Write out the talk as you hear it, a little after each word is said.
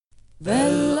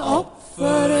Vel opp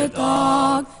för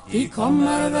dag, de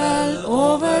kommer väl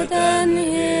över den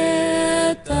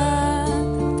heten.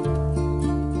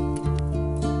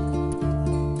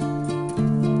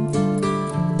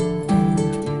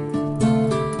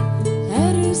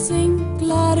 Här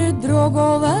sinklar drog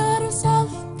över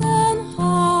salten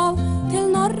hav, till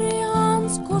norr i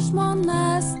hans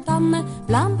korsmåne stamme,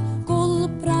 bland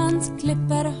guldbrands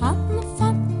klipper han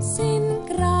fann sin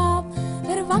grav.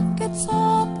 Där vackert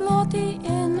så blått i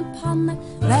en panne,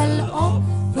 väl upp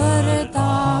för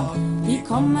dag, de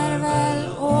kommer väl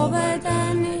över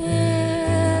den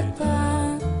heten.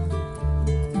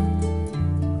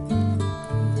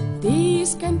 De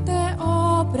skänte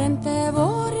och bränte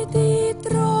vår de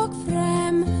drog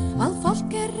fram, all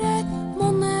folkerätt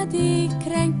månne de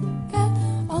kränke,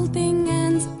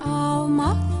 alltingens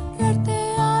avmakt rörte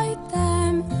ej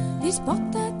dem. De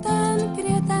spottade den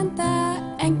gretende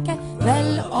enke,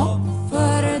 väl upp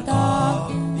för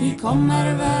dag, de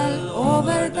kommer väl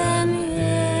över den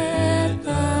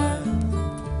heten.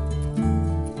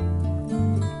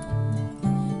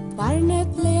 Barnet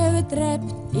blev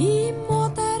dräpt i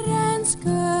moderens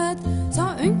sköt, så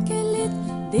ynkeligt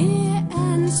det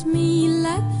en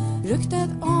smilet, ryktet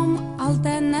om allt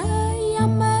denne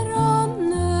jammer och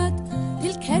nöd,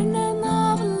 till kernen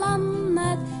av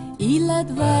landet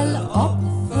iled väl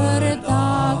upp för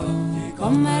dag, de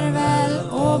kommer väl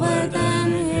över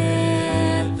den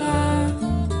heten.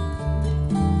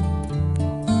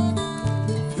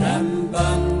 Främ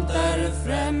bönder,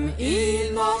 främ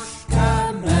i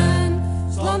norska män,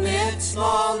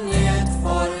 slå ned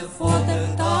för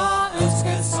fådet da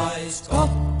önskar sig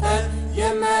skottet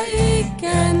gömme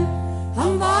igen.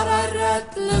 Han var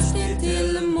rätt lustig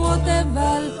till måte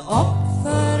väl upp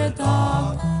för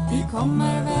dag, de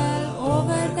kommer väl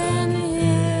över den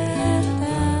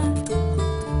heten.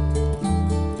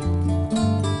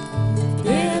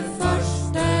 Det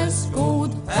första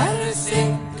skod per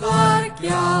sinklar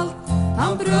gjalt,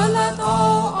 han brölet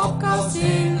och av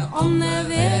sin ånne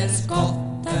vid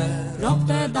skottet,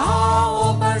 ropte da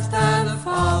och bärsten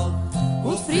fall,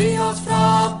 och fri oss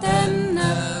fra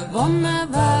denne, vonne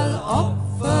väl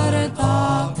upp för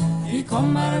dag, vi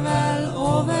kommer väl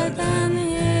över den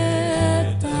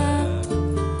heten.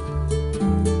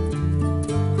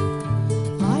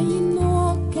 Aj,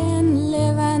 någon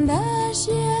levande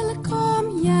själ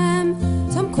kom hem,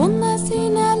 som kunde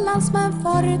sina landsmän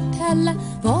fortälla,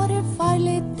 var det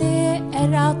farligt det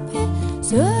är att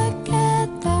besöka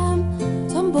dem,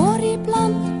 som bor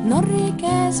ibland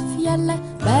Norges fjälle,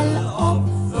 väl upp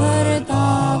för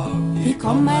dag, vi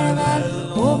kommer väl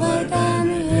över den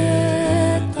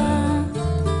heten.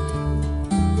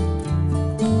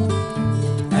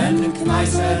 En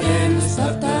knajseren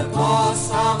stötte på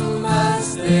samma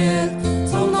sted,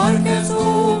 som Norges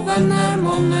ovänner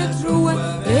månne troe,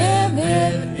 det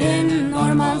vet en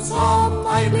norrman som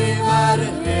ej bliver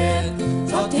het,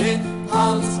 så till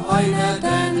hans öjne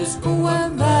den skoe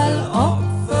väl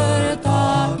upp för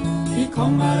dag, vi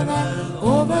kommer väl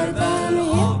över den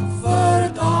hit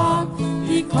för dag,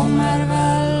 vi kommer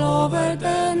väl över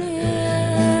den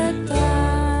hiten.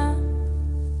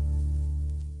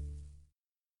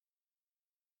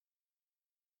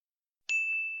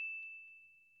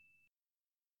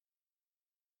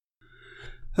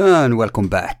 And welcome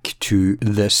back to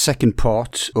the second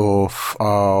part of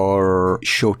our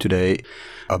show today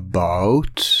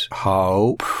about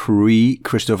how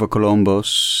pre-Christopher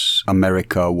Columbus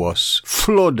America was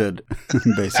flooded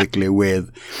basically with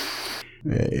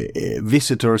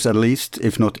visitors, at least,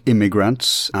 if not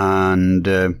immigrants. And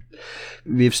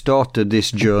we've started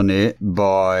this journey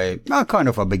by kind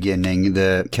of a beginning,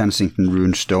 the Kensington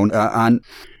runestone, and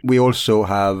we also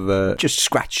have just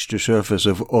scratched the surface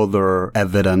of other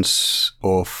evidence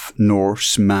of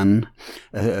Norsemen,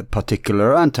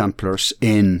 particular, and Templars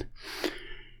in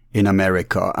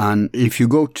America. And if you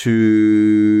go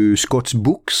to Scott's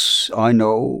books, I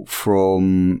know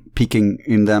from peeking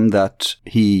in them that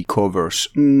he covers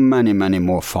many, many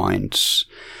more finds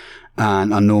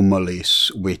and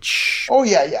anomalies, which,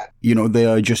 you know, they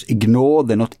are just ignored.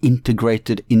 They're not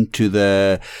integrated into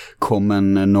the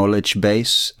common knowledge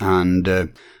base, and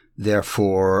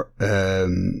therefore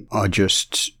are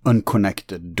just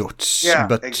unconnected dots. Yeah,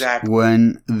 but exactly.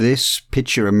 When this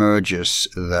picture emerges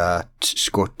that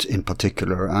Scott in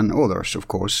particular, and others, of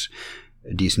course,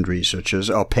 decent researchers,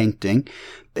 are painting,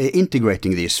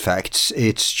 integrating these facts,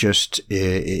 it's just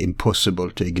impossible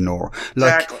to ignore.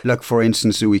 Like, for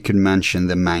instance, we could mention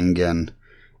the Mangan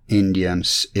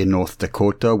Indians in North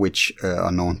Dakota, which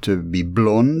are known to be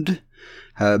blonde,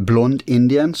 blonde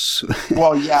Indians.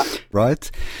 Well, yeah.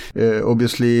 Right?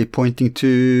 Obviously pointing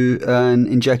to an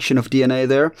injection of DNA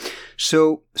there.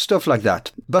 So, stuff like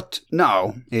that. But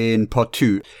now, in part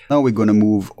 2, now we're going to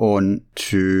move on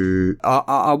to...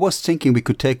 I was thinking we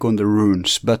could take on the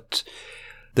runes, but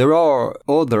there are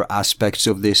other aspects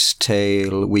of this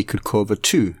tale we could cover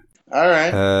too. All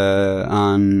right.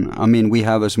 And I mean, we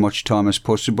have as much time as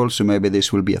possible, so maybe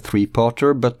this will be a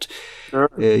 3-parter, but Sure.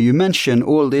 You mentioned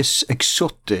all this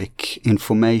exotic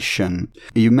information.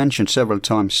 You mentioned several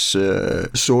times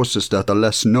sources that are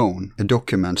less known,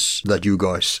 documents that you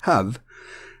guys have,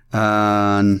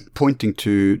 and pointing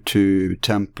to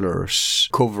Templars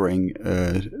covering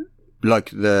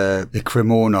like the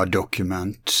Cremona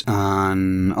document,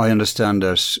 and I understand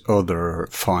there's other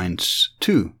finds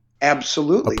too.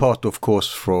 Absolutely. Apart, of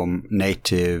course, from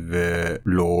native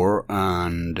lore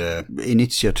and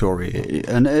initiatory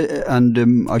and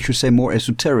I should say more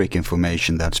esoteric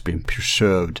information that's been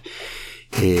preserved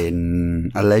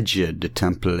in alleged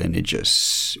temple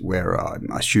lineages, where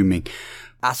I'm assuming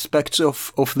aspects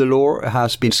of the lore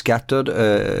has been scattered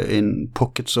in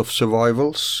pockets of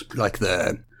survivals, like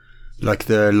the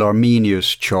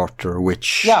Larminius Charter,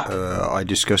 which I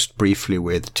discussed briefly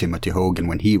with Timothy Hogan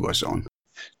when he was on.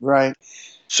 Right.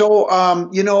 So,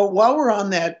 while we're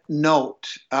on that note,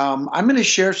 I'm going to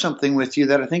share something with you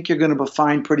that I think you're going to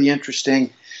find pretty interesting,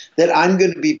 that I'm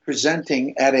going to be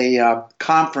presenting at a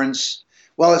conference.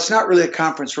 Well, it's not really a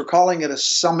conference. We're calling it a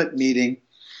summit meeting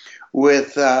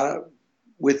with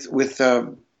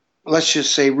let's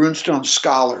just say Runestone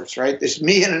scholars, right? There's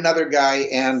me and another guy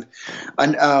and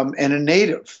a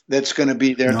native that's going to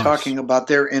be there. Nice. Talking about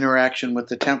their interaction with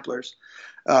the Templars.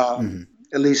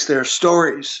 At least their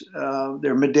stories,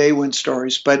 their Medewin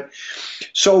stories. But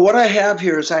so what I have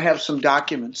here is I have some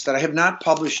documents that I have not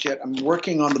published yet. I'm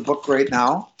working on the book right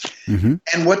now. Mm-hmm.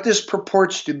 And what this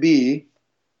purports to be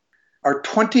are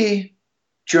 20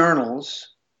 journals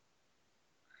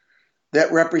that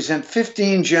represent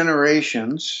 15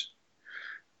 generations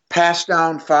passed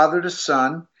down father to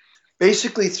son,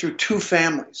 basically through 2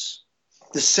 families,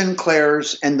 the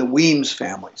Sinclairs and the Weems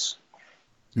families.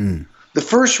 Mm. The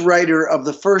first writer of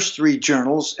the first 3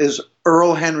 journals is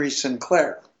Earl Henry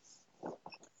Sinclair.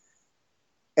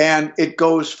 And it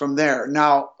goes from there.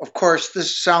 Now, of course,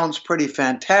 this sounds pretty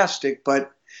fantastic,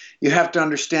 but you have to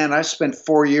understand I spent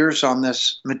 4 years on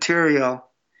this material,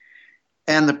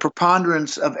 and the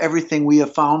preponderance of everything we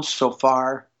have found so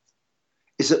far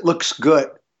is it looks good.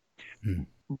 Mm.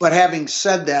 But having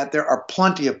said that, there are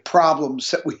plenty of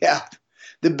problems that we have.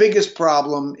 The biggest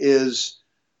problem is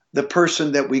the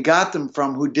person that we got them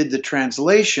from, who did the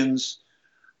translations.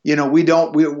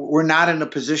 We're not in a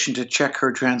position to check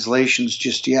her translations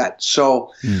just yet.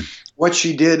 So what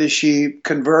she did is she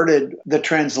converted the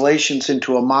translations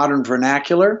into a modern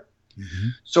vernacular. Mm-hmm.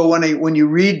 So when you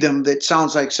read them, that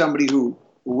sounds like somebody who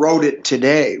wrote it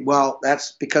today. Well,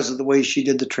 that's because of the way she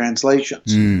did the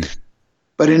translations. Mm.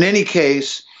 But in any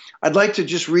case, I'd like to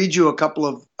just read you a couple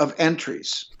of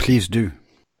entries. Please do.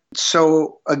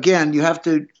 So again,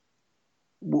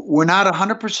 we're not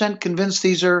 100% convinced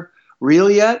these are real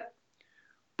yet,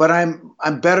 but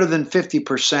I'm better than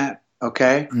 50%,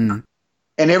 okay? Mm.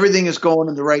 And everything is going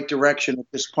in the right direction at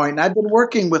this point. And I've been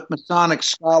working with Masonic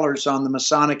scholars on the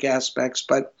Masonic aspects.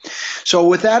 But so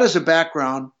with that as a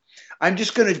background, I'm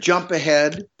just going to jump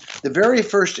ahead. The very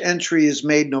first entry is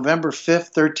made November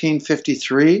 5th,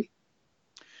 1353,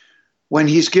 when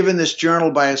he's given this journal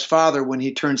by his father when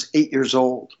he turns 8 years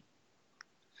old.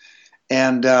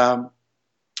 And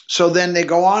so then they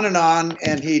go on,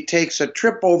 and he takes a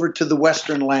trip over to the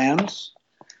Western lands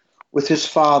with his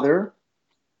father.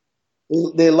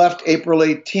 They left April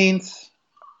 18th,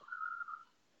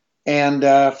 and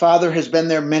father has been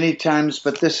there many times,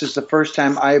 but this is the first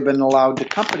time I have been allowed to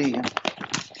accompany him.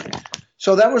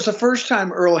 So that was the first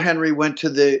time Earl Henry went to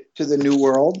the New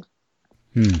World,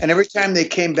 and every time they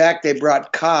came back, they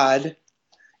brought cod.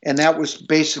 And that was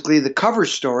basically the cover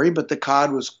story, but the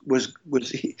cod was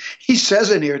he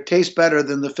says in here, tastes better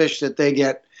than the fish that they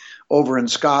get over in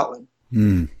Scotland.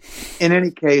 Mm. In any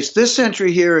case, this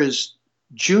entry here is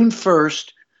June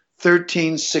 1st,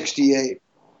 1368.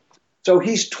 So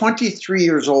he's 23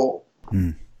 years old.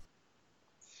 Mm.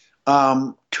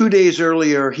 2 days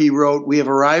earlier, he wrote, "We have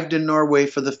arrived in Norway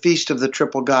for the feast of the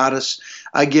Triple Goddess.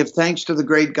 I give thanks to the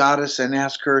great goddess and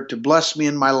ask her to bless me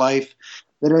in my life,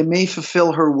 that I may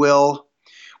fulfill her will.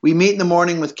 We meet in the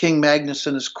morning with King Magnus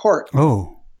in his court."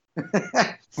 Oh.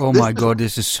 Oh my God,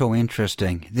 this is so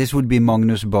interesting. This would be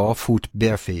Magnus Barfoot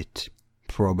Barefoot,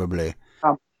 probably.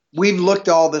 We've looked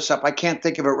all this up. I can't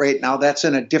think of it right now. That's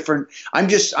in a different...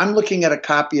 I'm looking at a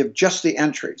copy of just the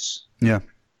entries. Yeah.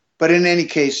 But in any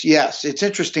case, yes, it's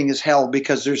interesting as hell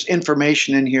because there's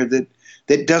information in here that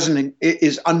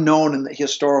is unknown in the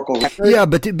historical record. Yeah,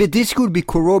 but this could be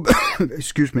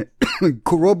excuse me,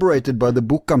 corroborated by the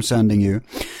book I'm sending you,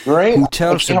 Great. who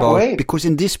tells about wait. because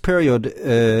in this period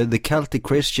the Celtic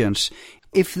Christians,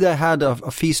 if they had a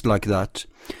feast like that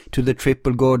to the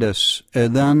triple goddess,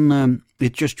 then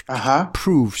it just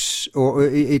proves, or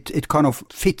it kind of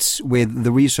fits with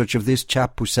the research of this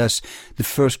chap who says the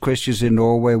first Christians in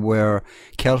Norway were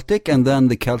Celtic, and then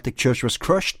the Celtic Church was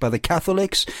crushed by the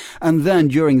Catholics, and then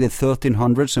during the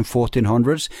 1300s and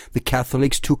 1400s, the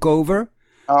Catholics took over,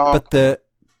 but the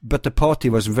party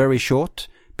was very short,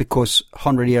 because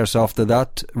 100 years after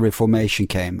that, Reformation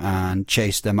came and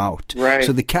chased them out. Right.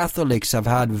 So the Catholics have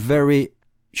had very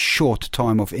short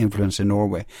time of influence in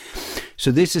Norway.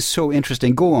 So this is so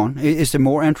interesting. Go on. Is there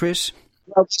more entries?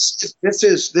 Well, this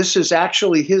is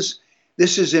actually his.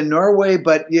 This is in Norway,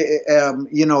 but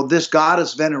this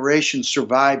goddess veneration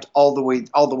survived all the way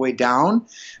down.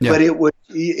 Yeah. But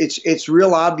it's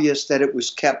real obvious that it was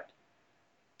kept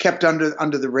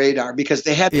under the radar because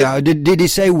they had. Yeah. Did he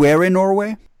say where in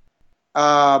Norway?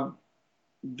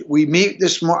 We meet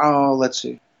this. Let's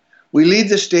see. We leave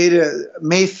the state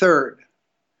May 3rd.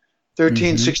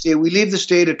 1368. We leave the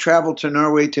state to travel to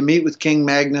Norway to meet with King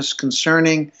Magnus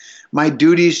concerning my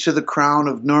duties to the crown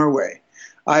of Norway.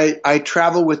 I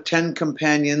travel with 10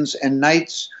 companions and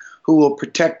knights who will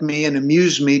protect me and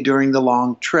amuse me during the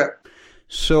long trip.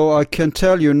 So I can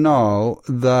tell you now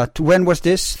that, when was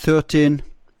this?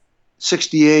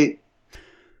 1368.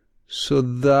 So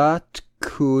that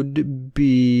could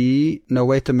be, no,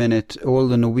 wait a minute, all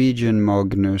the Norwegian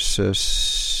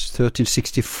Magnuses.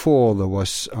 1364 there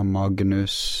was a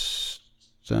Magnus,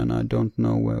 then I don't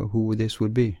know who this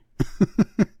would be.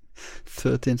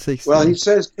 1360. Well, he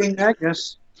says King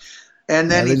Magnus, and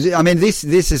then this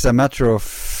is a matter of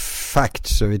fact,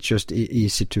 so it's just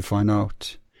easy to find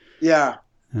out. Yeah,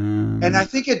 and I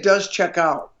think it does check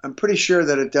out. I'm pretty sure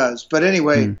that it does. But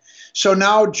anyway, so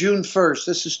now June 1st.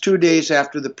 This is 2 days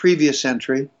after the previous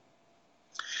entry.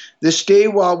 This day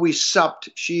while we supped,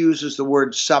 she uses the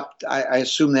word supped, I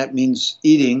assume that means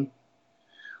eating,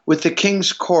 with the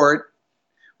king's court,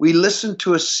 we listened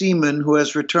to a seaman who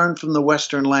has returned from the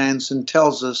western lands and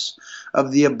tells us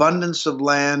of the abundance of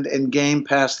land and game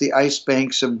past the ice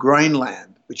banks of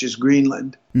Greenland, which is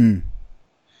Greenland.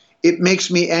 It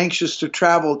makes me anxious to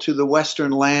travel to the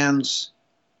western lands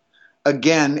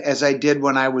again, as I did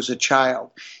when I was a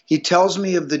child. He tells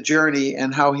me of the journey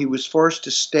and how he was forced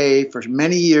to stay for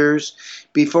many years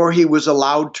before he was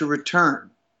allowed to return.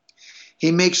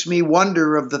 He makes me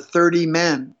wonder of the 30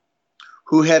 men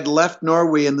who had left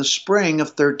Norway in the spring of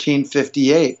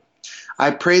 1358. I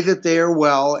pray that they are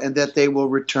well and that they will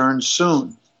return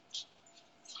soon.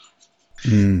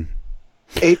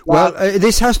 Well,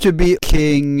 this has to be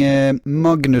King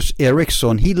Magnus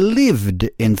Eriksson. He lived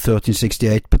in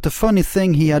 1368, but the funny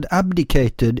thing, he had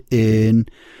abdicated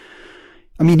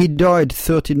he died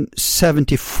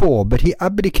 1374, but he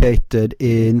abdicated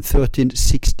in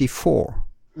 1364.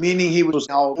 Meaning he was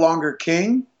no longer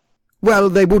king? Well,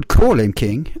 they would call him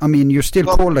king. You're still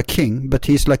called a king, but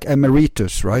he's like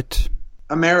emeritus, right?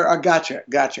 Gotcha.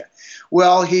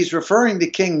 Well, he's referring to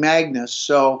King Magnus.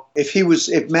 So if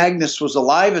Magnus was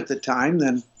alive at the time,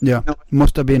 then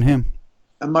must have been him.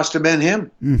 It must have been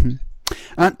him. Mm-hmm.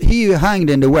 And he hanged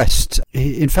in the west.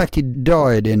 In fact, he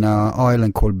died in an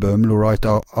island called Bømlo, right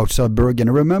outside Bergen.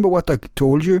 Remember what I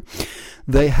told you?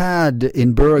 They had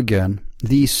in Bergen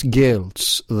these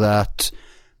guilds that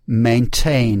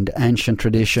maintained ancient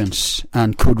traditions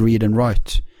and could read and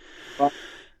write.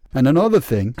 And another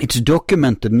thing, it's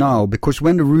documented now, because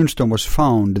when the runestone was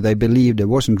found, they believed there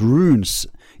wasn't runes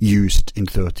used in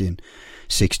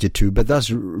 1362, but that's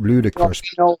ludicrous.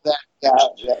 Well, we know that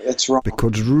it's wrong.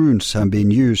 Because runes have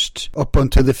been used up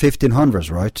until the 1500s,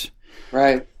 right?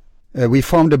 Right. We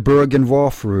found the Bergen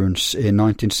Wharf runes in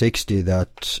 1960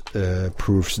 that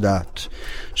proves that.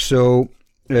 So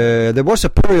there was a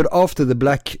period after the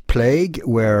Black Plague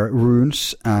where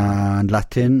runes and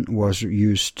Latin was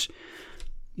used,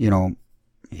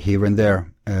 here and there,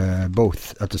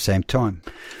 both at the same time.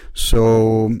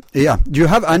 So, do you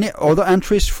have any other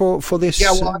entries for this?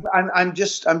 Yeah, well, I'm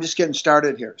just getting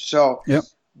started here. So,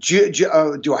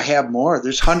 do I have more?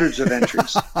 There's hundreds of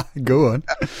entries. Go on.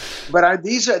 But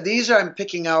these I'm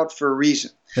picking out for a reason.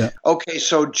 Yeah. Okay,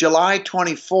 so July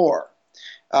 24.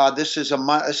 This is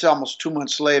almost 2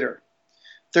 months later.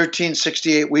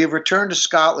 1368. We have returned to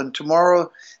Scotland.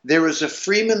 Tomorrow there is a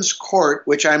freeman's court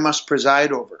which I must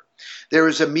preside over. There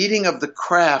is a meeting of the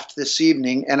craft this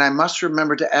evening, and I must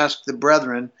remember to ask the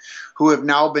brethren who have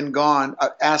now been gone,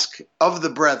 ask of the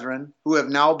brethren who have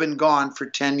now been gone for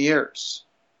 10 years.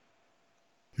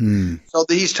 So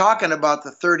he's talking about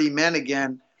the 30 men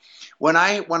again. When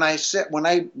I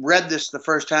read this the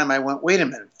first time, I went, wait a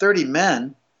minute, 30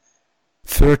 men?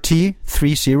 30?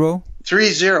 30.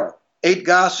 8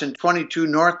 Goths and 22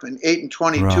 Northmen. 8 and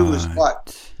 22 is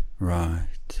what? Right.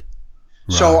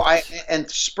 So in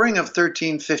spring of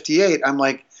 1358, I'm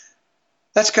like,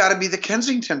 that's got to be the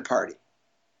Kensington party.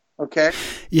 Okay.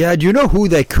 Yeah, do you know who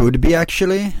they could be,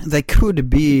 actually? They could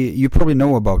be, you probably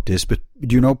know about this, but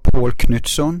do you know Paul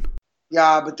Knutsson?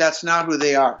 Yeah, but that's not who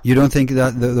they are. You don't think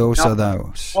that those are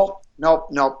those? Nope.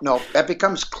 That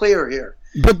becomes clear here.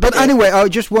 But anyway, I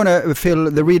just want to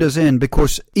fill the readers in,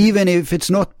 because even if it's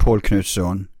not Paul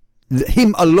Knutsson,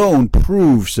 him alone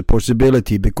proves the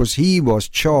possibility, because he was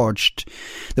charged.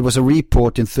 There was a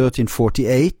report in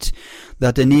 1348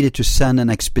 that they needed to send an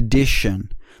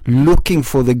expedition looking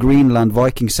for the Greenland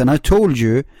Vikings. And I told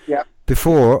you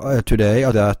before today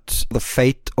that the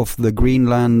fate of the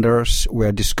Greenlanders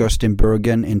were discussed in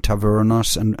Bergen, in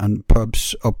tavernas and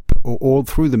pubs up all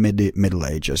through the Middle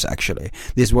Ages, actually.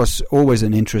 This was always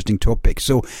an interesting topic.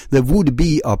 So there would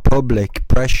be a public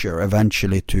pressure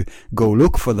eventually to go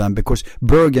look for them, because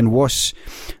Bergen was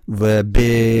the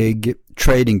big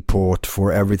trading port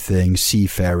for everything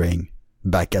seafaring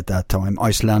back at that time.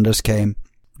 Icelanders came,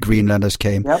 Greenlanders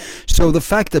came. Yep. So the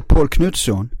fact that Paul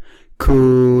Knutsson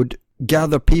could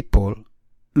gather people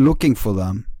looking for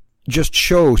them just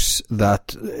shows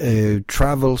that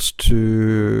travels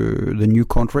to the new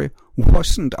country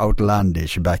wasn't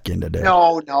outlandish back in the day.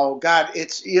 No, God,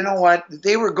 it's, you know what,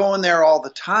 they were going there all the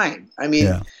time. I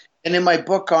mean, and in my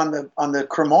book on the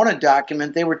Cremona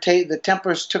document, they were the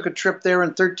Templars took a trip there in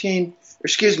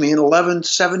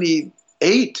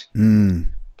 1178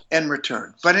 and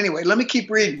returned. But anyway, let me keep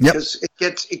reading, because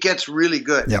it gets really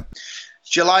good. Yep.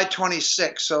 July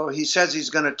 26th. So he says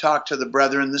he's going to talk to the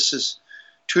brethren. This is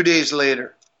 2 days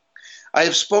later. I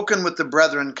have spoken with the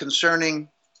brethren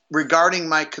regarding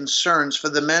my concerns for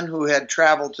the men who had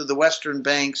traveled to the western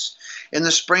banks in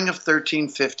the spring of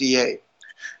 1358.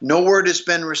 No word has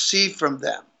been received from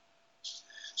them.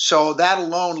 So that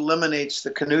alone eliminates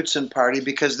the Knutsson party,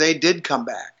 because they did come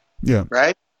back. Yeah.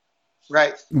 Right?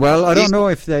 Well, I don't know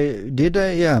if they did.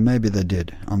 Yeah, maybe they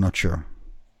did. I'm not sure.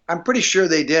 I'm pretty sure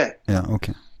they did. Yeah,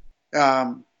 okay.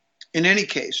 In any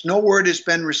case, no word has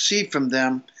been received from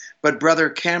them, but Brother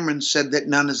Cameron said that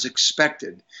none is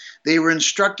expected. They were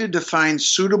instructed to find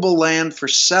suitable land for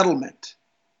settlement,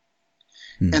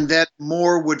 and that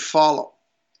more would follow.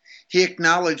 He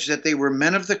acknowledged that they were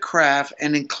men of the craft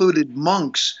and included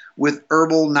monks with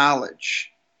herbal knowledge.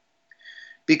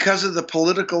 Because of the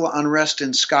political unrest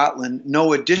in Scotland,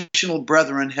 no additional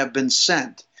brethren have been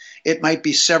sent. It might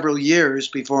be several years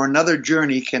before another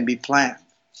journey can be planned.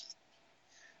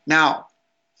 Now,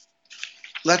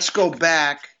 let's go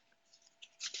back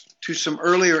to some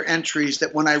earlier entries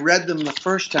that when I read them the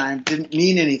first time didn't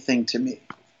mean anything to me.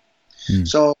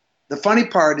 So the funny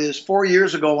part is, 4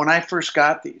 years ago when I first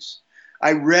got these,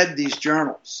 I read these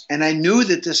journals, and I knew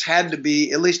that this had to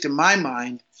be, at least in my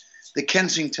mind, the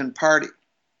Kensington party.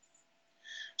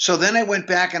 So then I went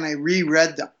back and I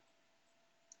reread them.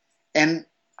 And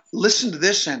listen to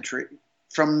this entry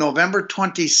from November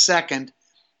 22nd,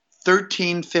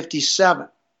 1357.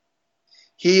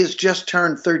 He has just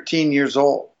turned 13 years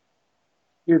old.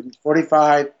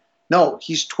 45. No,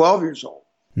 he's 12 years old.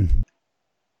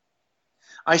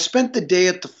 I spent the day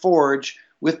at the forge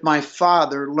with my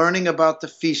father learning about the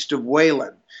feast of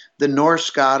Wayland, the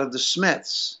Norse god of the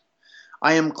smiths.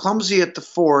 I am clumsy at the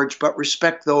forge, but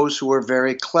respect those who are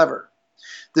very clever.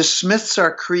 The smiths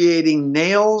are creating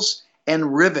nails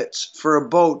and rivets for a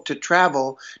boat to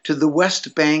travel to the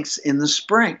West Banks in the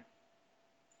spring.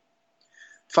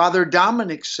 Father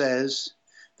Dominic says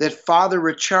that Father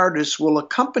Richardus will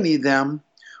accompany them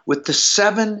with the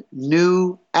 7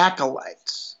 new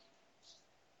acolytes.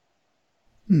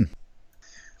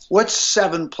 What's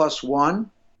 7 plus 1?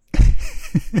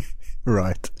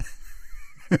 Right.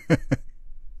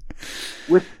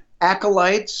 With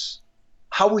acolytes,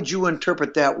 how would you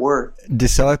interpret that word?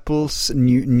 Disciples,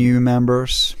 new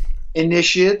members.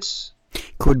 Initiates?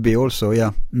 Could be also,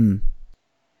 yeah.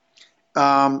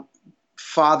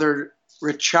 Father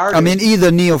Richardus. I mean, either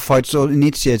neophytes or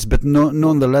initiates, but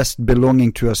nonetheless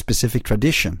belonging to a specific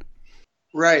tradition.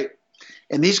 Right.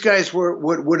 And these guys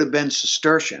would have been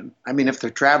Cistercian. I mean, if they're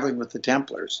traveling with the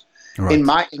Templars, right.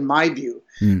 in my view.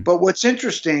 But what's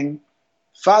interesting,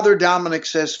 Father Dominic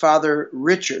says Father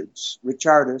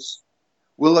Richardus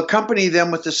will accompany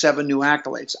them with the 7 new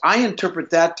acolytes. I interpret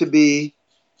that to be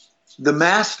the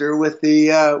master with the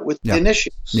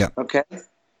initiates. Yeah. Okay.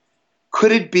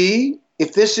 Could it be,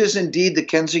 if this is indeed the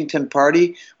Kensington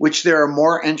Party, which there are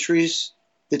more entries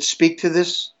that speak to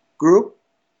this group,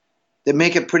 that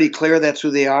make it pretty clear that's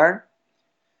who they are,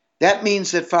 that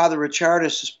means that Father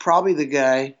Richardus is probably the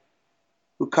guy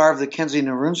who carved the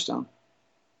Kensington runestone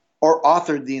or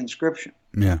authored the inscription.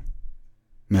 Yeah.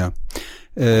 Well,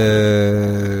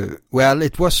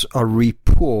 it was a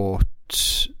report.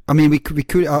 I mean, we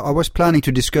could. I was planning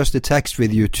to discuss the text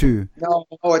with you too. No,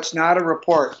 it's not a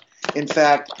report. In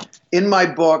fact, in my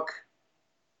book,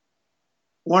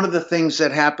 one of the things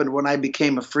that happened when I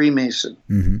became a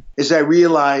Freemason is I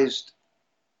realized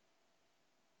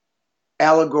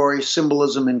allegory,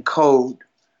 symbolism, and code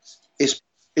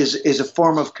is a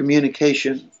form of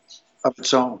communication of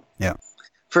its own. Yeah.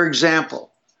 For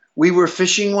example, we were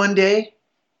fishing one day.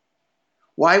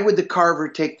 Why would the carver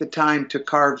take the time to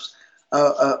carve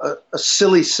a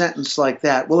silly sentence like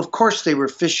that? Well, of course they were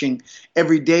fishing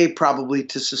every day probably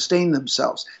to sustain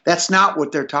themselves. That's not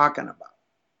what they're talking about.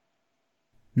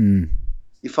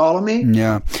 You follow me?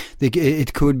 Yeah.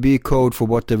 It could be code for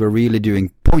what they were really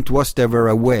doing. Point was they were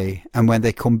away, and when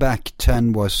they come back,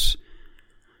 10 was...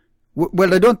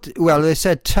 They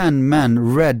said 10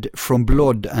 men red from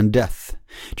blood and death.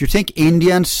 Do you think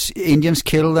Indians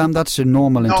kill them? That's a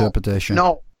normal interpretation.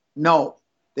 No.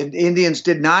 The Indians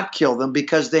did not kill them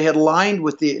because they had aligned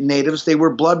with the natives. They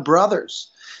were blood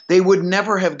brothers. They would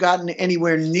never have gotten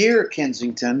anywhere near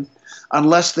Kensington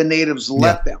unless the natives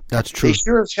let them. That's true. They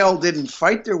sure as hell didn't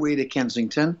fight their way to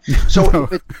Kensington. So,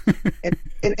 and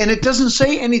it doesn't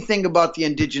say anything about the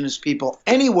indigenous people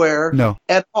anywhere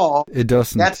at all. It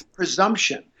doesn't. That's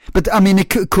presumption. But, I mean,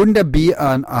 couldn't there be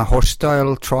a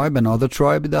hostile tribe, another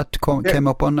tribe that came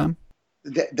up on them?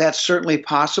 That's certainly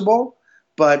possible,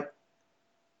 but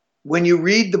when you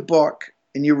read the book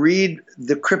and you read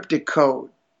the cryptic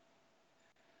code,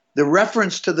 the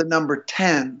reference to the number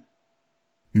 10,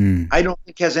 I don't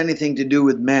think has anything to do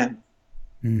with men.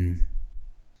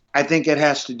 I think it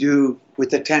has to do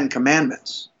with the 10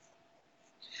 Commandments.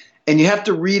 And you have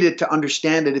to read it to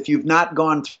understand it. If you've not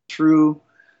gone through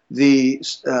the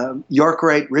York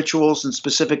Rite rituals and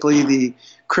specifically the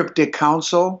cryptic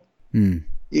council,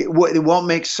 it won't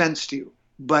make sense to you.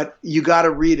 But you got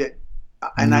to read it.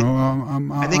 And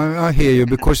I hear you,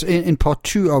 because in part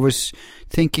 2 I was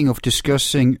thinking of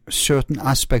discussing certain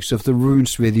aspects of the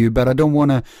runes with you, but I don't want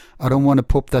to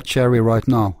pop that cherry right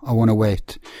now. I want to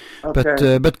wait.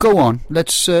 Okay. But go on.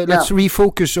 Let's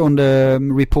refocus on the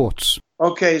reports.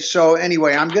 Okay, so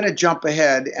anyway, I'm going to jump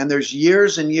ahead, and there's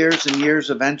years and years and years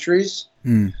of entries,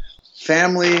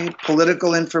 family,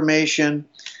 political information,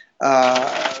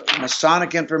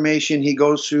 Masonic information. He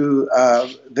goes through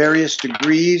various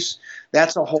degrees.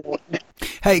 That's a whole...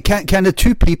 Hey, can the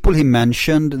 2 people he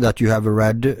mentioned that you have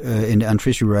read in the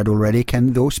entries you read already,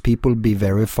 can those people be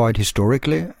verified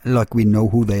historically, like we know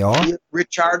who they are?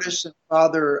 Richardus and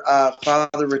Father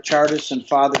Richardus and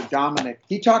Father Dominic.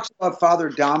 He talks about Father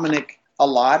Dominic a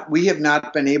lot. We have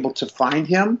not been able to find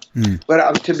him,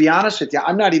 but to be honest with you,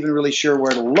 I'm not even really sure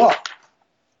where to look.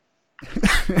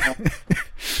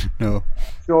 No.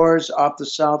 Shores off the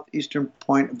southeastern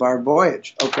point of our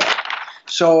voyage. Okay.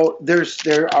 So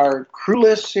there are crew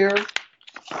lists here.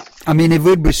 I mean, it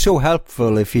would be so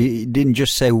helpful if he didn't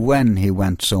just say when he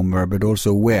went somewhere, but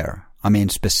also where. I mean,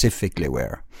 specifically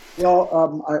where.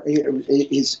 Well,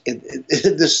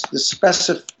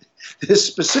 the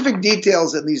specific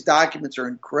details in these documents are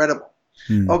incredible.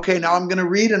 Okay, now I'm going to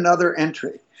read another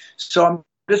entry. So I'm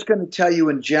just going to tell you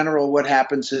in general what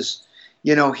happens is,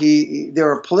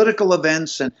 there are political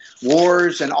events and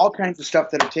wars and all kinds of stuff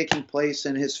that are taking place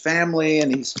in his family,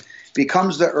 and he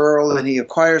becomes the Earl, and he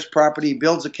acquires property,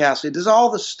 builds a castle, he does all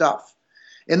this stuff.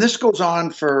 And this goes on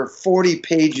for 40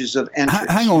 pages of entries.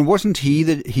 Hang on, wasn't he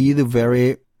the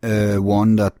very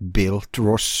one that built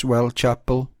Roswell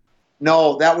Chapel?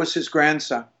 No, that was his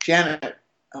grandson, Janet.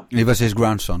 It was his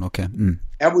grandson, okay.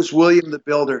 That was William the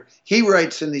Builder. He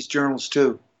writes in these journals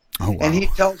too. Oh, wow. And he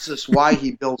tells us why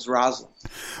he builds Rosslyn.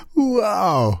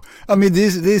 Wow. I mean,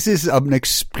 this is an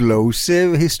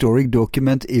explosive historic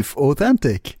document, if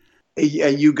authentic. Yeah,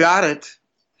 you got it.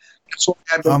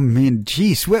 I mean,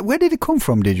 geez, where did it come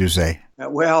from, did you say?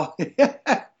 Well,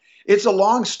 it's a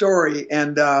long story,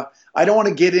 and I don't want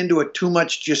to get into it too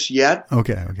much just yet.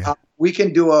 Okay. We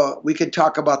can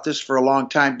talk about this for a long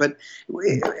time, but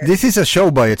this is a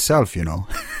show by itself,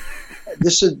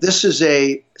 This is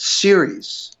a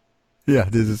series. Yeah,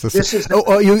 this is.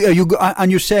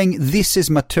 And you're saying this is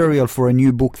material for a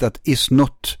new book that is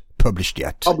not published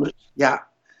yet. Published, yeah.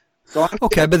 So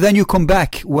okay, but then you come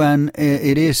back when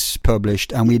it is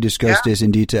published and we discuss this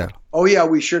in detail. Oh, yeah,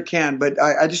 we sure can. But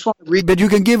I just want to read. But you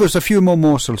can give us a few more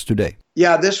morsels today.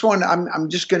 Yeah, this one, I'm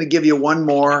just going to give you one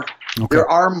more. Okay. There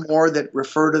are more that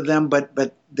refer to them,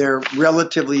 but they're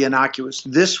relatively innocuous.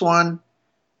 This one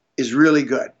is really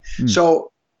good.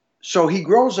 So he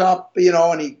grows up,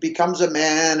 and he becomes a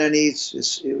man, and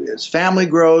his family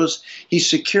grows. He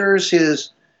secures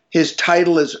his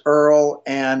title as Earl,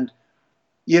 and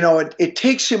it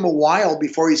takes him a while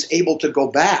before he's able to go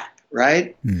back,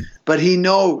 right? But he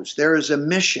knows there is a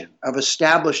mission of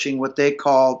establishing what they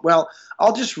call, well,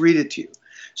 I'll just read it to you.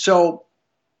 So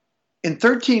in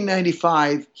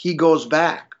 1395, he goes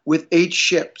back with 8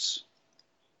 ships,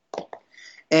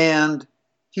 and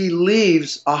he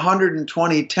leaves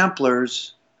 120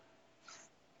 Templars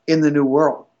in the New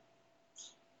World.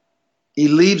 He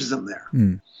leaves them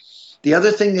there. The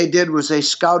other thing they did was they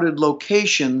scouted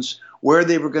locations where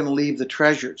they were going to leave the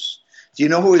treasures. Do you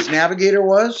know who his navigator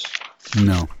was?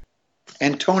 No.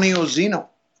 Antonio Zeno.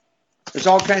 There's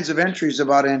all kinds of entries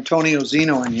about Antonio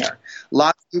Zeno in here.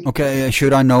 Okay,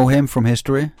 should I know him from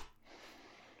history?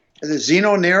 The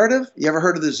Zeno narrative? You ever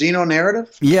heard of the Zeno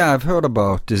narrative? Yeah, I've heard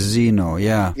about the Zeno,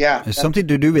 yeah. Yeah. Is something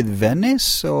to do with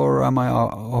Venice, or am I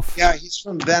off? Yeah, he's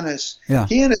from Venice. Yeah.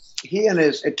 He and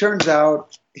his, it turns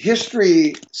out,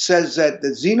 history says that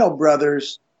the Zeno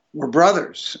brothers were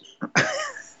brothers.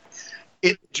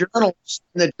 In journals.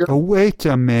 Oh, wait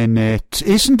a minute.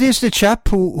 Isn't this the chap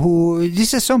who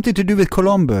this has something to do with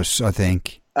Columbus, I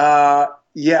think?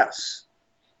 Yes.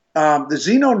 The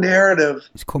Zeno narrative.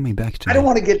 It's coming back to I don't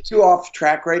want to get too off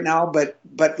track right now, but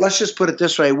let's just put it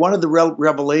this way. One of the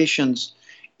revelations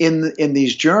in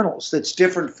these journals that's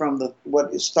different from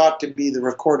what is thought to be the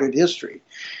recorded history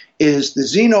is the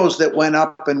Zenos that went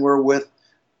up and were with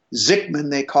Zickman,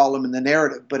 they call him in the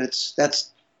narrative, but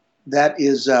that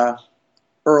is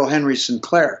Earl Henry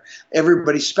Sinclair.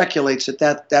 Everybody speculates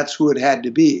that's who it had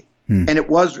to be. And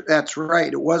that's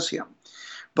right, it was him.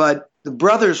 But the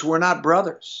brothers were not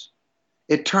brothers.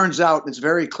 It turns out, it's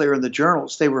very clear in the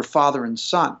journals, they were father and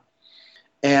son.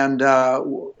 And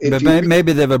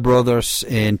maybe they were brothers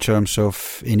in terms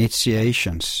of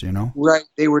initiations, Right,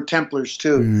 they were Templars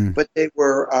too, but they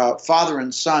were father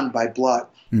and son by blood.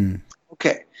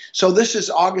 Okay, so this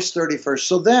is August 31st.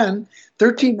 So then,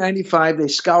 1395, they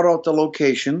scout out the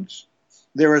locations.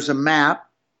 There is a map,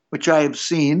 which I have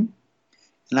seen,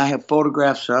 and I have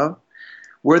photographs of,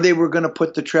 where they were going to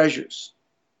put the treasures.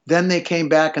 Then they came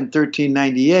back in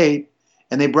 1398,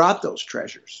 and they brought those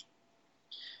treasures.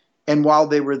 And while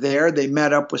they were there, they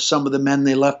met up with some of the men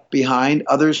they left behind.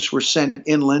 Others were sent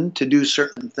inland to do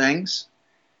certain things.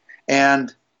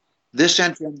 And this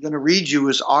entry I'm going to read you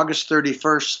is August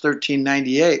 31st,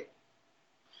 1398.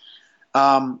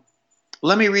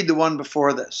 Let me read the one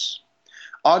before this.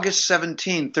 August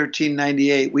 17,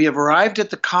 1398. We have arrived at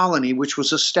the colony, which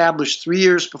was established 3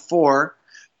 years before,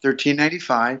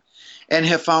 1395, and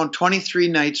have found 23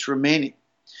 knights remaining.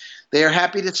 They are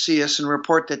happy to see us and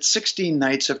report that 16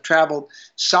 knights have traveled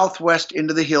southwest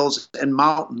into the hills and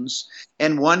mountains,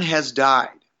 and one has died.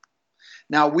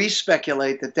 Now, we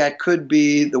speculate that could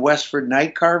be the Westford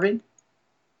Knight carving.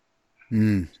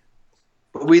 But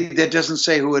that doesn't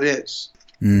say who it is.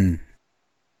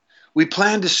 We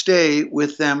plan to stay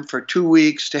with them for 2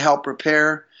 weeks to help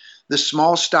repair the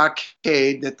small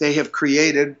stockade that they have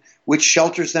created, which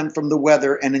shelters them from the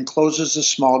weather and encloses a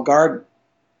small garden.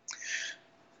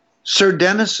 Sir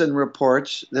Denison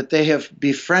reports that they have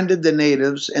befriended the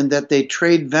natives and that they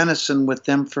trade venison with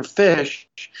them for fish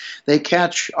they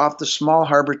catch off the small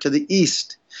harbor to the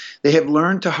east. They have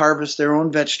learned to harvest their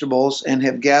own vegetables and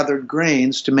have gathered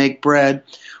grains to make bread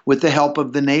with the help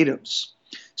of the natives.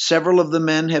 Several of the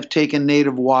men have taken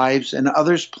native wives, and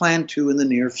others plan to in the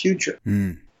near future.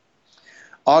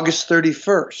 August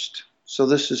 31st. So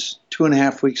this is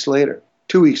 2.5 weeks later.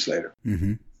 2 weeks later.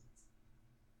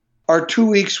 Our 2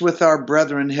 weeks with our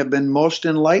brethren have been most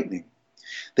enlightening.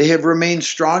 They have remained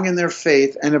strong in their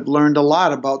faith and have learned a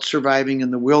lot about surviving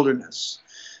in the wilderness.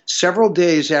 Several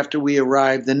days after we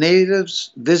arrived, the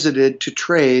natives visited to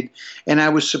trade, and I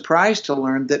was surprised to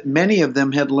learn that many of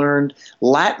them had learned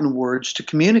Latin words to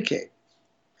communicate.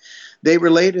 They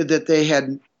related that they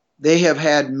have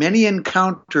had many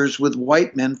encounters with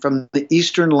white men from the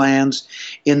eastern lands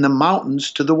in the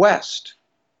mountains to the west.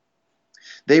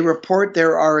 They report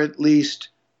there are at least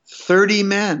 30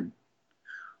 men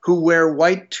who wear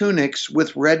white tunics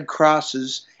with red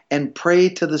crosses and pray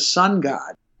to the sun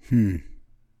god.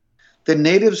 The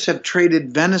natives have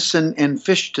traded venison and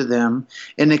fish to them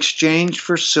in exchange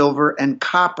for silver and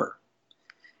copper,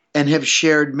 and have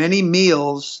shared many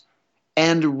meals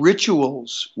and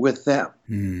rituals with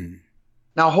them.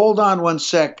 Now, hold on one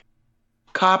sec.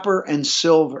 Copper and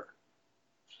silver.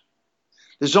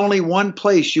 There's only one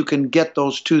place you can get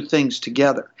those two things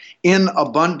together in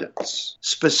abundance,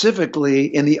 specifically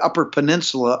in the Upper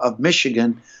Peninsula of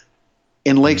Michigan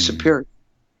in Lake Superior.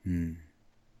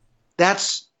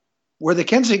 That's where the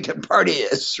Kensington Party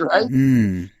is,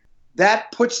 right?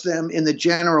 That puts them in the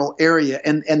general area.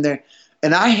 And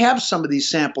I have some of these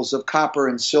samples of copper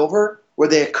and silver where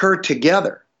they occur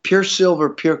together, pure silver,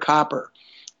 pure copper,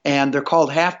 and they're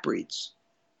called half-breeds.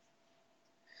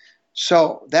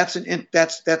 So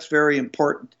that's very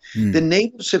important. The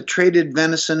natives have traded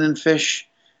venison and fish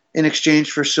in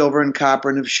exchange for silver and copper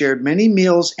and have shared many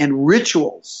meals and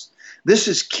rituals. This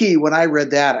is key. When I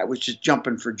read that, I was just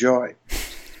jumping for joy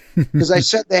because I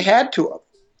said they had to have.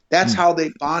 That's how they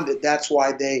bonded. That's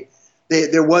why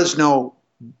there was no,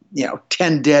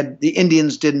 10 dead. The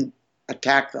Indians didn't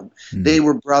attack them. They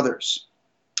were brothers.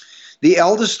 The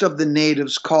eldest of the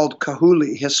natives, called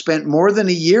Kahuli, has spent more than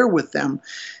a year with them,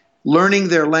 learning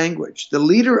their language. The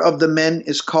leader of the men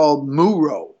is called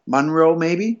Munro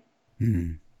maybe,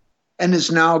 and is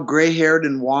now gray-haired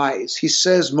and wise. He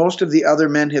says most of the other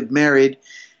men have married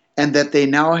and that they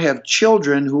now have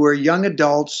children who are young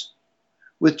adults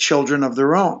with children of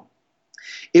their own.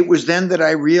 It was then that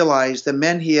I realized the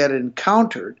men he had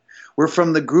encountered were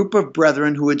from the group of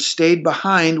brethren who had stayed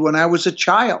behind when I was a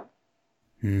child.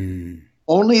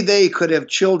 Only they could have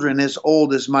children as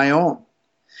old as my own.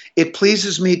 It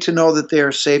pleases me to know that they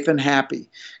are safe and happy.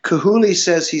 Kahuli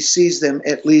says he sees them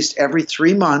at least every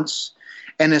 3 months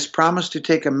and has promised to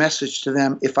take a message to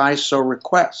them if I so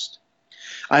request.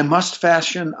 I must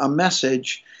fashion a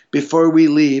message before we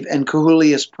leave, and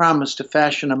Kahuli has promised to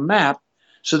fashion a map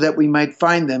so that we might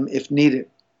find them if needed.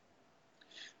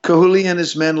 Kahuli and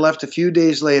his men left a few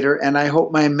days later, and I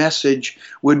hope my message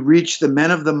would reach the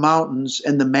men of the mountains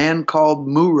and the man called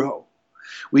Muro.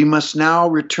 We must now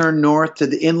return north to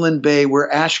the inland bay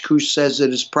where Ashkush says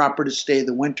it is proper to stay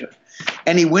the winter.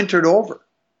 And he wintered over.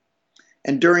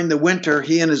 And during the winter,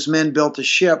 he and his men built a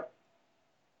ship,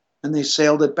 and they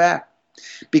sailed it back.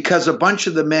 Because a bunch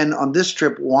of the men on this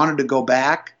trip wanted to go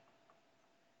back,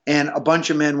 and a bunch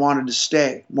of men wanted to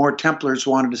stay. More Templars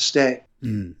wanted to stay.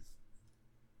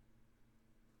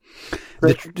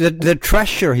 The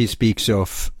treasure he speaks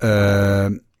of,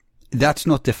 that's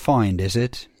not defined, is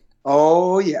it?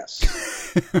 Oh,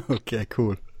 yes. Okay,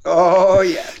 cool. Oh,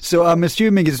 yes. So I'm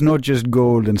assuming it's not just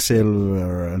gold and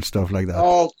silver and stuff like that.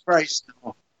 Oh, Christ,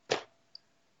 no.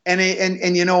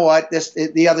 And you know what?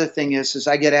 The other thing is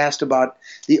I get asked about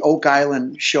the Oak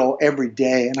Island show every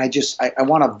day, and I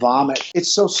want to vomit.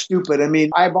 It's so stupid. I mean,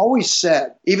 I've always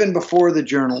said, even before the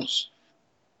journals,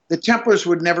 the Templars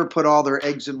would never put all their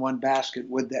eggs in one basket,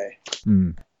 would they?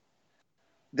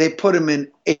 They put them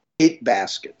in 8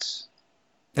 baskets.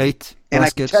 8 and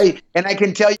baskets? I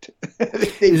can tell you.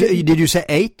 Did you say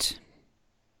 8?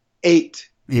 8.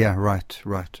 Yeah, right.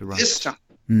 This time.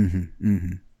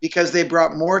 Because they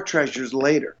brought more treasures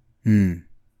later.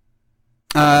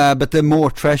 But the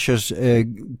more treasures,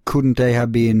 couldn't they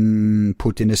have been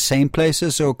put in the same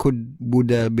places, or would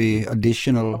there be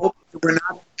additional? No, they were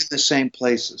not in the same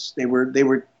places. They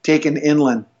were taken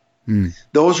inland.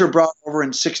 Those were brought over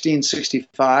in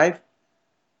 1665.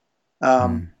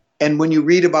 And when you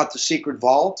read about the secret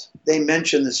vault, they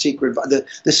mention the secret vault.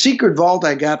 The secret vault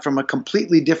I got from a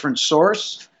completely different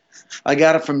source. I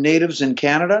got it from natives in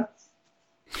Canada.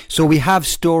 So we have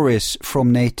stories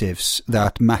from natives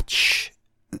that match.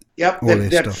 Yep,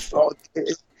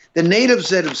 the natives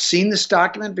that have seen this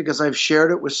document, because I've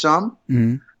shared it with some,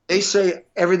 they say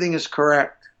everything is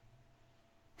correct.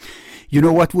 You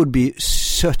know what would be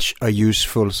such a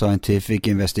useful scientific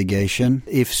investigation?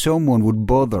 If someone would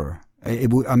bother,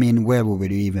 where would we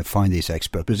even find these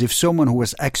experts? Because if someone who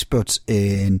was experts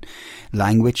in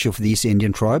language of these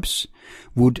Indian tribes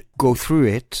would go through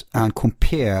it and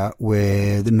compare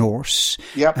with the Norse.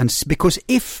 Yep. And because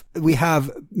if we have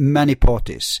many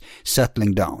parties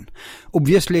settling down,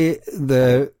 obviously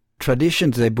the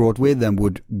traditions they brought with them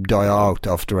would die out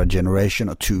after a generation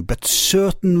or two, but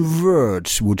certain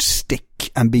words would stick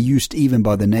and be used even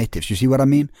by the natives. You see what I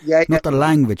mean? Yeah. Not a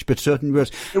language, but certain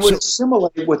words. It would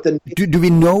assimilate with the... Do we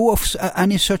know of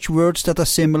any such words that are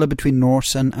similar between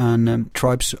Norse and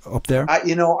tribes up there?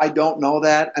 I don't know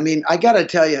that. I mean, I got to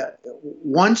tell you,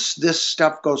 once this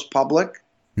stuff goes public...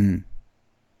 it's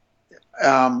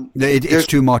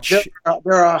too much.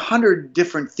 There are 100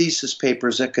 different thesis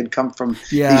papers that could come from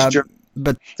these journals.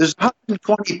 But there's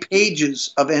 120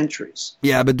 pages of entries.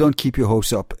 yeah, but don't keep your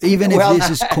hopes up. Even if this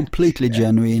is completely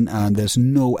genuine and there's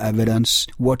no evidence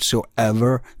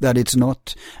whatsoever that it's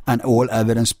not, and all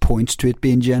evidence points to it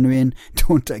being genuine,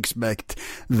 don't expect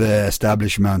the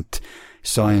establishment,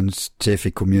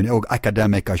 scientific community, or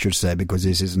academic, I should say, because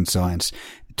this isn't science,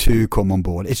 to come on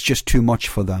board. It's just too much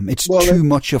for them. It's too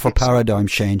much of a paradigm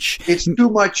change. It's too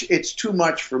much. It's too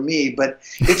much for me, but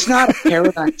it's not a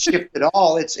paradigm shift at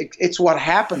all. It's what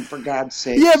happened, for God's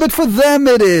sake. Yeah, but for them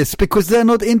it is, because they're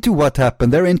not into what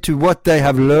happened. They're into what they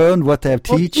have learned, what they have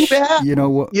teach. You know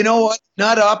what?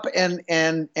 Nut up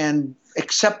and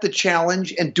accept the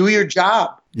challenge and do your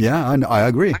job. Yeah, I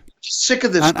agree. I'm sick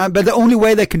of this. But the only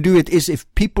way they can do it is if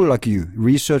people like you,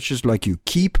 researchers like you,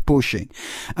 keep pushing.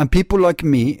 And people like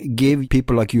me give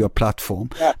people like you a platform.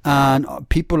 Yeah. And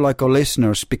people like our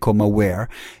listeners become aware.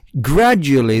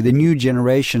 Gradually, the new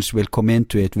generations will come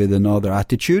into it with another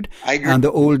attitude. I agree. And the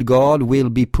old guard will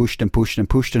be pushed and pushed and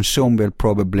pushed, and some will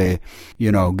probably,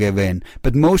 give in.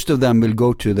 But most of them will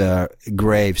go to their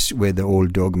graves with the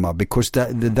old dogma, because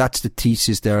that's the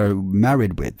thesis they're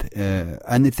married with.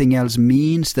 Anything else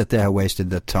means that they have wasted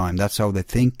their time. That's how they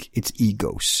think. It's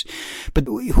egos. But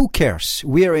who cares?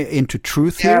 We are into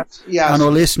truth here, and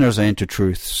our listeners are into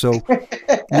truth. So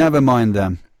never mind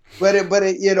them. But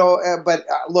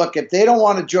look, if they don't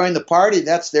want to join the party,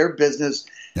 that's their business.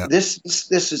 Yep. This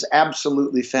is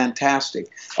absolutely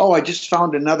fantastic. Oh, I just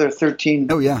found another 13.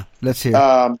 Oh yeah, let's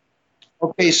hear.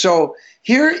 Okay, so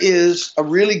here is a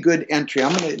really good entry.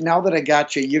 Now that I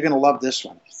got you, you're gonna love this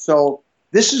one. So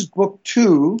this is book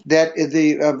 2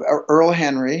 of Earl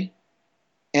Henry,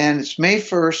 and it's May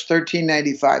 1st,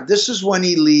 1395. This is when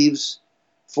he leaves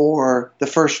for the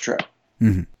first trip.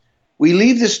 Mm-hmm. We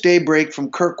leave this daybreak from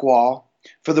Kirkwall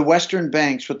for the western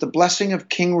banks with the blessing of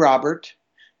King Robert.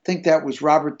 I think that was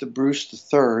Robert the Bruce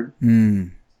III.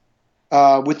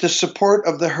 With the support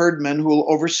of the herdmen who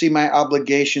will oversee my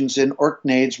obligations in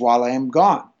Orkneys while I am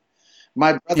gone.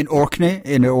 My brother,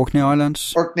 in the Orkney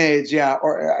Islands? Orkneys, yeah.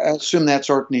 Or I assume that's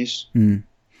Orkneys.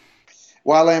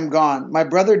 While I am gone. My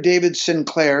brother David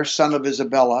Sinclair, son of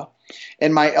Isabella,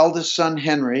 and my eldest son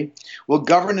Henry will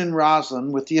govern in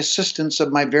Roslin with the assistance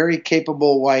of my very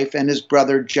capable wife and his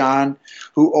brother John,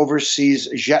 who oversees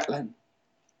Jutland.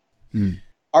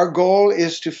 Our goal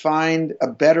is to find a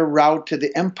better route to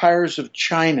the empires of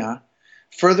China,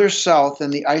 further south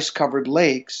in the ice-covered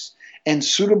lakes, and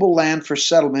suitable land for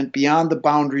settlement beyond the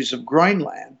boundaries of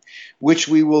Groenland, which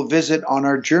we will visit on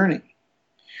our journey.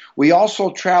 We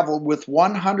also traveled with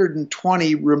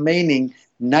 120 remaining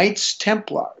Knights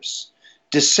Templars,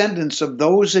 descendants of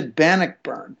those at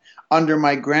Bannockburn under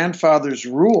my grandfather's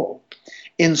rule,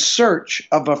 in search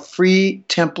of a free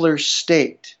Templar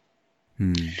state.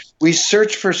 We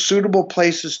searched for suitable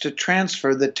places to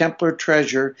transfer the Templar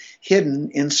treasure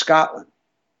hidden in Scotland.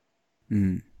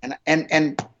 And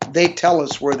they tell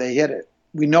us where they hid it.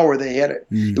 We know where they hid it.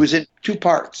 It was in 2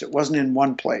 parts. It wasn't in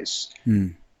one place.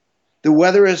 The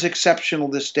weather is exceptional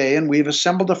this day, and we've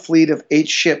assembled a fleet of 8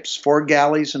 ships, 4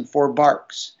 galleys, and 4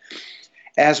 barks.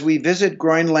 As we visit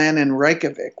Groenland and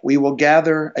Reykjavik, we will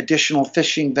gather additional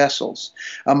fishing vessels.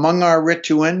 Among our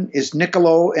Rituan is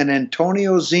Niccolo and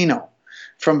Antonio Zeno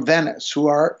from Venice, who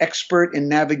are expert in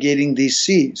navigating these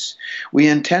seas. We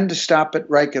intend to stop at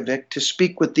Reykjavik to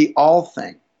speak with the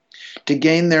Althing, to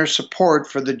gain their support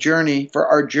for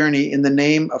our journey in the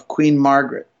name of Queen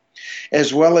Margaret,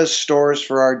 as well as stores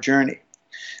for our journey.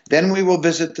 Then we will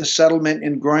visit the settlement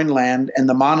in Groenland and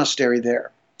the monastery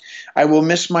there. I will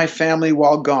miss my family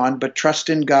while gone, but trust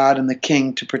in God and the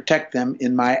King to protect them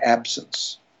in my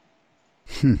absence.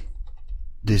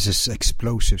 This is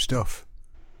explosive stuff.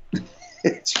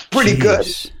 It's pretty good.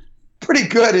 Pretty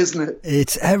good, isn't it?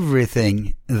 It's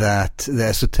everything that the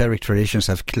esoteric traditions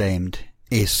have claimed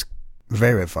is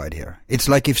verified here. It's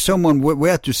like if someone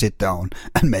were to sit down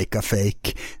and make a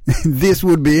fake, this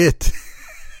would be it.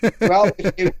 Well,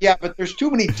 but there's too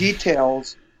many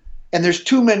details, and there's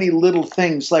too many little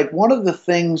things. Like one of the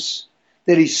things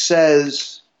that he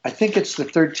says, I think it's the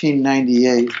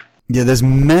 1398. Yeah, there's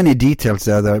many details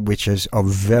there which are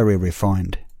very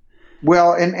refined.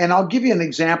 Well, and I'll give you an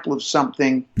example of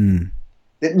something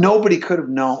that nobody could have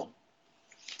known.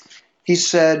 He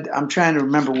said, I'm trying to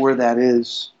remember where that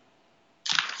is.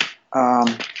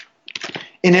 In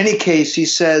any case, he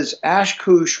says,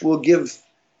 Ashkush will give,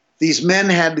 these men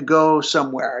had to go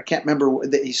somewhere. I can't remember.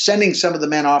 He's sending some of the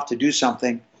men off to do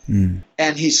something.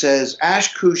 And he says,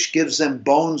 Ashkush gives them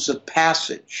bones of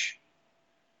passage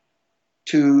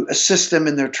to assist them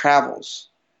in their travels.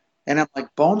 And I'm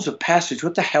like, bones of passage,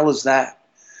 what the hell is that?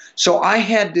 So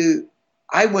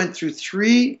I went through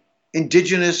 3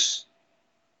 indigenous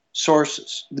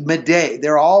sources. The Meday,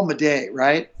 they're all Meday,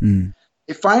 right?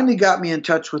 They finally got me in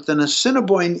touch with an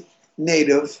Assiniboine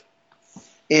native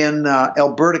in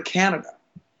Alberta, Canada.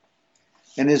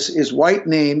 And his white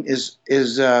name is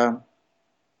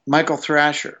Michael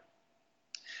Thrasher.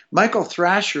 Michael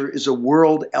Thrasher is a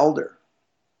world elder.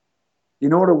 You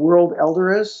know what a world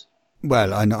elder is?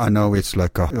 Well, I know it's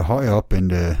like a high up in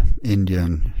the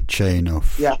Indian chain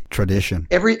of tradition.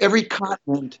 Every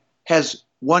continent has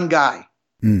one guy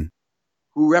who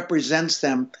represents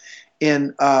them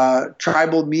in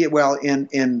tribal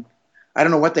in I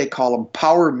don't know what they call them,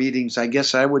 power meetings, I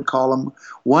guess I would call them,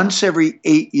 once every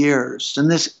 8 years.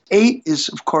 And this 8 is,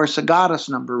 of course, a goddess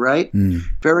number, right?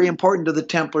 Very important to the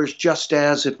Templars, just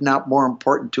as, if not more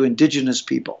important, to indigenous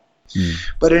people.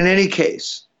 But in any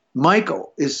case,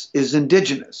 Michael is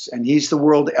indigenous, and he's the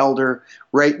world elder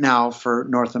right now for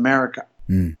North America.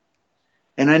 And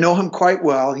I know him quite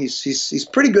well. He's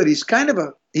pretty good. He's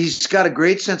he's got a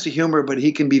great sense of humor, but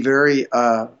he can be very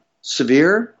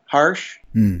severe, harsh.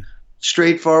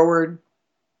 Straightforward.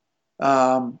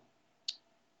 In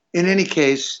any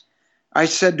case, I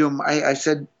said to him, I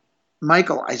said,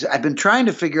 Michael, I've been trying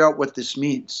to figure out what this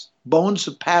means. Bones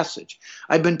of passage.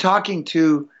 I've been talking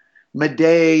to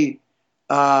Meday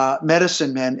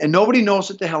medicine men, and nobody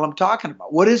knows what the hell I'm talking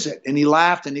about. What is it? And he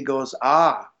laughed and he goes,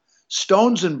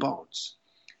 stones and bones.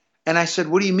 And I said,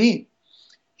 what do you mean?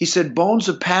 He said, bones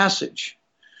of passage.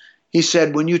 He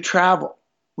said, when you travel,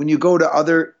 when you go to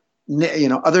other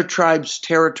tribes'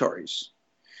 territories,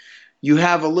 you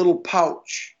have a little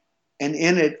pouch, and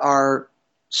in it are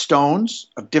stones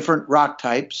of different rock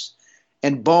types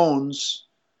and bones,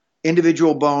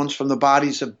 individual bones from the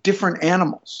bodies of different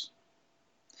animals.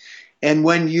 And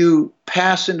when you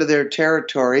pass into their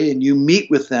territory and you meet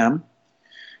with them,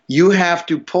 you have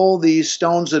to pull these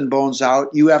stones and bones out.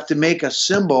 You have to make a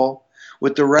symbol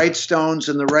with the right stones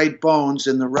and the right bones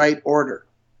in the right order.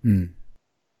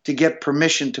 To get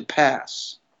permission to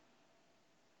pass.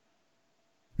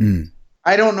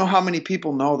 I don't know how many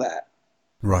people know that.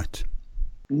 Right.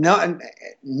 No,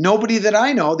 nobody that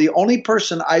I know. The only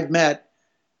person I've met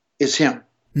is him.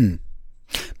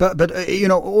 But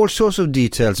all sorts of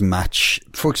details match.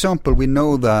 For example, we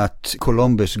know that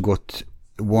Columbus got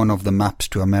one of the maps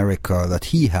to America that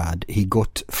he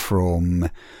got from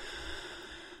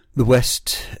the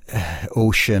West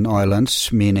Ocean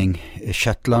Islands, meaning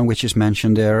Shetland, which is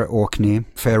mentioned there, Orkney,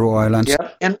 Faroe Islands. Yeah,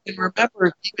 and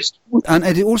remember, and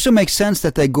it also makes sense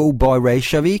that they go by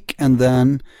Reykjavik, and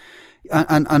then,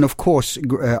 and of course,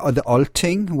 the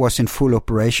Althing was in full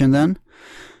operation then.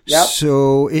 Yep.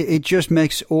 So it just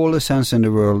makes all the sense in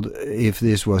the world if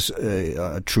this was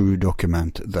a true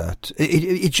document. That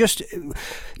it just,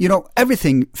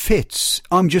 everything fits.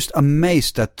 I'm just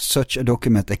amazed that such a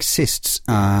document exists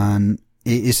and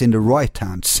is in the right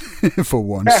hands for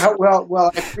once. Yeah,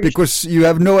 well, because you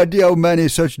have no idea how many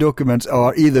such documents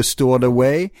are either stored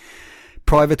away,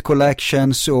 private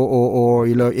collections, or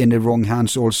in the wrong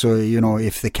hands also,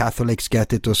 if the Catholics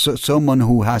get it, or someone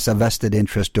who has a vested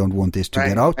interest don't want this to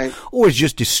get out, or it's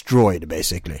just destroyed,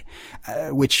 basically,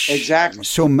 which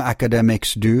some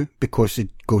academics do because it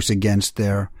goes against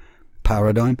their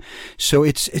paradigm. So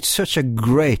it's such a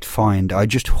great find. I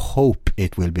just hope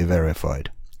it will be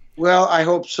verified. Well, I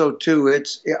hope so too.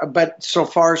 But so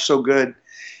far so good.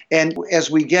 And as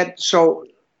we get, so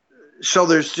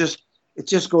there's just, it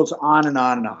just goes on and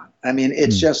on and on. I mean,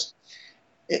 it's just,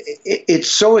 it's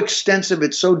so extensive.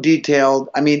 It's so detailed.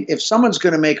 I mean, if someone's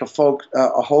going to make a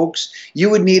hoax, you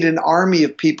would need an army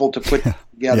of people to put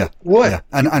together.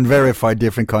 And verify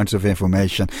different kinds of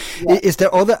information. Yeah. Is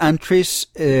there other entries?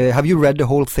 Have you read the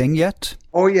whole thing yet?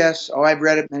 Oh, yes. Oh, I've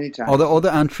read it many times. Are there other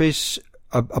entries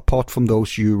apart from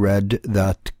those you read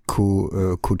that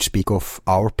could speak of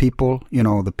our people,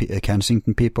 the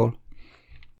Kensington people?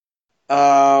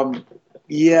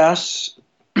 Yes.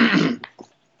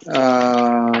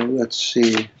 Let's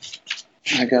see.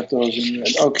 I got those in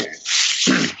red. Okay.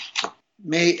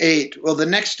 May 8. Well, the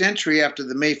next entry after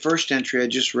the May 1st entry I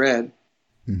just read.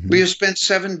 We have spent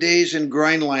 7 days in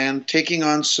Groenland taking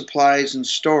on supplies and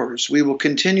stores. We will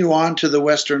continue on to the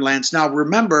western lands. Now,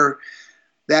 remember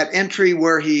that entry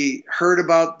where he heard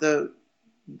about the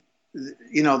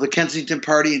Kensington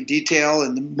Party in detail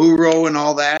and the Muro and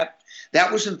all that? That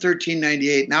was in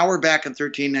 1398. Now we're back in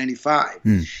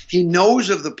 1395. He knows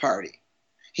of the party.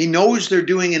 He knows they're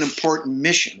doing an important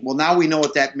mission. Well, now we know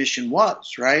what that mission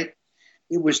was, right?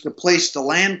 It was to place the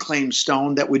land claim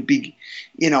stone that would be,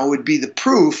 would be the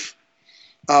proof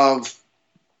of,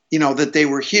 that they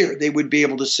were here. They would be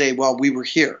able to say, well, we were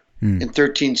here in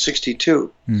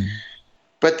 1362.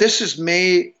 But this is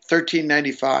May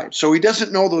 1395. So he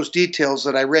doesn't know those details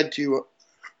that I read to you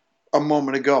a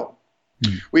moment ago.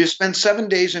 We have spent 7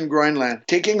 days in Groenland,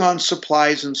 taking on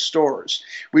supplies and stores.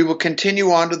 We will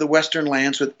continue on to the Western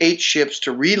lands with 8 ships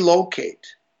to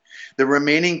relocate the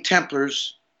remaining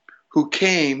Templars who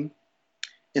came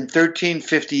in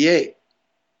 1358.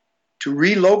 To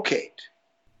relocate.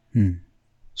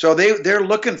 So they're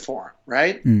looking for him,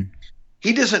 right?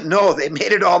 He doesn't know they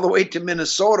made it all the way to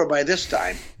Minnesota by this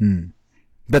time.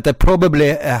 But they probably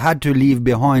had to leave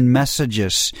behind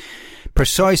messages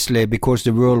precisely because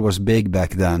the world was big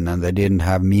back then and they didn't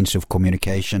have means of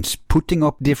communications. Putting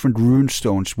up different rune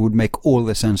stones would make all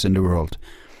the sense in the world.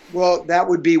 Well, that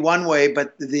would be one way,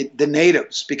 but the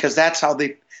natives, because that's how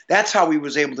he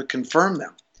was able to confirm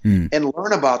them and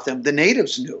learn about them. The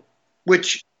natives knew,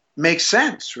 which makes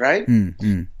sense, right?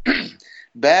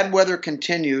 Bad weather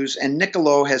continues, and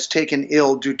Niccolo has taken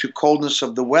ill due to coldness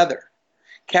of the weather.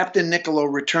 Captain Niccolo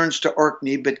returns to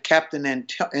Orkney, but Captain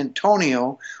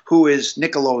Antonio, who is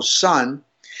Niccolo's son,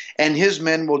 and his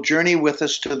men will journey with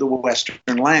us to the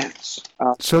Western lands.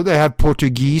 So they have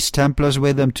Portuguese Templars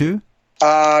with them too?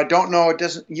 Don't know. It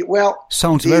doesn't. Well,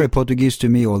 sounds very Portuguese to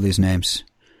me, all these names.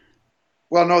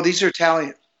 Well, no, these are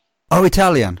Italian. Oh,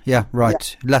 Italian. Yeah,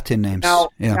 right. Yeah. Latin names. Now,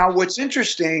 what's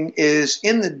interesting is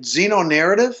in the Zeno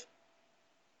narrative,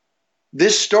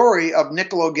 this story of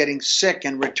Niccolo getting sick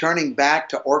and returning back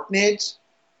to Orkneys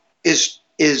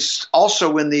is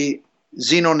also in the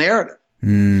Zeno narrative.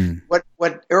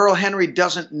 What Earl Henry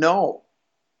doesn't know,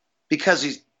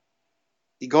 because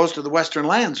he goes to the Western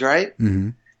lands, right?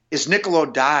 Is Niccolo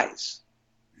dies.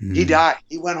 He died.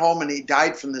 He went home and he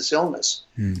died from this illness.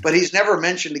 But he's never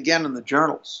mentioned again in the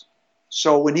journals.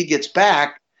 So when he gets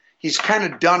back, he's kind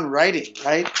of done writing,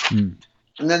 right? And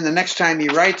then the next time he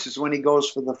writes is when he goes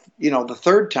for the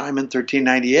third time in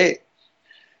 1398.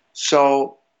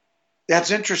 So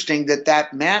that's interesting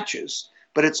that matches,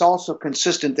 but it's also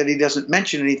consistent that he doesn't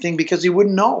mention anything because he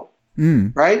wouldn't know,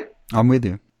 right? I'm with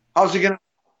you. How's he going to?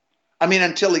 I mean,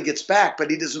 until he gets back,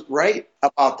 but he doesn't write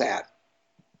about that.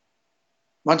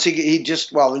 Once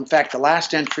in fact, the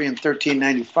last entry in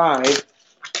 1395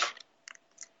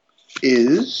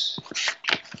 is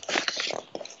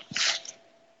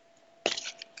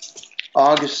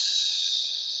October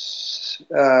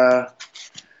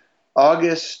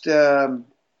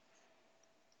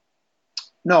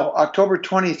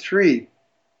 23.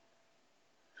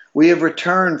 We have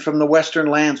returned from the Western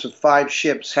lands with 5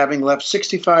 ships, having left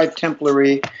 65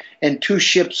 Templary and 2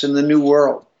 ships in the New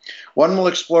World. One will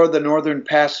explore the northern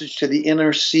passage to the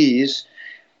inner seas,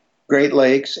 Great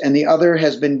Lakes, and the other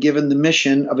has been given the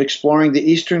mission of exploring the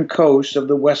eastern coast of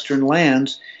the Western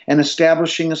lands and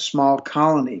establishing a small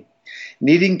colony.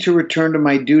 Needing to return to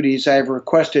my duties, I have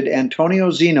requested Antonio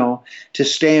Zeno to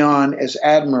stay on as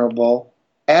admiral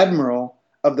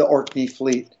of the Orkney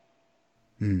fleet.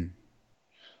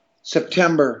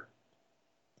 September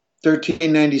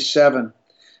 1397.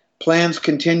 Plans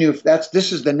continue.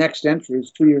 This is the next entry.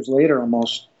 It's 2 years later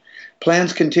almost.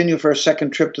 Plans continue for a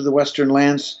second trip to the Western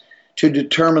lands to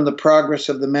determine the progress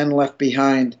of the men left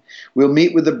behind. We'll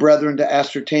meet with the brethren to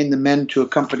ascertain the men to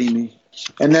accompany me.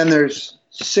 And then there's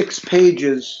 6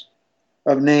 pages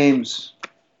of names,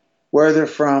 where they're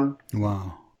from,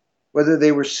 whether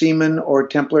they were seamen or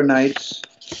Templar knights.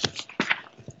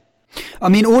 I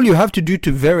mean, all you have to do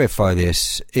to verify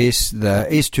this is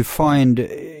to find,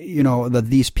 that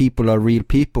these people are real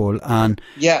people, and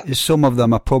some of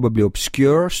them are probably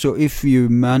obscure. So if you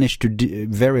manage to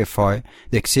verify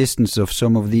the existence of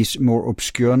some of these more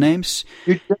obscure names,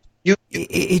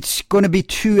 it's going to be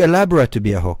too elaborate to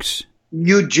be a hoax.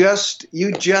 You just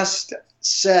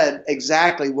said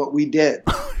exactly what we did.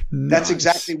 Nice. That's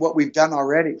exactly what we've done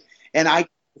already. And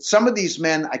some of these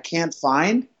men I can't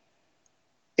find.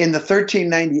 In the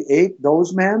 1398,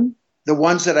 those men, the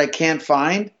ones that I can't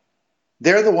find,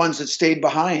 they're the ones that stayed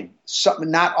behind.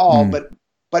 Some, not all,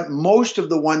 but most of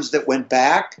the ones that went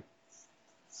back,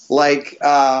 like,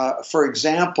 for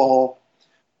example,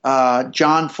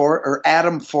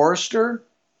 Adam Forrester,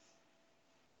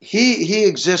 he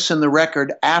exists in the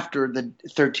record after the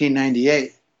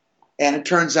 1398. And it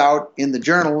turns out in the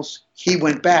journals, he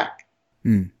went back.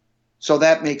 So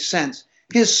that makes sense.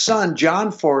 His son, John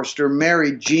Forrester,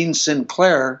 married Jean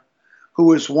Sinclair, who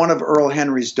was one of Earl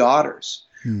Henry's daughters.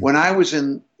 When I was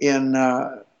in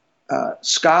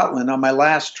Scotland on my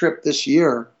last trip this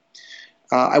year,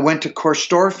 I went to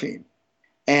Corstorphine,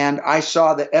 and I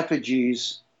saw the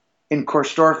effigies in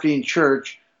Corstorphine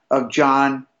Church of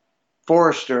John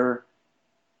Forrester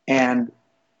and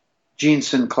Jean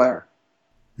Sinclair.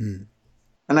 And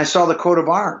I saw the coat of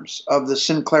arms of the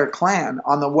Sinclair clan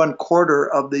on the one quarter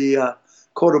of the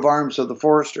coat of arms of the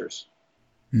Foresters.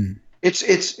 Mm.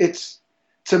 It's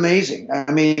amazing.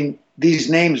 I mean, these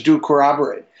names do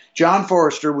corroborate. John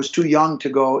Forester was too young to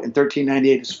go in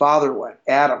 1398. His father went,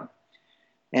 Adam.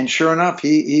 And sure enough,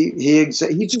 he's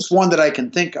just one that I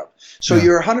can think of. So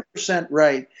you're 100%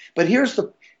 right. But here's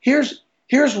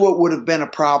what would have been a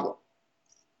problem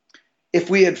if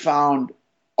we had found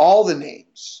all the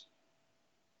names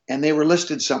and they were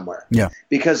listed somewhere. Yeah.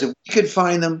 Because if we could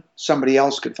find them, somebody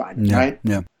else could find them, right?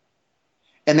 Yeah.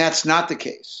 And that's not the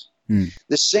case. Mm.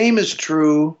 The same is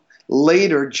true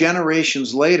later,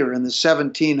 generations later, in the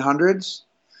 1700s.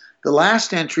 The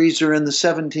last entries are in the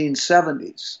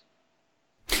 1770s.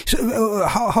 So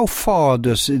how far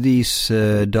does these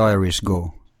diaries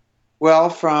go?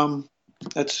 Well,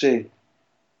 let's see.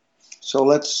 So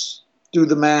let's do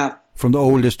the math. From the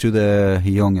oldest to the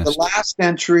youngest. The last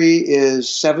entry is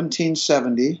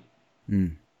 1770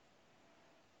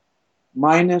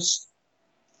 minus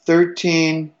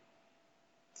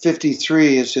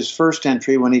 1353 is his first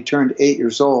entry when he turned 8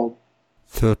 years old.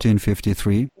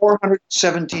 1353.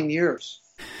 417 years.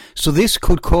 So this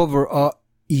could cover a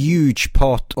huge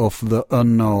part of the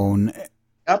unknown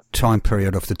time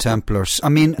period of the Templars. I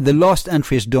mean, the last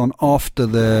entry is done after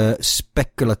the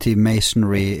speculative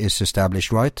masonry is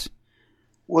established, right?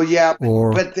 Well, yeah,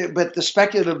 but the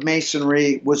speculative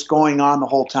masonry was going on the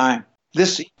whole time.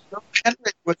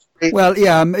 Well,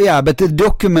 yeah, but the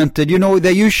documented,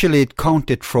 they usually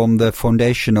count it from the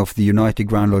foundation of the United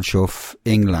Grand Lodge of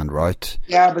England, right?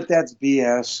 Yeah, but that's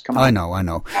BS. Come on. I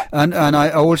know. And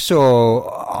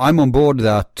I'm on board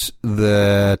that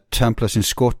the Templars in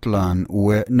Scotland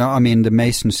the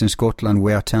Masons in Scotland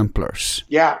were Templars.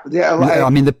 Yeah.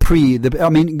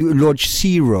 Lodge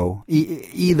Zero,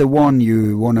 either one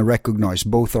you want to recognize,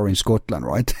 both are in Scotland,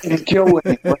 right? In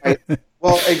Kilwinning, right?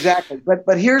 Well, exactly.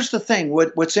 But here's the thing.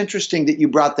 What's interesting that you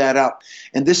brought that up,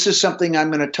 and this is something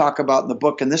I'm going to talk about in the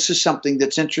book, and this is something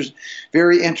that's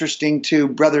very interesting to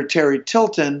Brother Terry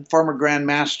Tilton, former Grand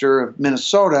Master of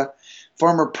Minnesota,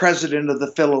 former president of the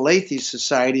Philalethes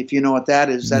Society, if you know what that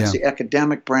is. That's the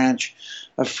academic branch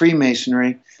of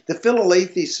Freemasonry. The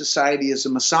Philalethes Society is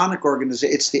a Masonic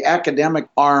organization. It's the academic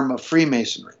arm of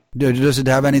Freemasonry. Does it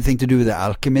have anything to do with the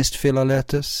alchemist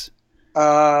Philalethes?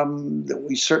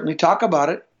 We certainly talk about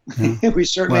it. Yeah. We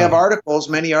certainly have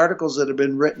many articles that have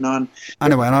been written on.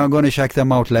 Anyway, I'm going to check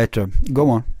them out later. Go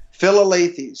on.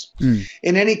 Philalethes.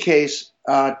 In any case,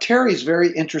 Terry's very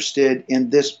interested in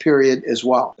this period as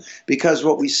well, because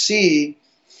what we see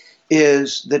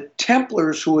is the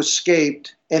Templars who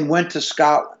escaped and went to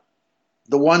Scotland,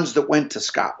 the ones that went to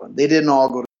Scotland. They didn't all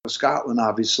go to Scotland,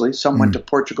 obviously. Some went to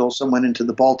Portugal, some went into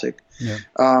the Baltic. Yeah.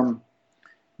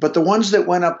 But the ones that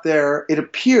went up there, it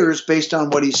appears, based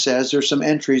on what he says, there's some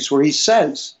entries where he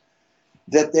says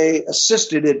that they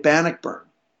assisted at Bannockburn.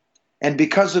 And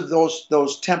because of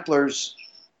those Templars'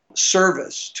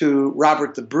 service to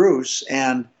Robert the Bruce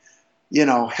and,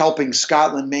 helping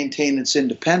Scotland maintain its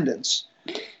independence,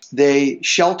 they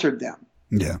sheltered them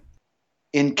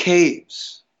in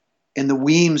caves, in the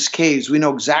Weems caves. We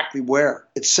know exactly where.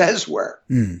 It says where.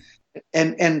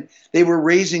 And they were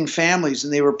raising families,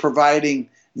 and they were providing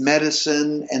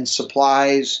medicine and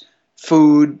supplies,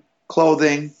 food,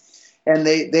 clothing, and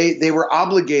they were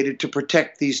obligated to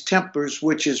protect these Templars,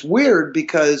 which is weird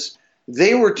because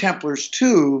they were Templars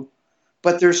too,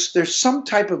 but there's some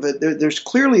type of there's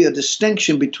clearly a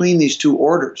distinction between these two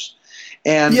orders.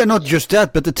 And not just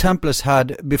that, but the Templars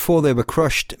had, before they were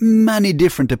crushed, many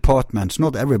different departments.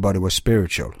 Not everybody was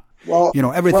spiritual. Well,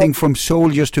 everything from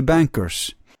soldiers to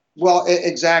bankers. Well,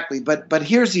 exactly. But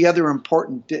here's the other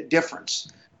important difference.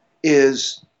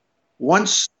 Is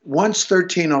once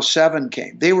 1307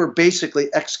 came, they were basically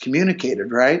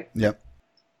excommunicated, right? Yep.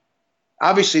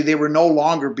 Obviously, they were no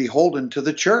longer beholden to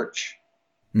the church.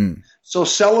 So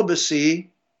celibacy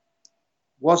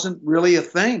wasn't really a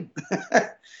thing.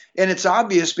 And it's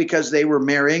obvious because they were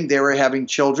marrying, they were having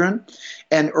children,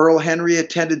 and Earl Henry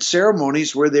attended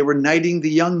ceremonies where they were knighting the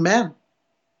young men.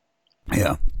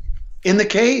 Yeah. In the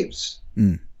caves.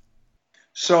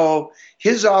 So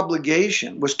his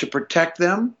obligation was to protect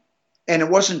them, and it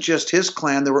wasn't just his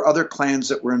clan. There were other clans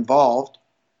that were involved.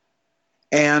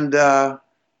 And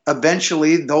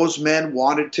eventually those men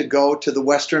wanted to go to the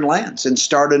Western lands and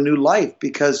start a new life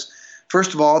because,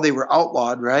 first of all, they were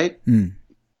outlawed, right?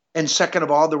 And second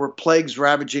of all, there were plagues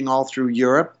ravaging all through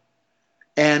Europe.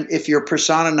 And if you're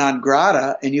persona non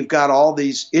grata and you've got all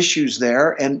these issues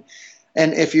there, and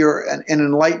if you're an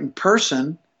enlightened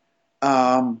person,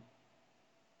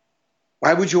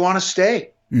 why would you want to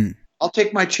stay? I'll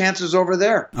take my chances over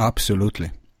there. Absolutely.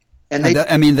 And they,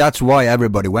 I mean, that's why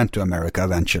everybody went to America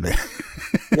eventually.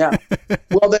 yeah.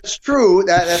 Well, that's true.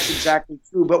 That's exactly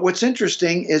true. But what's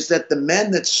interesting is that the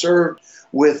men that served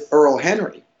with Earl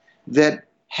Henry, that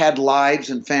had lives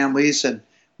and families and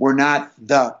were not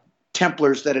the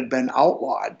Templars that had been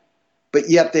outlawed, but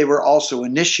yet they were also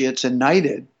initiates and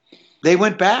knighted, they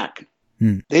went back.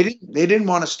 They didn't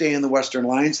want to stay in the Western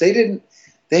Lines.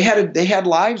 They had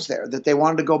lives there that they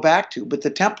wanted to go back to. But the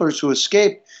Templars who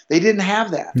escaped, they didn't have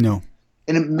that. No.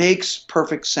 And it makes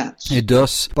perfect sense. It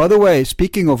does. By the way,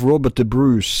 speaking of Robert the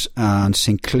Bruce and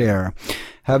Sinclair,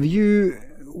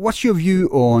 what's your view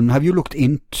on, have you looked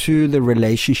into the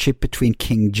relationship between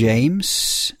King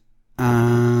James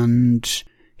and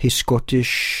his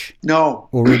Scottish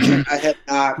origin? I have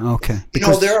not. Okay.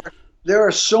 Because there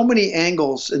are so many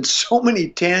angles and so many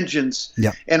tangents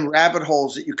and rabbit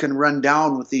holes that you can run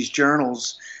down with these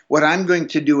journals. What I'm going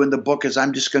to do in the book is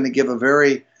I'm just going to give a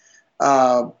very,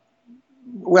 I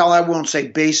won't say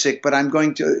basic, but I'm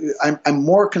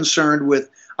more concerned with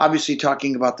obviously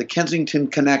talking about the Kensington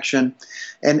connection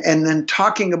and then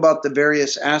talking about the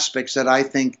various aspects that I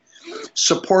think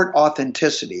support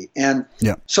authenticity. And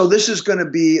so this is going to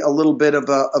be a little bit of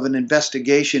an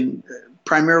investigation,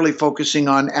 primarily focusing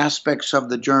on aspects of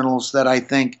the journals that I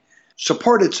think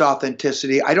support its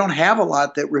authenticity. I don't have a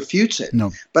lot that refutes it,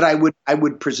 but I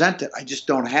would present it. I just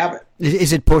don't have it.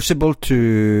 Is it possible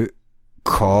to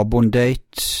carbon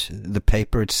date the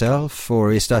paper itself,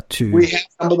 or is that too? We have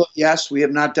some of the, yes, we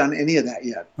have not done any of that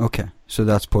yet. Okay, so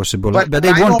that's possible, but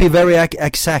it won't be very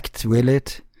exact, will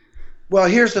it? Well,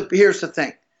 here's the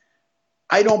thing.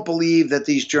 I don't believe that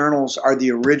these journals are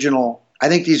the original. I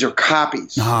think these are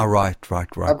copies. Right.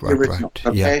 Okay,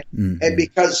 yeah. And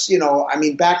because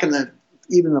back in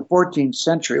even the 14th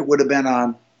century, it would have been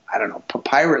on, I don't know,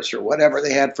 papyrus or whatever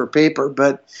they had for paper,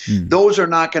 but those are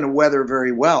not going to weather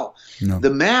very well. No. The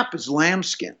map is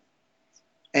lambskin,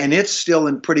 and it's still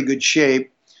in pretty good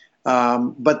shape.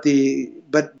 But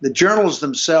the journals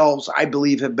themselves, I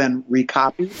believe, have been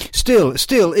recopied.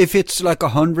 Still, if it's like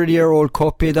 100-year-old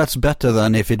copy, that's better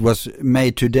than if it was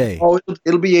made today. Oh,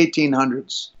 it'll be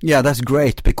 1800s. Yeah, that's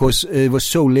great, because it was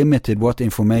so limited what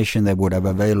information they would have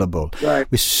available. Right.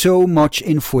 With so much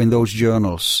info in those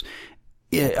journals,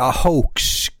 a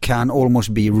hoax can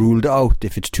almost be ruled out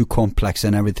if it's too complex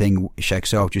and everything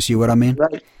checks out. You see what I mean?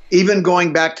 Right. Even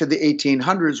going back to the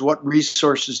 1800s, what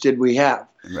resources did we have?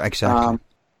 Exactly.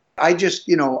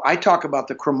 I talk about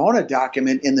the Cremona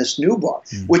document in this new book,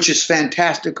 which is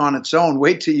fantastic on its own.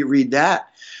 Wait till you read that.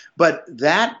 But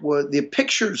that was the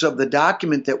pictures of the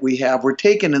document that we have were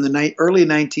taken in the early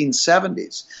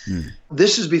 1970s.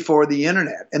 This is before the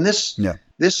internet, and this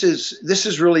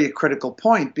is really a critical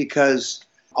point, because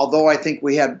although I think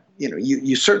we had,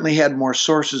 you certainly had more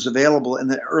sources available in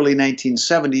the early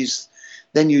 1970s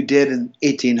than you did in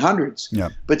 1800s. Yeah.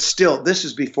 But still, this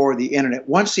is before the internet.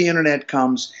 Once the internet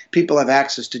comes, people have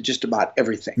access to just about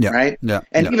everything, right? Yeah.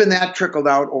 And even that trickled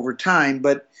out over time.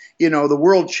 But, the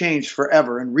world changed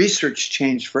forever, and research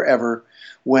changed forever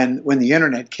when the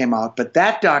internet came out. But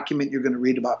that document you're going to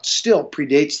read about still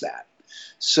predates that.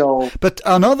 So, but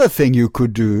another thing you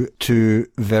could do to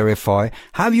verify,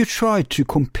 have you tried to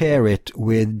compare it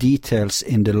with details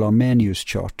in the Lamenius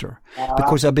Charter?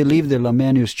 Because I believe the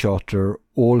Lamenius Charter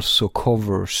also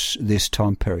covers this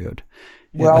time period.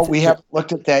 Well, we haven't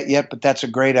looked at that yet, but that's a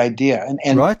great idea.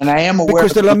 And right? And I am aware,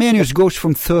 because the Lamenius goes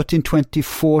from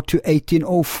 1324 to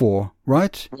 1804,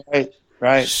 right?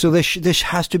 Right. So there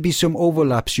has to be some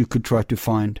overlaps you could try to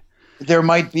find. There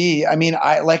might be.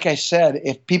 Like I said,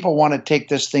 if people want to take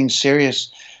this thing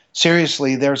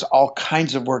seriously, there's all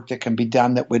kinds of work that can be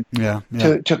done that would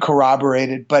to corroborate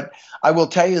it. But I will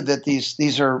tell you that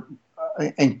these are,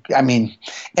 and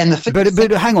the thing.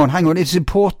 But hang on. It's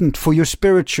important for your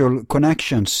spiritual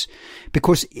connections,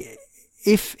 because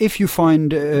if you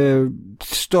find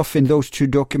stuff in those two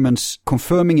documents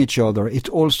confirming each other, it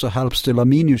also helps the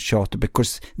Lamenius Charter,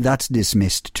 because that's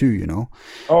dismissed too,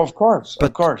 Oh, of course.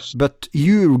 But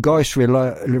you guys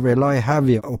rely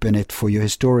heavy upon it for your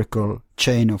historical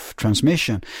chain of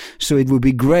transmission. So it would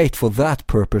be great for that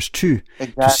purpose too,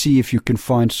 to see if you can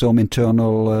find some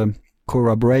internal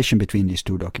corroboration between these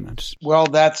two documents. Well,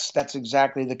 that's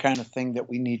exactly the kind of thing that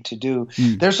we need to do.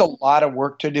 There's a lot of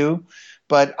work to do.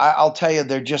 But I'll tell you,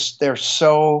 they're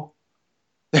so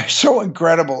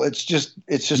incredible. It's just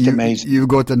amazing. You've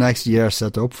got the next year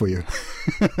set up for you.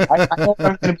 I know what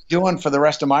I'm going to be doing for the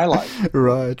rest of my life.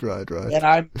 Right.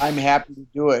 And I'm happy to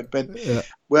do it. But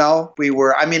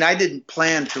I didn't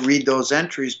plan to read those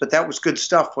entries, but that was good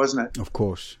stuff, wasn't it? Of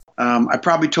course. I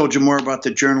probably told you more about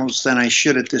the journals than I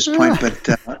should at this point,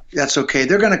 but that's okay.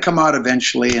 They're going to come out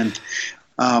eventually, and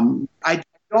I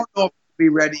don't know if it'll be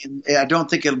ready. I don't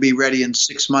think it'll be ready in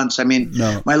 6 months. I mean,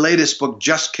 my latest book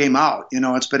just came out.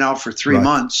 It's been out for 3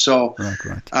 months. So,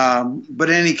 but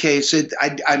in any case,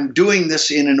 I'm doing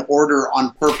this in an order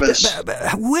on purpose.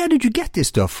 But where did you get this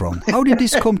stuff from? How did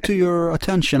this come to your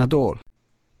attention at all?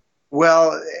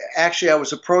 Well, actually, I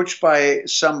was approached by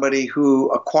somebody who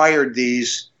acquired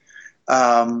these,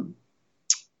 and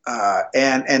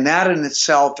that in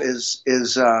itself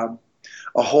is a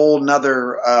whole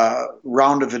nother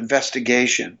round of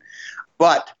investigation.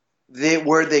 But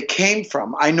where they came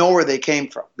from, I know where they came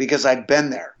from because I've been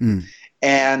there.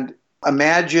 And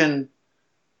imagine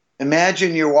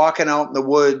you're walking out in the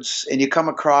woods and you come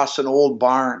across an old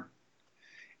barn.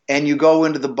 And you go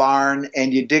into the barn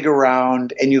and you dig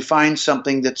around and you find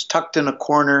something that's tucked in a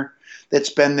corner that's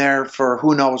been there for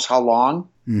who knows how long.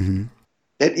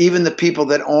 That even the people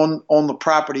that own the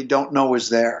property don't know is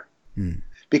there.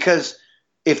 Because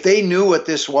if they knew what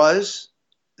this was,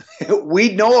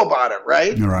 we'd know about it,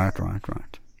 right?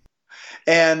 Right.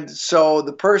 And so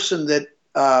the person that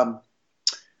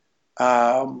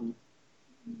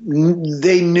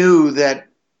they knew that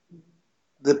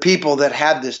the people that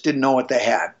had this didn't know what they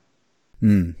had.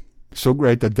 So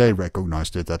great that they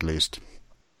recognized it at least.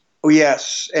 Oh,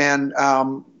 yes. And,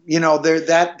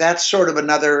 that's sort of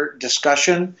another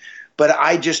discussion, but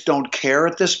I just don't care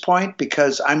at this point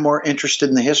because I'm more interested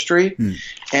in the history.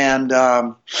 And,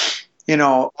 all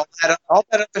that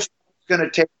other stuff is going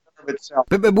to take care of itself.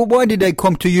 But why did they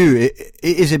come to you?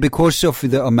 Is it because of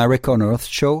the America on Earth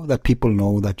show that people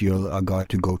know that you're a guy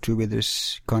to go to with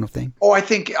this kind of thing? Oh, I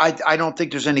don't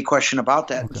think there's any question about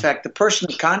that. Okay. In fact, the person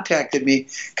who contacted me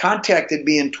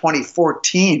in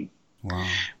 2014. Wow.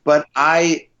 But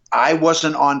I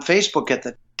wasn't on Facebook at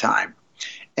the time.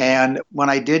 And when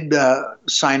I did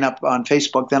sign up on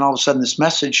Facebook, then all of a sudden this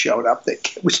message showed up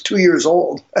that was 2 years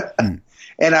old.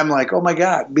 And I'm like, oh my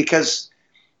God, because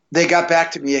they got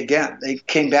back to me again. They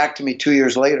came back to me 2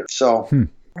 years later. So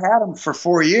I had them for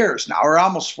 4 years now, or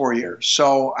almost 4 years.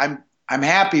 So I'm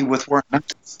happy with where I'm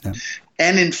at. Yeah.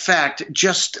 And in fact,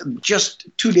 just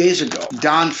 2 days ago,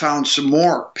 Don found some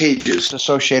more pages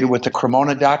associated with the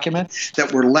Cremona document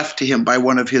that were left to him by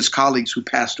one of his colleagues who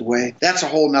passed away. That's a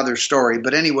whole nother story.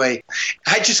 But anyway,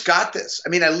 I just got this. I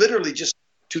mean, I literally just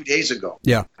 2 days ago.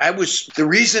 Yeah. The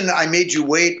reason I made you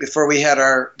wait before we had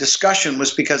our discussion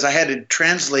was because I had to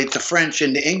translate the French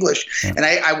into English. Yeah. And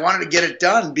I wanted to get it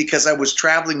done because I was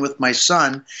traveling with my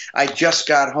son. I just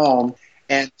got home.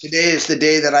 And today is the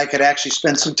day that I could actually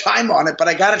spend some time on it, but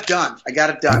I got it done.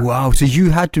 Wow. So you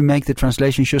had to make the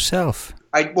translations yourself?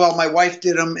 Well, my wife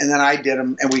did them, and then I did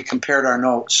them, and we compared our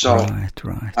notes. So,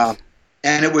 right.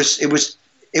 And it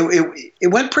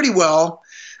went pretty well.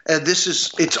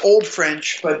 It's old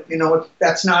French, but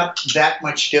that's not that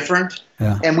much different.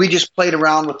 Yeah. And we just played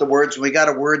around with the words. We got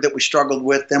a word that we struggled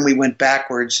with. Then we went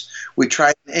backwards. We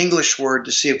tried an English word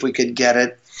to see if we could get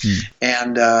it.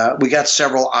 And we got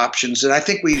several options. And I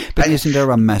think But isn't there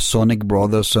a Masonic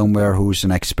brother somewhere who's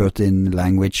an expert in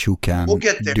language who can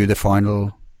do the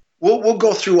final? We'll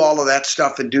go through all of that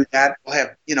stuff and do that. We'll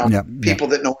have people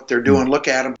that know what they're doing. Look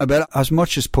at them. But as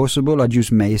much as possible, I'd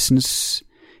use Masons,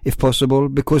 if possible,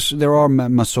 because there are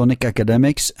Masonic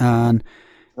academics and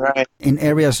in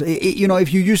areas,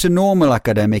 if you use a normal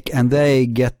academic and they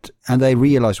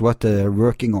realize what they're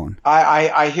working on.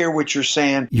 I hear what you're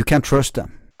saying. You can't trust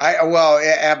them.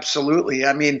 Absolutely.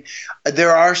 I mean,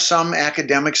 there are some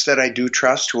academics that I do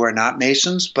trust who are not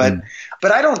Masons, but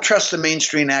I don't trust the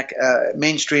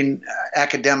mainstream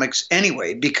academics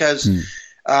anyway, because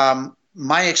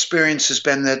my experience has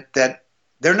been that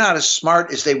they're not as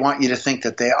smart as they want you to think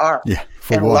that they are. Yeah,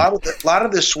 and a lot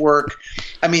of this work,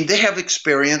 I mean, they have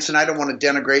experience, and I don't want to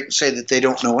denigrate and say that they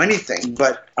don't know anything,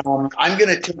 but I'm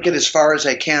going to take it as far as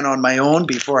I can on my own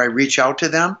before I reach out to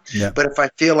them. Yeah. But if I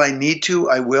feel I need to,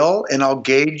 I will, and I'll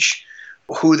gauge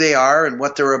who they are and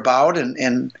what they're about,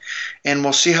 and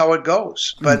we'll see how it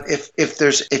goes. But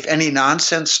if any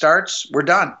nonsense starts, we're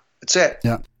done. That's it.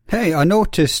 Yeah. Hey, I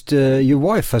noticed your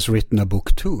wife has written a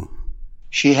book too.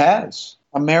 She has.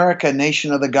 America,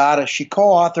 Nation of the Goddess. She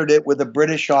co-authored it with a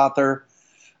British author,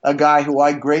 a guy who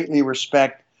I greatly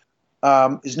respect.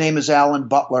 His name is Alan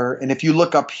Butler, and if you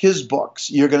look up his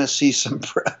books, you're going to see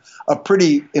a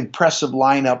pretty impressive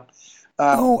lineup.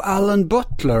 Alan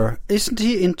Butler. Isn't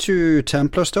he into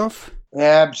Templar stuff?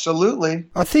 Absolutely.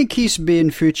 I think he's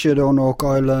been featured on Oak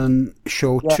Island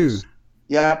show too.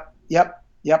 Yep.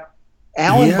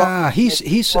 Alan Butler.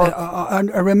 He's. I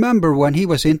remember when he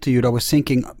was interviewed, I was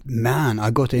thinking, man, I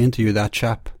got to interview that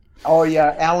chap. Oh,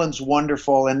 yeah, Alan's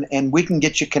wonderful, and we can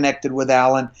get you connected with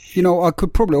Alan. You know, I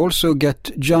could probably also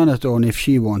get Janet on if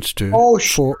she wants to. Oh,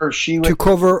 sure, she would. To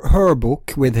cover her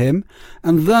book with him,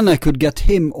 and then I could get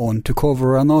him on to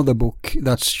cover another book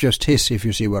that's just his, if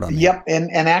you see what I mean. Yep,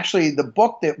 and actually the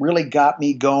book that really got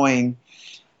me going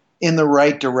in the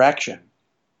right direction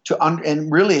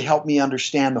and really helped me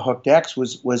understand the Hooked X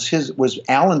was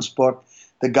Alan's book,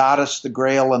 The Goddess, the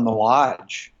Grail, and the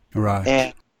Lodge. Right.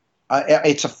 And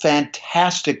it's a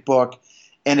fantastic book,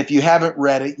 and if you haven't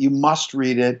read it, you must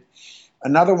read it.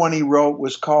 Another one he wrote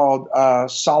was called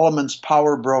Solomon's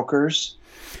Power Brokers.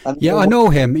 Yeah, I know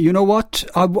him. You know what?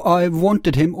 I've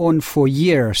wanted him on for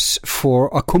years for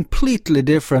a completely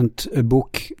different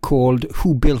book called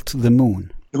Who Built the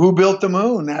Moon? Who Built the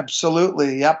Moon?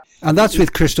 Absolutely, yep. And that's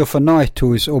with Christopher Knight,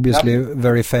 who is obviously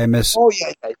very famous. Oh,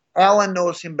 yeah. Alan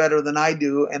knows him better than I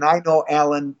do, and I know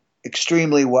Alan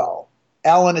extremely well.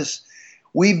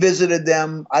 We visited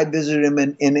them. I visited him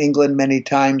in England many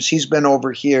times. He's been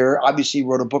over here. Obviously, he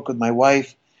wrote a book with my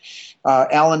wife.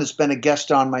 Alan has been a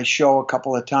guest on my show a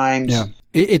couple of times. Yeah,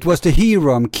 it was the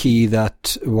Hiram Key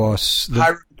that was...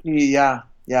 Hiram Key, yeah.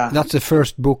 That's the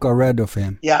first book I read of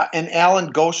him. Yeah, and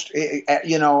Alan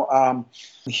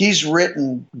he's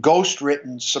written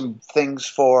some things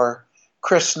for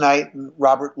Chris Knight and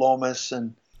Robert Lomas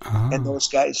and those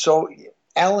guys. So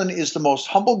Alan is the most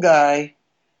humble guy.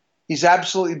 He's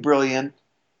absolutely brilliant.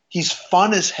 He's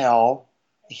fun as hell.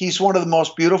 He's one of the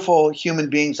most beautiful human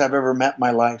beings I've ever met in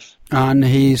my life. And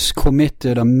he's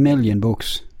committed 1 million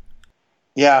books.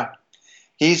 Yeah.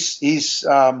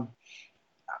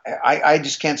 I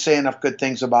just can't say enough good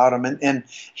things about him. And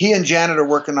he and Janet are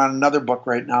working on another book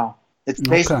right now. It's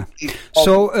basically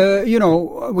So,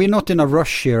 we're not in a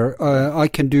rush here. I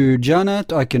can do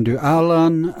Janet, I can do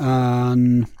Alan,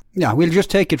 and yeah, we'll just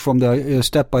take it from the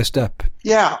step by step.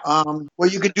 Yeah. Well,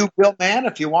 you could do Bill Mann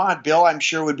if you want. Bill, I'm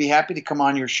sure, would be happy to come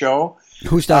on your show.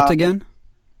 Who's that again?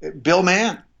 Bill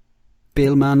Mann.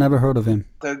 Bill Mann, never heard of him.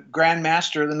 The Grand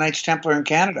Master of the Knights Templar in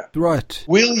Canada. Right.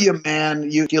 William Mann,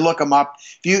 if you look him up,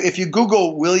 if you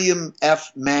Google William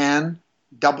F. Mann,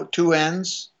 2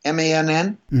 N's,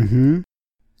 M-A-N-N. Mm-hmm.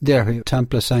 There,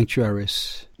 Templar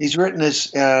Sanctuaries. He's written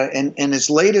in his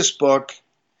latest book,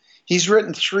 he's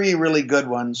written 3 really good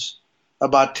ones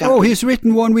about Templar. Oh, he's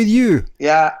written one with you.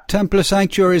 Yeah. Templar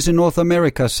Sanctuaries in North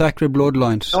America, Sacred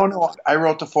Bloodlines. No, I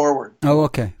wrote the foreword. Oh,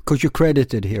 okay. Because you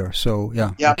credited here, so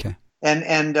yeah. Okay.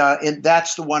 And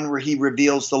that's the one where he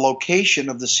reveals the location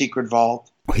of the secret vault.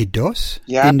 Oh, he does?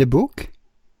 Yeah. In the book?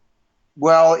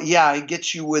 Well, yeah, he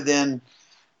gets you within...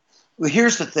 Well,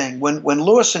 here's the thing. When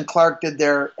Lewis and Clark did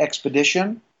their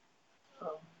expedition,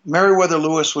 Meriwether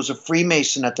Lewis was a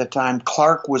Freemason at the time.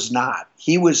 Clark was not.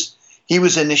 He was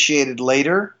initiated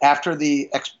later, after the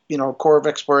Corps of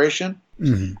Exploration.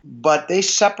 Mm-hmm. But they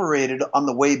separated on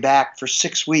the way back for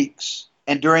 6 weeks.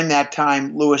 And during that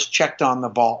time, Lewis checked on the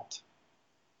vault.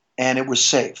 And it was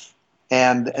safe.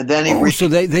 And then he... so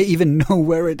they even know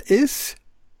where it is?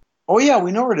 Oh, yeah,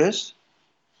 we know where it is.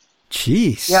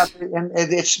 Jeez. Yeah, and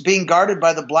it's being guarded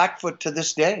by the Blackfoot to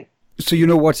this day. So you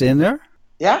know what's in there?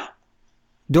 Yeah.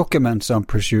 Documents, I'm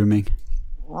presuming.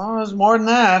 Well, there's more than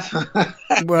that.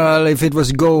 Well, if it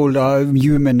was gold,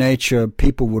 human nature,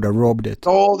 people would have robbed it.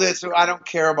 Gold, I don't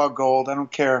care about gold. I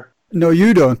don't care. No,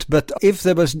 you don't. But if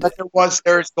there was... But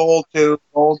there's gold too.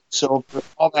 Gold, silver,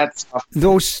 all that stuff.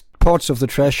 Those parts of the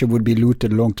treasure would be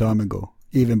looted a long time ago,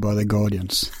 even by the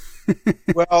Guardians.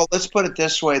 Well, let's put it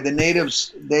this way. The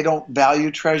natives, they don't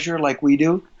value treasure like we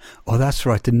do. Oh, that's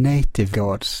right. The native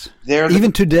gods.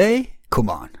 Even today? Come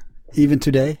on. Even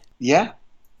today? Yeah.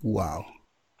 Wow.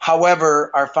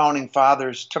 However, our founding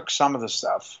fathers took some of the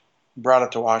stuff, brought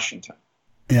it to Washington.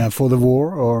 Yeah, for the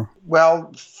war, or?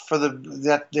 Well, for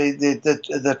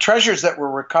the treasures that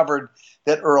were recovered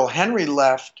that Earl Henry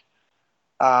left.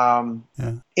 In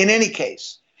any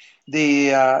case,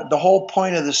 the whole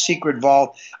point of the secret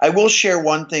vault. I will share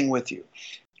one thing with you,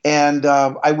 and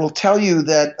I will tell you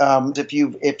that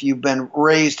if you've been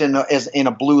raised in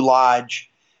a Blue Lodge,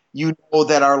 you know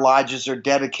that our lodges are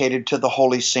dedicated to the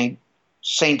Holy Saint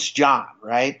John,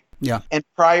 right? Yeah. And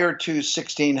prior to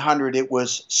 1600, it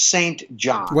was Saint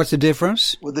John. What's the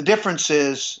difference? Well, the difference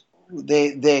is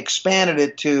they expanded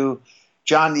it to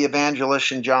John the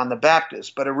Evangelist and John the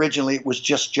Baptist, but originally it was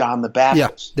just John the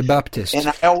Baptist. Yeah, the Baptist. And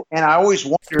I always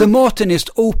wondered... The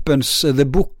Martinist opens the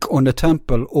book on the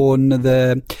temple on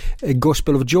the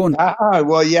Gospel of John.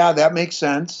 Well, yeah, that makes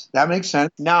sense.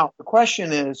 Now, the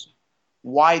question is,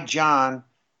 why John?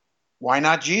 Why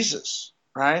not Jesus,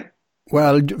 right?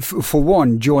 Well, for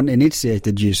one, John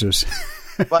initiated Jesus.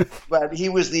 but he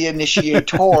was the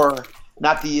initiator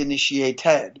not the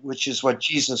initiated, which is what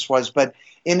Jesus was. But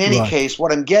in any Right. case,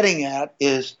 what I'm getting at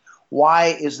is,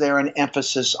 why is there an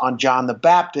emphasis on John the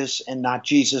Baptist and not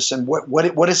Jesus? And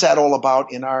what is that all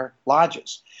about in our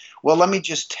lodges? Well, let me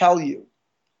just tell you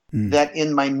that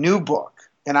in my new book,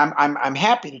 and I'm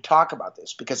happy to talk about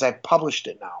this because I've published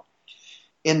it now,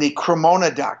 in the Cremona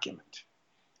document,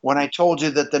 when I told you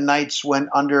that the Knights went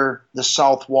under the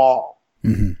south wall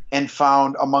and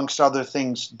found, amongst other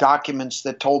things, documents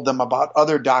that told them about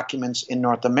other documents in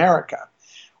North America,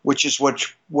 which is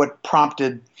what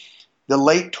prompted the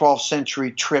late 12th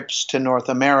century trips to North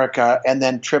America, and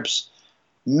then trips,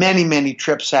 many, many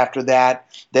trips after that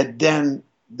then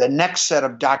the next set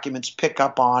of documents pick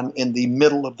up on in the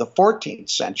middle of the 14th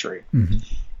century,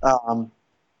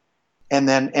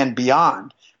 and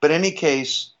beyond. But in any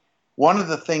case, one of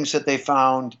the things that they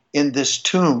found in this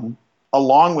tomb,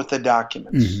 along with the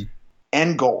documents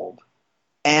and gold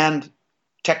and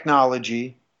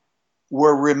technology,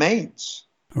 were remains.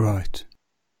 Right.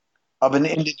 Of an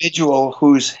individual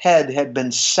whose head had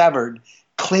been severed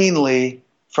cleanly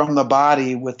from the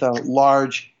body with a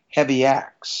large, heavy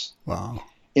axe. Wow.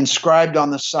 Inscribed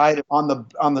on the side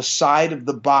of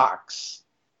the box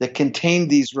that contained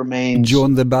these remains,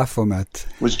 John the Baphomet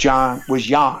was Jan,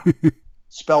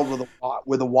 spelled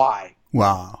with a Y.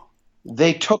 Wow.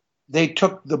 They took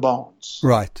the bones.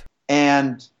 Right.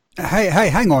 And Hey,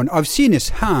 hang on. I've seen his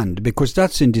hand because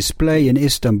that's in display in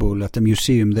Istanbul at the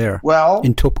museum there. Well,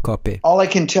 in Topkapi. all I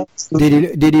can tell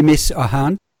you, Did he miss a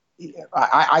hand?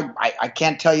 I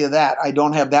can't tell you that. I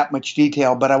don't have that much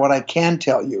detail, but what I can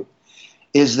tell you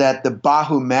is that the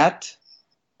Bahumet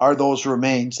are those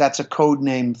remains. That's a code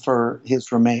name for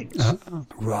his remains.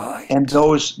 Right. And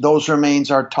those remains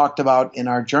are talked about in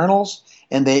our journals,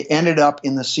 and they ended up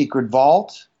in the secret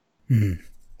vault,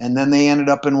 and then they ended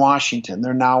up in Washington.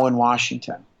 They're now in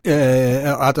Washington.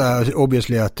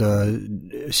 Obviously at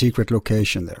a secret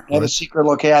location there. At a secret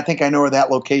location. I think I know where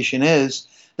that location is.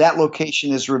 That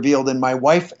location is revealed in my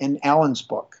wife and Alan's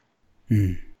book.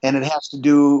 And it has to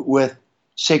do with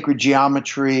sacred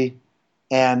geometry.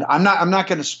 And I'm not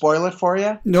going to spoil it for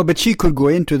you. No, but she could go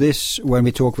into this when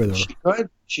we talk with her.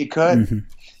 She could.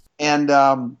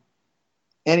 And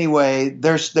anyway,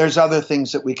 there's other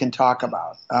things that we can talk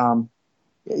about.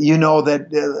 You know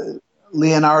that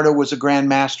Leonardo was a grand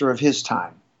master of his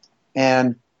time,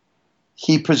 and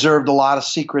he preserved a lot of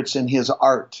secrets in his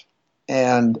art,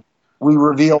 and we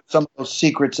revealed some of those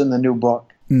secrets in the new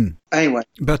book. Anyway.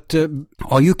 But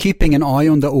are you keeping an eye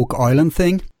on the Oak Island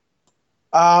thing?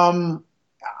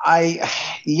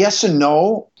 Yes and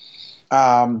no.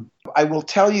 I will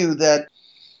tell you that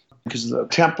because of the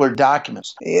Templar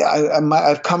documents,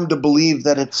 I've come to believe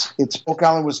that Oak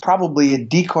Island was probably a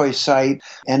decoy site,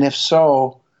 and if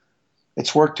so,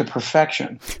 it's worked to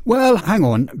perfection. Well, hang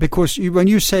on, because when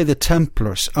you say the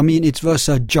Templars, I mean, it was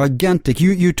a gigantic...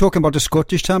 You talking about the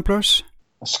Scottish Templars?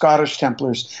 Scottish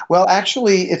Templars. Well,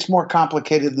 actually, it's more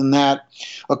complicated than that.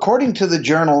 According to the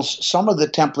journals, some of the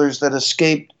Templars that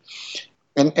escaped,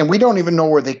 and we don't even know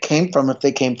where they came from, if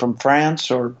they came from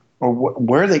France or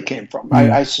where they came from.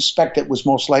 I suspect it was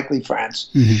most likely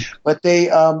France. But they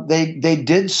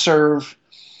did serve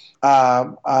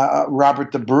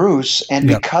Robert the Bruce, and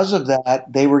because of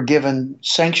that, they were given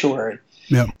sanctuary.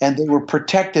 And they were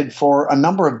protected for a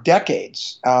number of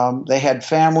decades. They had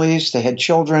families, they had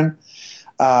children,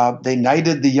 they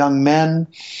knighted the young men,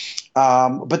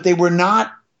 but they were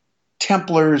not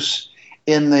Templars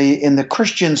in the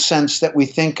Christian sense that we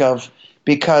think of,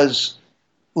 because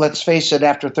let's face it,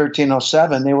 after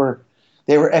 1307, they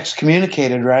were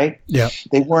excommunicated, right? Yeah.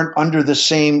 They weren't under the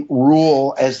same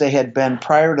rule as they had been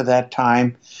prior to that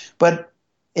time. But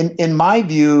in my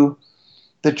view,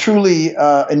 the truly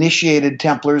initiated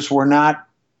Templars were not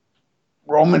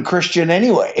Roman Christian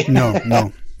anyway.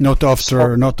 No. Not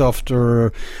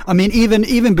after. I mean,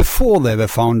 even before they were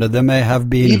founded, they may have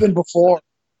been. Even before.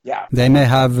 Yeah. They may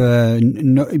have,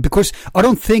 because I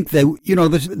don't think they,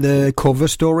 the cover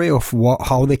story of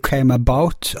how they came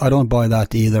about, I don't buy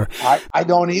that either. I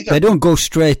don't either. They don't go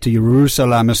straight to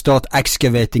Jerusalem and start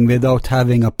excavating without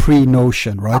having a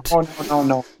pre-notion, right?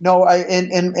 No. No,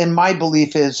 and my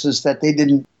belief is that they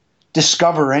didn't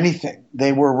discover anything.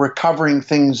 They were recovering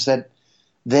things that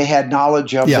they had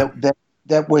knowledge of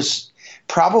that was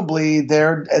probably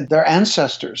their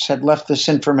ancestors had left this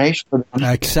information for them.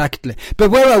 Exactly. But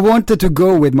where I wanted to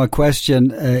go with my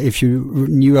question, if you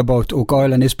knew about Oak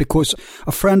Island, is because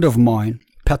a friend of mine,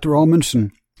 Petter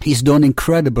Amundsen, he's done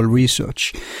incredible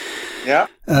research. Yeah.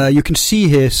 You can see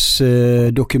his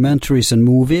documentaries and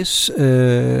movies,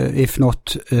 if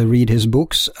not read his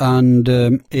books, and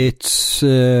it's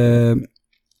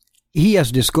he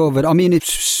has discovered, I mean,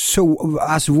 it's so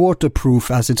as waterproof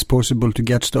as it's possible to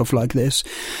get stuff like this.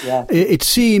 Yeah. It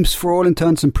seems, for all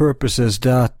intents and purposes,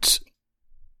 that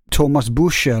Thomas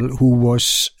Bushell, who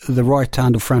was the right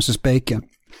hand of Francis Bacon,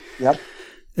 Yep.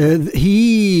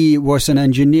 He was an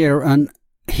engineer, and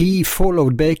he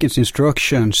followed Bacon's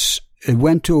instructions,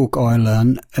 went to Oak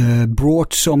Island,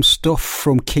 brought some stuff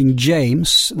from King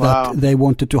James that they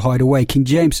wanted to hide away. King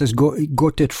James has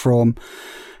got it from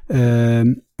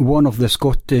one of the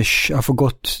Scottish, I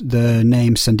forgot the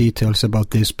names and details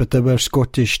about this, but there were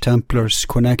Scottish Templars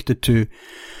connected to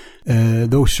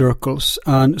those circles,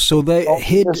 and so they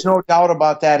hid. There's no doubt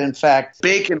about that. In fact,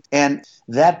 Bacon, and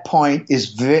that point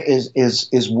is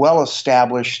well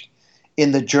established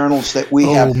in the journals that we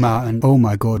have. Oh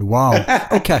my God! Wow.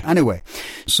 Okay. Anyway,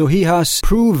 so he has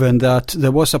proven that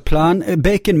there was a plan.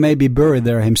 Bacon may be buried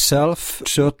there himself.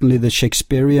 Certainly, the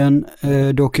Shakespearean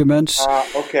documents.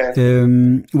 Okay.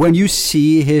 When you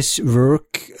see his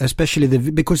work, especially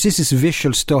because this is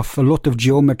visual stuff, a lot of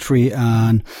geometry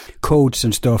and codes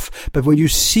and stuff. But when you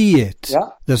see it,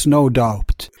 there's no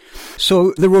doubt.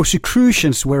 So the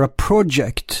Rosicrucians were a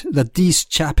project that these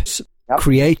chaps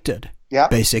created. Yeah,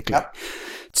 basically. Yep.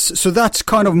 So that's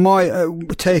kind of my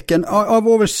take. And I've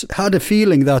always had a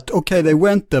feeling that, okay, they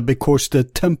went there because the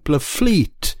Templar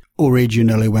fleet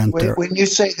originally went there. When you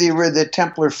say the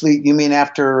Templar fleet, you mean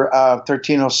after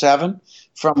 1307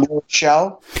 from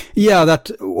Rochelle? Yeah, that,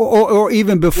 or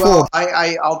even before. Well,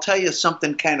 I'll tell you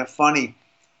something kind of funny.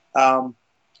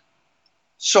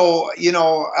 So, you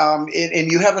know, and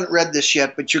you haven't read this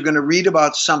yet, but you're going to read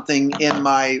about something in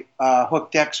my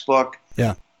Hooked X book.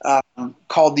 Yeah.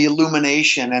 Called the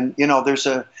Illumination, and you know, there's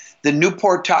the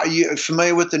Newport Tower. You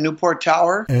familiar with the Newport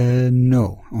Tower?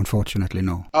 No, unfortunately,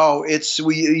 no. Oh,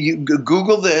 you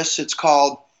Google this. It's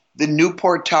called the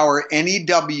Newport Tower.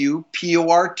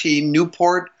 Newport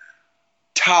Newport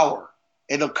Tower.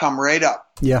 It'll come right up.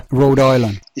 Yeah, Rhode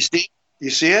Island. You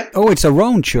see it? Oh, it's a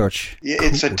round church.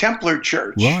 It's a Templar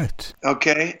church. Right.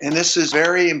 Okay, and this is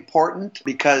very important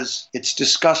because it's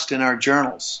discussed in our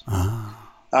journals.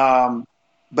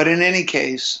 But in any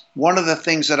case, one of the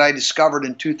things that I discovered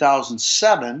in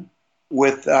 2007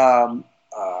 with from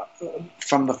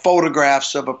the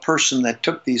photographs of a person that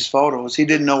took these photos, he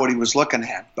didn't know what he was looking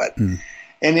at. But in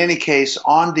any case,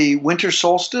 on the winter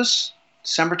solstice,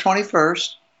 December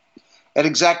 21st, at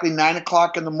exactly 9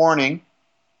 o'clock in the morning,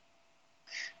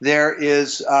 there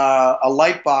is a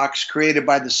light box created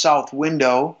by the south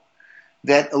window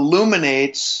that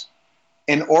illuminates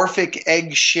an Orphic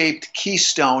egg-shaped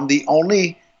keystone, the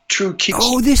only true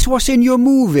keystone. Oh, this was in your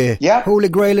movie, Holy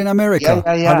Grail in America.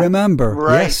 Yeah. I remember.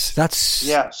 Right.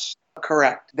 Yes,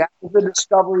 correct. That was the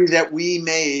discovery that we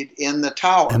made in the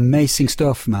tower. Amazing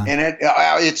stuff, man. And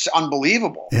it's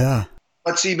unbelievable. Yeah.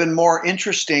 What's even more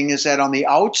interesting is that on the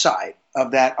outside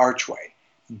of that archway,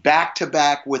 back to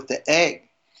back with the egg,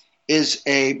 is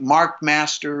a Mark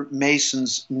Master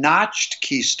Mason's notched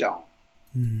keystone.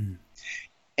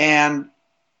 And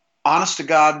honest to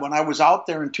God, when I was out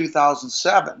there in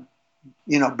 2007,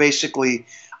 you know, basically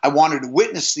I wanted to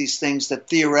witness these things that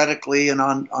theoretically and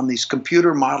on these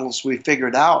computer models we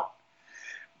figured out.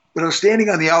 But I was standing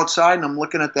on the outside and I'm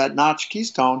looking at that notched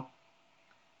keystone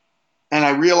and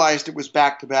I realized it was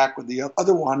back to back with the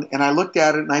other one. And I looked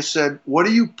at it and I said, "What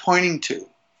are you pointing to?"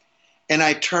 And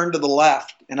I turned to the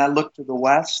left and I looked to the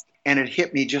west and it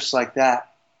hit me just like that.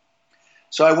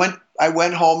 So I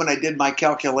went home and I did my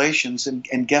calculations,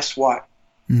 and guess what?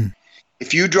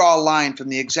 If you draw a line from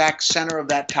the exact center of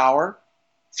that tower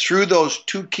through those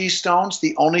two keystones,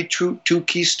 the only two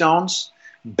keystones,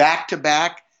 back to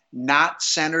back, not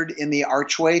centered in the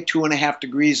archway, 2.5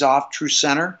 degrees off true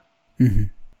center, and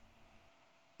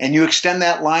you extend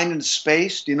that line into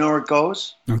space, do you know where it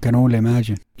goes? I can only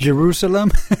imagine.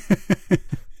 Jerusalem?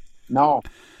 No.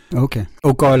 Okay.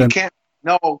 Oak Island.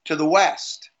 No, to the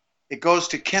west. It goes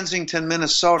to Kensington,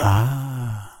 Minnesota.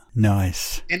 Ah,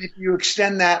 nice. And if you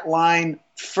extend that line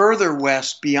further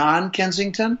west beyond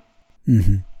Kensington,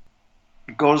 it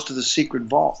goes to the secret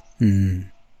vault. And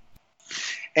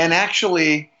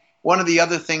actually, one of the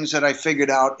other things that I figured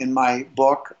out in my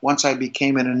book, once I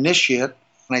became an initiate,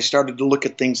 and I started to look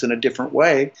at things in a different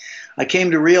way, I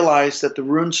came to realize that the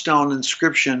runestone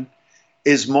inscription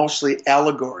is mostly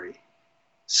allegory,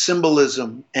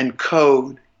 symbolism, and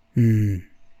code.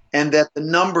 And that the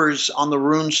numbers on the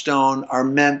runestone are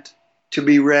meant to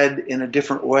be read in a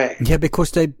different way. Yeah,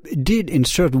 because they did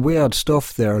insert weird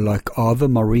stuff there, like Ave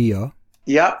Maria.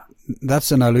 Yep. That's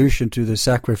an allusion to the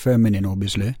Sacred Feminine,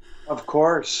 obviously. Of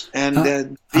course. And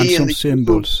and some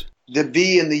symbols. The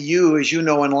V and the U, as you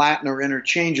know, in Latin are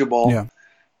interchangeable. Yeah.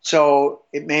 So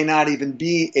it may not even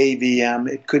be AVM.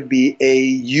 It could be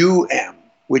AUM,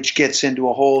 which gets into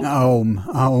a whole...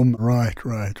 Right.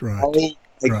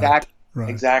 Exactly. Right.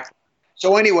 Exactly.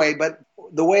 So anyway, but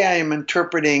the way I am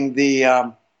interpreting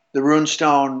the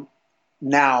runestone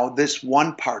now, this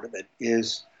one part of it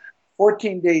is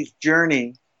 14 days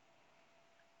journey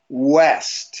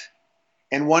west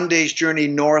and 1 day's journey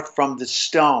north from the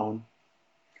stone,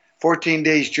 14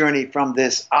 days journey from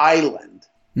this island,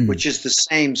 which is the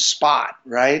same spot,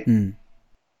 right? If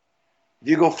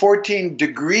you go 14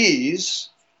 degrees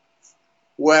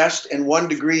west and 1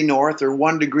 degree north, or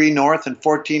 1 degree north and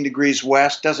 14 degrees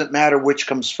west, doesn't matter which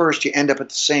comes first, you end up at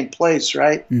the same place,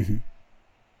 right?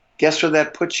 Guess where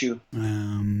that puts you?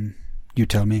 You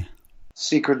tell me.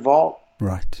 Secret vault.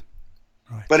 Right.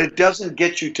 But it doesn't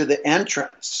get you to the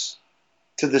entrance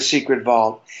to the secret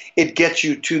vault. It gets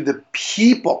you to the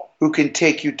people who can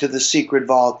take you to the secret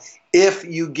vault if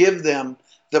you give them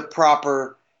the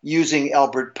proper, using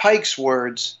Albert Pike's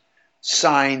words,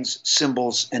 signs,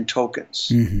 symbols, and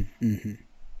tokens.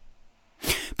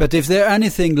 But if they're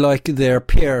anything like their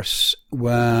peers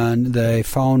when they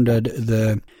founded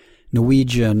the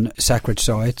Norwegian sacred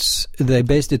sites, they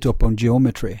based it upon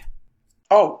geometry.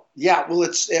 Oh, yeah. Well,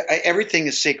 it's everything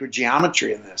is sacred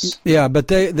geometry in this. Yeah, but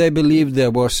they believed there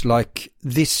was like,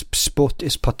 this spot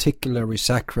is particularly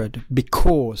sacred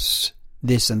because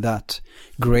this and that,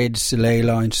 grids, ley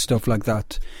lines, stuff like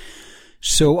that.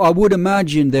 So I would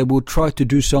imagine they would try to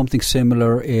do something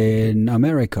similar in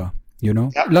America, you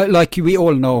know? Yep. Like we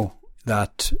all know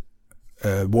that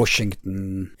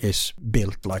Washington is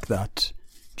built like that.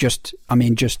 Just a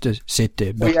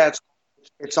city. But... Well, yeah,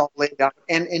 it's all laid out.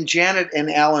 And Janet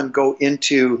and Alan go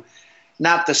into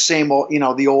not the same old,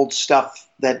 the old stuff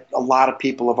that a lot of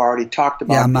people have already talked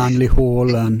about. Yeah, Manly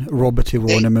Hall and Robert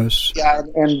Hieronymus. Yeah,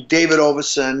 and David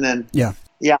Oveson. And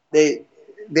yeah,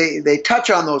 they touch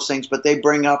on those things, but they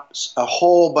bring up a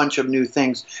whole bunch of new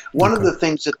things. One of the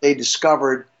things that they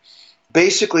discovered,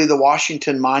 basically the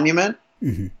Washington Monument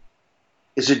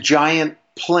is a giant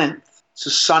plinth. It's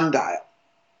a sundial.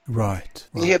 Right.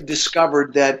 They have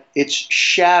discovered that its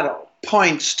shadow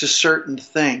points to certain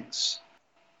things.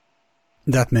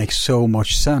 That makes so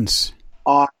much sense.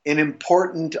 On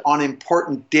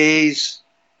important days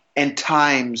and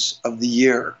times of the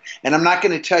year. And I'm not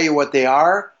going to tell you what they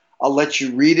are. I'll let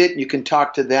you read it. You can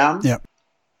talk to them. Yeah.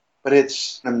 But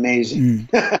it's amazing.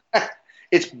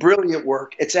 It's brilliant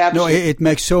work. It's absolutely... No, it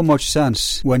makes so much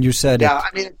sense when you said it. Yeah, I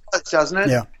mean, it does, doesn't it?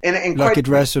 Yeah. And like it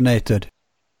resonated.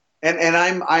 And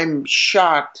I'm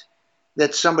shocked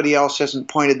that somebody else hasn't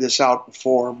pointed this out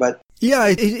before, but... Yeah,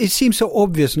 it seems so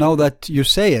obvious now that you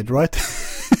say it, right?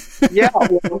 Yeah,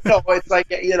 well, no, it's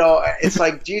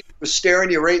like Jesus was staring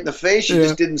you right in the face. You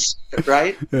just didn't see it,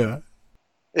 right? Yeah.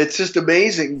 It's just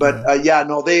amazing. But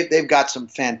they've got some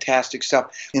fantastic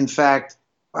stuff. In fact,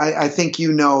 I think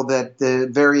that the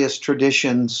various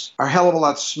traditions are a hell of a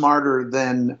lot smarter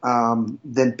than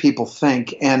people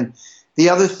think. And the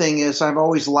other thing is, I've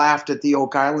always laughed at the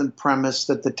Oak Island premise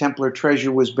that the Templar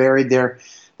treasure was buried there.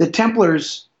 The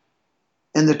Templars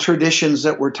and the traditions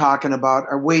that we're talking about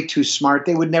are way too smart.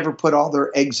 They would never put all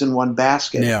their eggs in one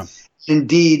basket. Yeah.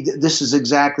 Indeed, this is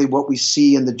exactly what we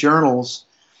see in the journals.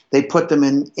 They put them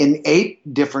in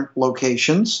 8 different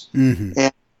locations,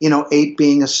 and 8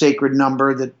 being a sacred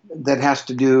number that has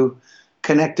to do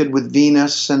connected with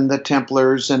Venus and the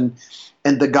Templars and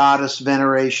the goddess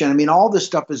veneration. I mean, all this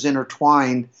stuff is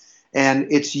intertwined,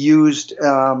 and it's used.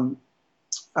 The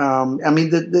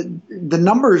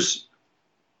numbers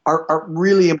are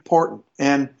really important,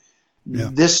 and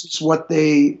this is what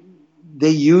they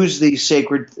use these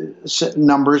sacred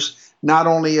numbers not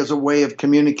only as a way of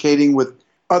communicating with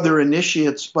other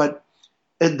initiates, but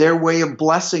their way of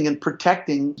blessing and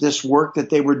protecting this work that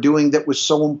they were doing that was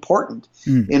so important.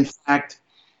 In fact,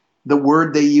 the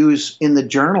word they use in the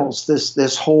journals,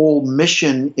 this whole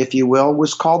mission, if you will,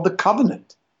 was called the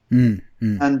covenant.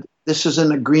 And this is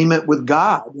an agreement with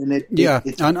God. And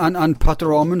and Pater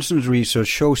Amundsen's research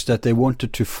shows that they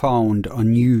wanted to found a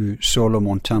new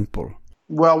Solomon temple.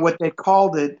 Well, what they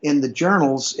called it in the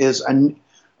journals is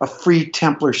a free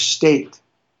Templar state.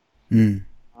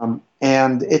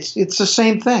 And it's the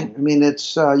same thing. I mean,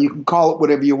 it's you can call it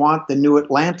whatever you want, the New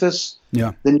Atlantis,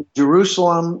 the New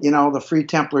Jerusalem, the Free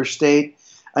Templar state.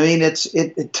 I mean,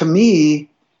 to me,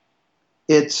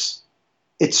 it's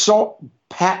so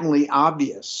patently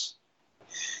obvious.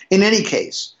 In any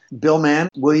case,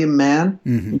 William Mann,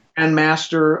 Grand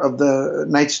Master of the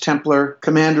Knights Templar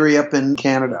Commandery up in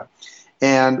Canada,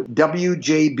 and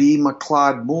W.J.B.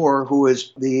 MacLeod Moore, who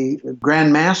is the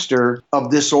Grand Master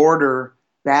of this order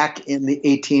back in the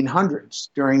 1800s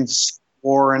during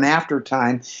War and after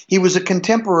time. He was a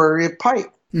contemporary of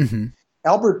Pike. Mm-hmm.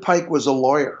 Albert Pike was a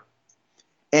lawyer,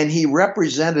 and he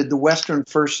represented the Western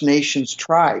First Nations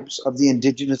tribes of the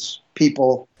indigenous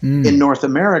people in North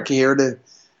America here, to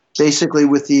basically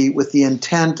with the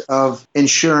intent of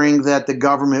ensuring that the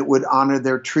government would honor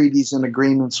their treaties and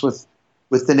agreements with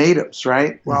the natives,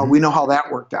 right? Well, we know how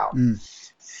that worked out.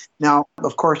 Now,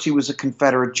 of course, he was a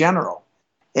Confederate general,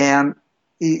 and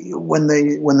when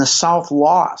the South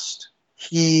lost,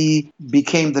 he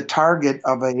became the target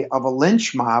of a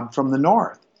lynch mob from the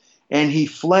North, and he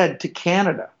fled to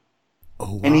Canada.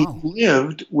 Oh, wow. And he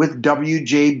lived with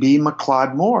W.J.B.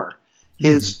 McLeod Moore,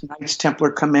 his Knights Templar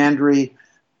commandery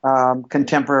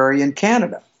contemporary in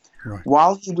Canada. Right.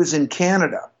 While he was in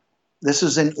Canada, this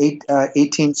is in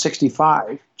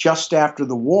 1865, just after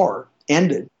the war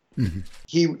ended,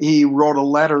 he wrote a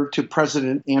letter to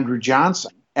President Andrew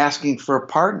Johnson asking for a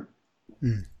pardon,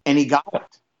 and he got it.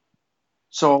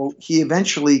 So he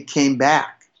eventually came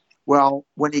back. Well,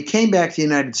 when he came back to the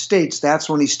United States, that's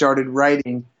when he started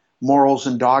writing Morals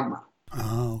and Dogma.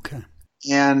 Oh, okay.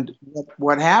 And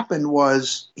what happened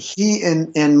was he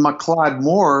and McLeod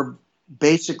Moore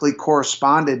basically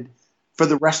corresponded for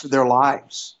the rest of their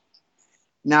lives.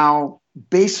 Now,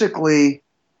 basically,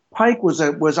 Pike was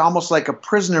almost like a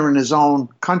prisoner in his own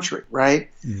country, right?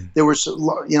 There was a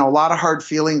lot of hard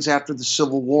feelings after the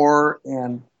Civil War,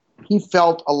 and he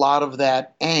felt a lot of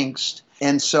that angst,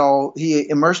 and so he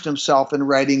immersed himself in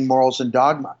writing Morals and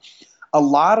Dogma. A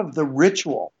lot of the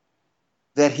ritual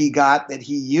that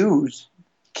he used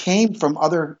came from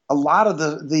a lot of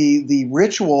the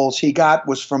rituals he got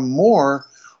was from Moore,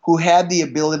 who had the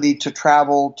ability to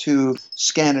travel to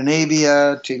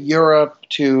Scandinavia, to Europe,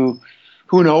 to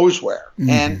who knows where.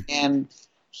 And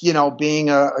being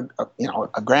a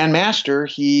Grand Master,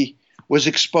 he was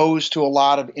exposed to a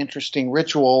lot of interesting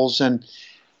rituals and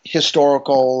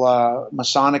historical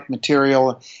Masonic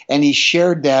material, and he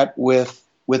shared that with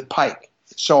Pike.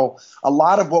 So a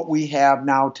lot of what we have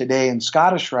now today in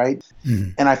Scottish Rite,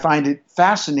 and I find it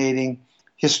fascinating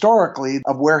historically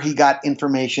of where he got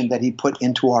information that he put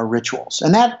into our rituals.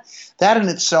 And that in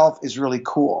itself is really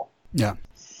cool. Yeah.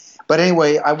 But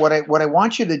anyway, what I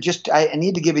want you to I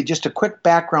need to give you just a quick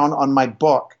background on my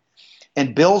book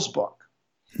and Bill's book.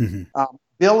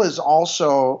 Bill is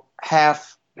also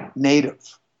half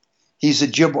Native. He's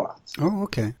Ojibwa. Oh,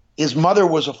 okay. His mother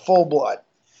was a full-blood.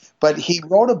 But he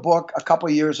wrote a book a couple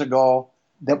of years ago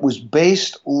that was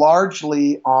based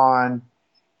largely on,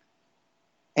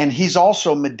 and he's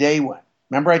also Midewiwin.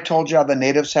 Remember I told you how the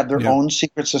natives have their own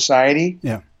secret society?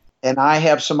 Yeah. And I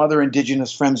have some other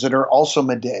indigenous friends that are also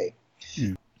Mide.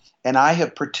 And I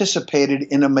have participated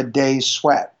in a Mide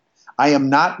sweat. I am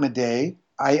not Mide.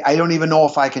 I don't even know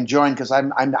if I can join because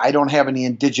I don't have any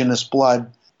indigenous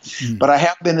blood. But I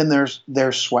have been in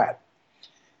their sweat.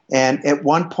 And at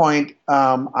one point,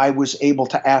 I was able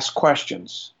to ask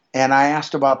questions. And I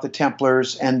asked about the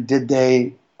Templars and did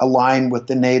they align with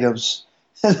the natives?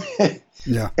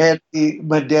 And the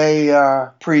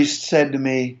Mide priest said to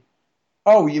me,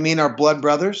 "Oh, you mean our blood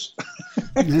brothers?"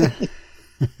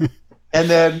 And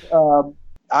then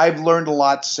I've learned a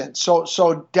lot since.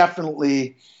 So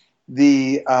definitely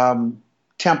the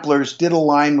Templars did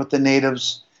align with the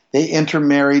natives. They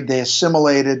intermarried, they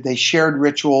assimilated, they shared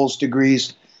rituals,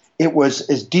 degrees. It was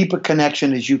as deep a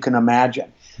connection as you can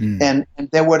imagine. And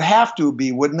there would have to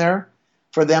be, wouldn't there,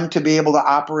 for them to be able to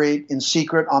operate in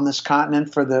secret on this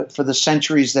continent for the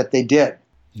centuries that they did.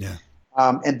 Yeah.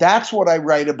 And that's what I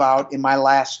write about in my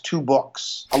last two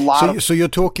books. So you're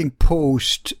talking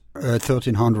post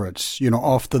 1300s,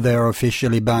 after they're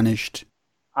officially banished.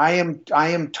 I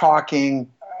am talking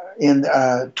in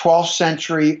 12th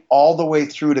century all the way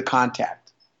through to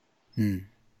contact.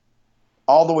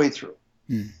 All the way through.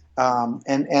 And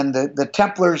the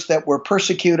Templars that were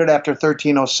persecuted after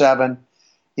 1307,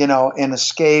 and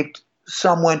escaped.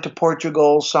 Some went to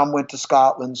Portugal, some went to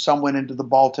Scotland, some went into the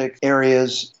Baltic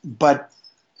areas. But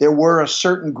there were a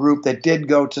certain group that did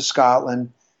go to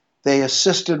Scotland. They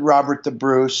assisted Robert the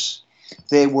Bruce.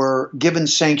 They were given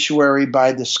sanctuary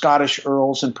by the Scottish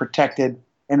earls and protected,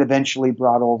 and eventually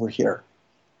brought over here.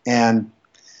 And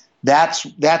that's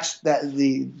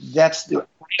the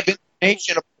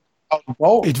information of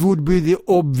both. It would be the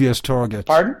obvious target.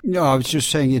 Pardon? No, I was just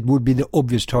saying it would be the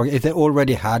obvious target. If they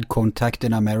already had contact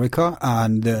in America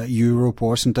and Europe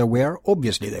wasn't aware,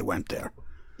 obviously they went there.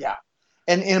 Yeah.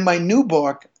 And in my new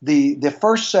book, the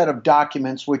first set of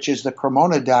documents, which is the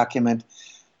Cremona document,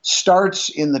 starts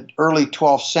in the early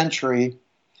 12th century,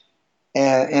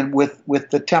 and with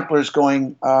the Templars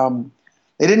going,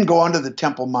 they didn't go under the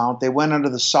Temple Mount, they went under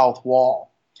the south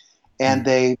wall, and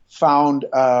they found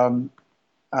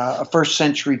a first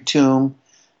century tomb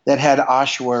that had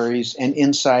ossuaries, and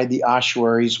inside the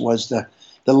ossuaries was the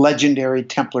legendary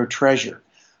Templar treasure.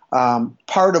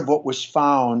 Part of what was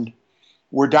found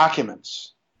were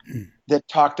documents that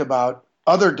talked about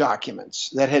other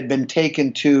documents that had been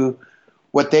taken to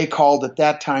what they called at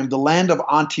that time the land of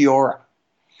Onteora.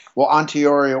 Well,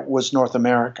 Onteora was North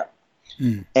America,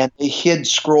 and they hid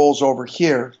scrolls over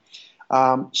here.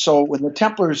 So when the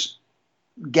Templars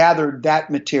gathered that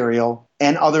material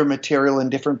and other material in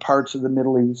different parts of the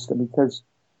Middle East, because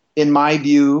in my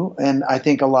view, and I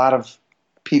think a lot of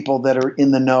people that are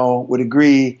in the know would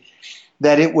agree,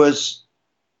 that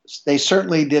they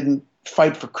certainly didn't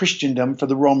fight for Christendom, for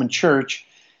the Roman Church.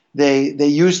 They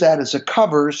used that as a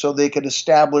cover so they could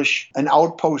establish an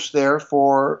outpost there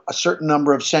for a certain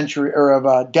number of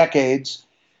decades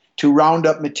to round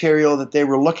up material that they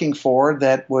were looking for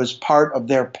that was part of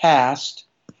their past.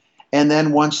 And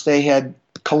then once they had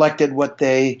collected what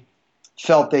they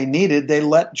felt they needed, they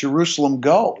let Jerusalem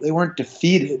go. They weren't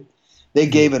defeated. They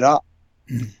gave it up.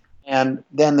 And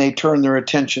then they turned their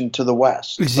attention to the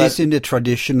West. Is this in the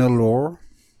traditional lore?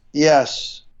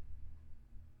 Yes.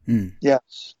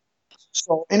 Yes.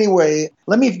 So anyway,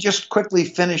 let me just quickly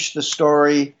finish the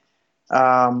story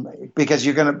because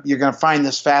you're gonna find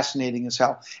this fascinating as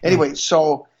hell. Anyway,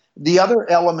 so the other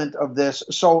element of this,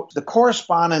 so the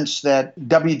correspondence that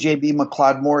W.J.B.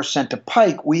 MacLeod Moore sent to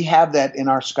Pike, we have that in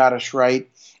our Scottish Rite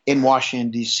in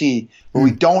Washington D.C., but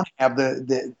we don't have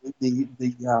the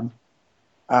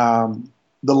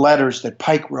letters that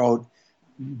Pike wrote.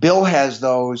 Bill has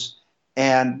those,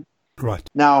 and right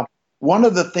now one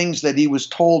of the things that he was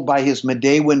told by his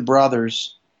Medewin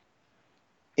brothers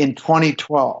in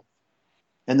 2012,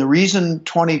 and the reason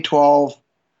 2012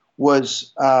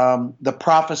 was the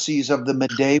prophecies of the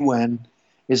Medewin,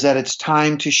 is that it's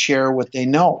time to share what they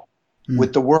know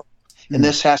with the world, and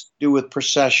this has to do with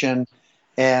procession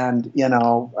and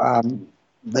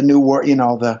the new world,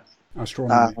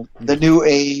 the new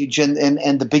age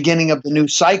and the beginning of the new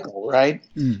cycle, right?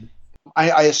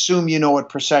 I assume you know what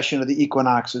precession of the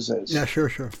equinoxes is. Yeah,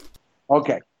 sure.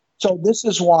 Okay. So this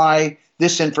is why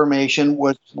this information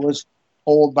was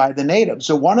told by the natives.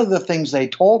 So one of the things they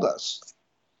told us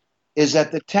is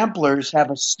that the Templars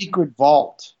have a secret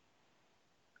vault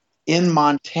in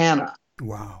Montana.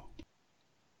 Wow.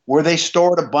 Where they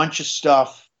stored a bunch of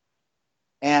stuff.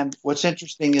 And what's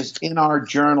interesting is in our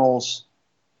journals,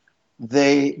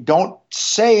 they don't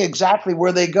say exactly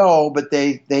where they go, but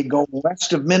they go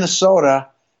west of Minnesota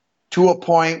to a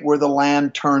point where the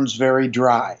land turns very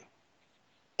dry.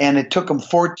 And it took them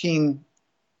 2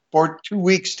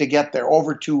 weeks to get there,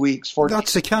 over 2 weeks. 14.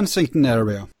 That's the Kensington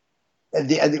area.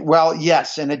 Well,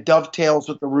 yes, and it dovetails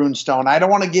with the runestone. I don't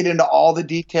want to get into all the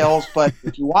details, but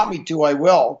if you want me to, I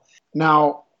will.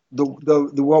 Now,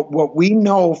 what we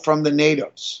know from the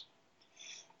natives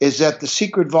is that the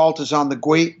secret vault is on the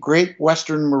Great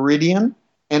Western Meridian,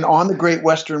 and on the Great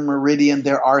Western Meridian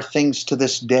there are things to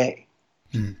this day,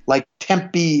 like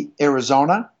Tempe,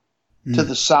 Arizona, to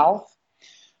the south,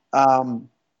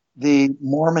 the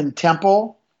Mormon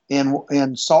Temple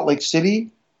in Salt Lake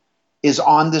City is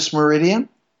on this meridian.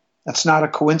 That's not a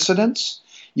coincidence.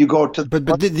 You go to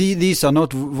these are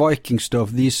not Viking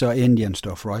stuff. These are Indian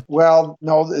stuff, right? Well,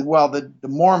 no. Well, the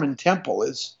Mormon Temple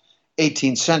is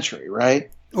 18th century,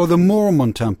 right? Oh, the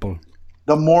Mormon Temple.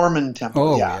 The Mormon Temple.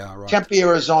 Oh, yeah right. Tempe,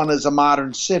 Arizona is a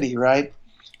modern city, right?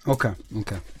 Okay.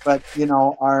 But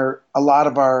a lot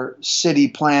of our city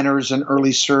planners and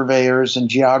early surveyors and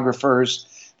geographers,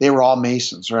 they were all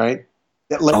Masons, right?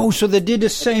 So they did the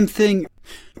same thing.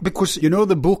 Because,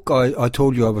 the book I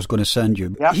told you I was going to send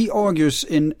you, he argues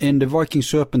in The Viking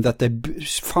Serpent that they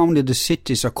founded the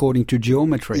cities according to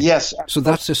geometry. Yes. So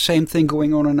that's the same thing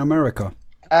going on in America.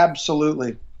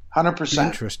 Absolutely. 100%.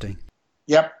 Interesting.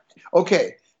 Yep.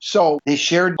 Okay. So they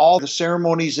shared all the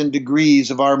ceremonies and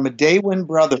degrees of our Medewin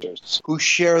brothers who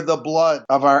share the blood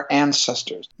of our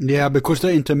ancestors. Yeah, because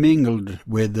they intermingled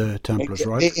with the Templars,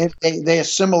 right? They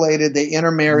assimilated, they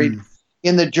intermarried.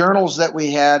 In the journals that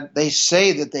we had, they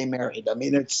say that they married. I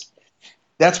mean,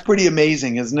 that's pretty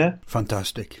amazing, isn't it?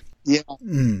 Fantastic. Yeah.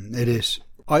 It is.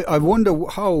 I wonder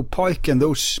how Pike and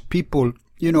those people,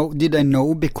 did they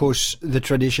know because the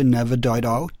tradition never died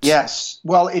out? Yes.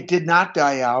 Well, it did not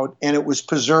die out, and it was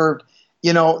preserved.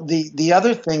 The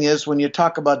other thing is when you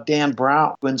talk about Dan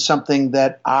Brown, and something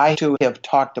that I too have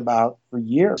talked about for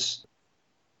years,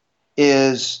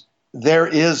 is there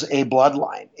is a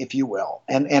bloodline, if you will.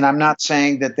 And I'm not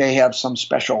saying that they have some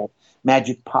special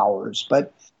magic powers,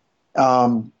 but,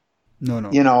 no.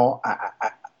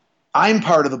 I'm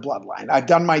part of the bloodline. I've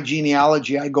done my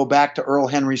genealogy. I go back to Earl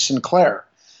Henry Sinclair.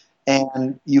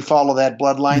 and you follow that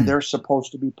bloodline, they're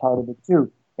supposed to be part of it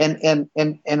too.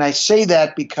 And I say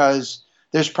that because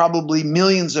there's probably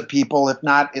millions of people, if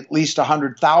not at least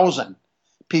 100,000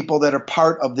 people that are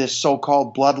part of this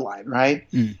so-called bloodline, right?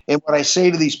 And what I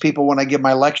say to these people when I give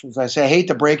my lectures, I say, I hate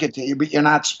to break it to you, but you're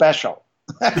not special.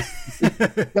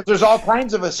 Because there's all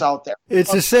kinds of us out there.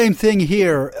 It's the same thing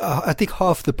here. I think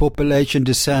half the population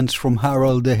descends from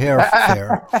Harold the Hare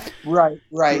Fair. Right.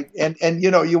 And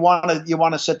you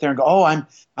want to sit there and go, oh,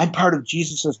 I'm part of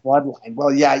Jesus's bloodline.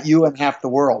 Well, yeah, you and half the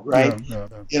world, right? Yeah.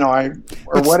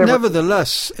 But whatever.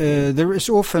 Nevertheless, there is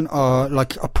often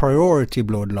like a priority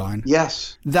bloodline.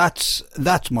 Yes.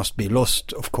 That must be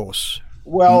lost, of course.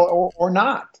 Well, or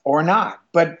not.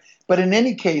 But in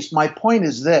any case, my point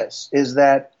is this, is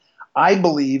that I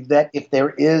believe that if there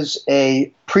is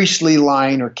a priestly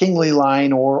line or kingly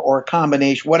line or a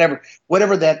combination,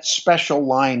 whatever that special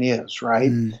line is, right?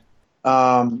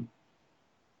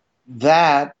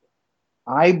 That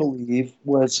I believe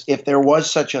was, if there was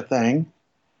such a thing,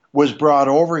 was brought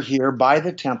over here by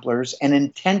the Templars and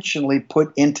intentionally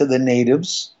put into the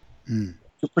natives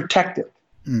to protect it.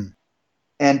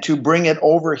 And to bring it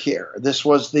over here. This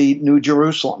was the New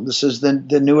Jerusalem. This is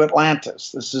the New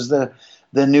Atlantis. This is the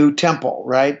new temple,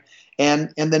 right?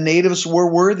 And the natives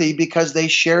were worthy because they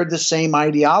shared the same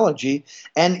ideology.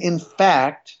 And in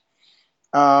fact,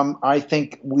 I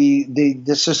think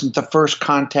this isn't the first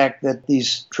contact that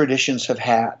these traditions have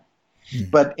had.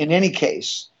 But in any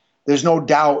case, there's no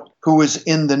doubt who was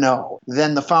in the know.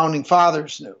 Then the founding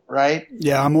fathers knew, right?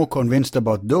 Yeah, I'm more convinced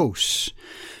about those.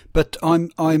 But I'm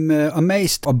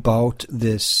amazed about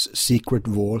this secret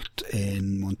vault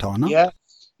in Montana. Yes,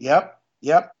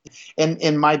 yep. And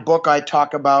in my book, I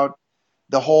talk about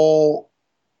the whole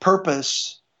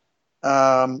purpose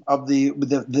of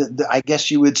the I guess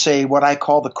you would say what I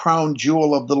call the crown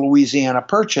jewel of the Louisiana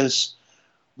Purchase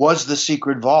was the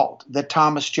secret vault that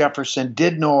Thomas Jefferson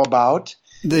did know about.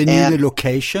 They knew the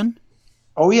location?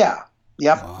 Oh, yeah.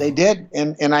 Yep, wow. They did.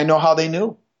 And I know how they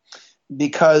knew.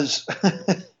 Because...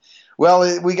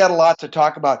 Well, we got a lot to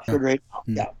talk about right now.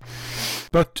 Yeah.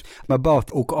 But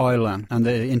about Oak Island and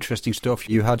the interesting stuff,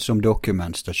 you had some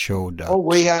documents that showed that. Oh,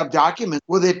 we have documents.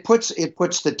 Well, it puts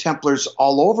the Templars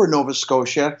all over Nova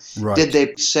Scotia. Right. Did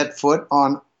they set foot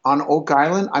on Oak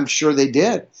Island? I'm sure they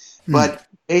did. But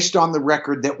based on the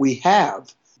record that we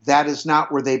have, that is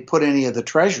not where they put any of the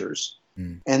treasures.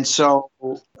 And so,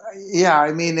 yeah,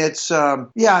 I mean, I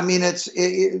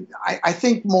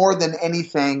think more than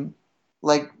anything.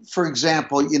 Like, for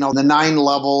example, the 9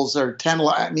 levels or 10,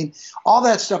 I mean, all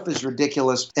that stuff is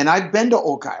ridiculous. And I've been to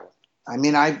Oak Island. I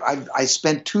mean, I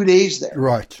spent 2 days there.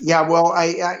 Right. Yeah, well,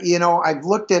 I've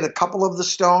looked at a couple of the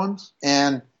stones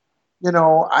and,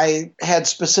 I had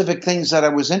specific things that I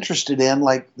was interested in,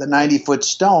 like the 90-foot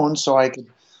stone, so I could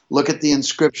look at the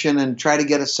inscription and try to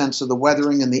get a sense of the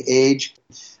weathering and the age.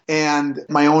 And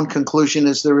my own conclusion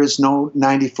is there is no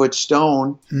 90-foot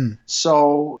stone.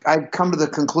 So I've come to the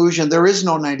conclusion there is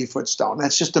no 90-foot stone.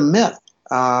 That's just a myth.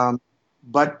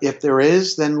 But if there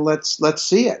is, then let's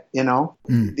see it,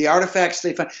 The artifacts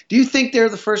they found. Do you think they're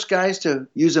the first guys to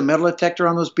use a metal detector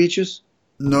on those beaches?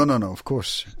 No, of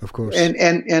course.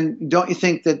 And don't you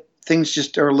think that things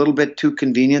just are a little bit too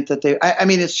convenient that I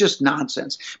mean, it's just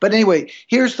nonsense. But anyway,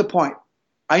 here's the point.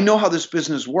 I know how this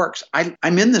business works. I'm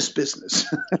in this business.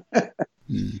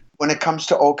 When it comes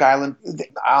to Oak Island,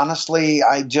 honestly,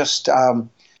 I just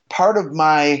part of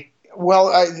my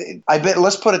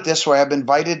let's put it this way. I've been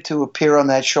invited to appear on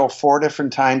that show 4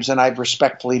 different times, and I've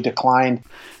respectfully declined.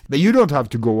 But you don't have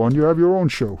to go on. You have your own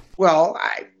show. Well,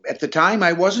 at the time,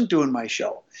 I wasn't doing my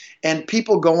show. And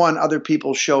people go on other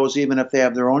people's shows, even if they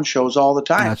have their own shows all the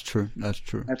time. That's true.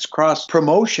 That's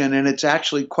cross-promotion, and it's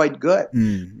actually quite good.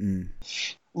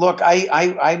 Look,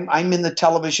 I'm in the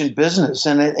television business,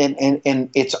 and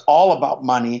it's all about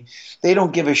money. They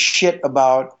don't give a shit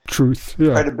about truth,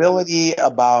 credibility,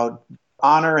 about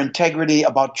honor, integrity,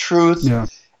 about truth. Yeah.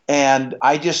 And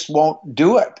I just won't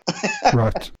do it.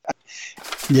 Right.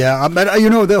 Yeah, but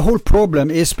the whole problem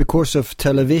is because of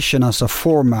television as a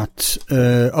format.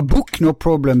 A book, no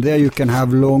problem. There you can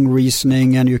have long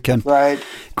reasoning and you can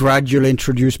gradually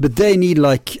introduce. But they need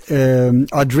like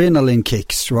adrenaline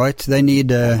kicks, right? They need,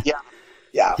 the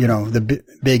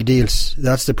big deals.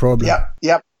 That's the problem.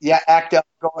 Yep. Act out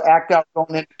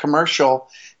going into commercial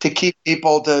to keep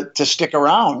people to stick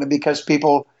around, because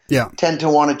people tend to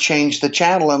want to change the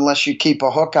channel unless you keep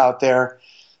a hook out there.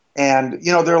 And,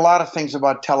 there are a lot of things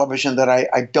about television that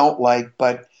I don't like,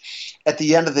 but at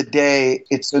the end of the day,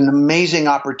 it's an amazing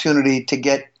opportunity to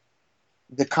get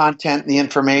the content and the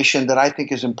information that I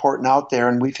think is important out there.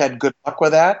 And we've had good luck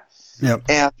with that. Yep.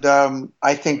 And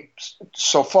I think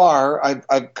so far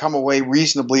I've come away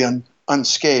reasonably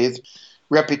unscathed,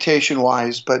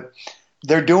 reputation-wise. But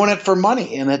they're doing it for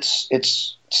money, and it's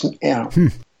there's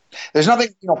nothing.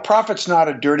 Profit's not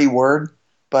a dirty word,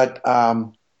 but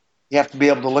you have to be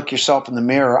able to look yourself in the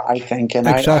mirror, I think. And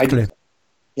exactly.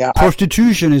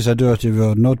 Prostitution is a dirty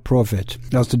word, not profit.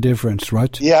 That's the difference,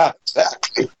 right? Yeah,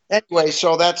 exactly. Anyway,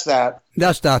 so that's that.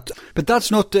 That's that. But that's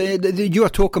not, you are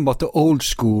talking about the old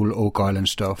school Oak Island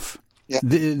stuff. Yeah.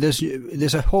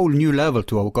 There's a whole new level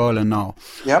to Oak Island now.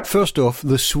 Yep. First off,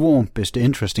 the swamp is the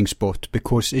interesting spot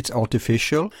because it's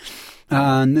artificial.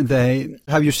 And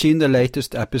have you seen the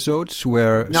latest episodes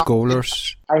where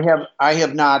scholars? I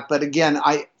have not. But again,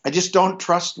 I just don't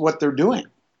trust what they're doing.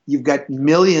 You've got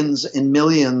millions and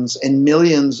millions and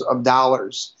millions of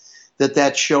dollars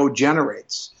that show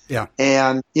generates. Yeah.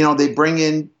 And, they bring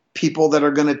in people that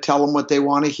are going to tell them what they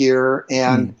want to hear.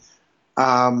 And, but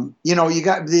on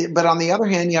the other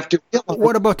hand, you have to realize.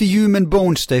 What about the human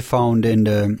bones they found in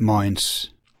the mines?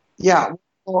 Yeah.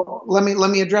 Well, let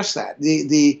me address that.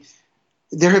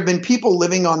 There have been people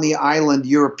living on the island,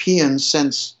 Europeans,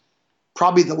 since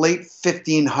probably the late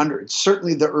 1500s,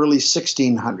 certainly the early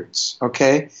 1600s.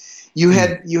 Okay, you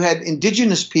had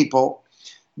indigenous people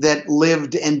that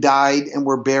lived and died and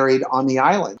were buried on the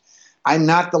island. I'm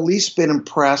not the least bit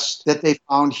impressed that they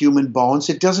found human bones.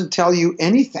 It doesn't tell you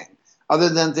anything other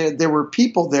than there were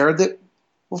people there that,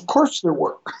 of course, there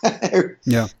were.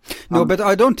 Yeah. No, but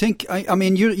I don't think. I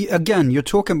mean, you're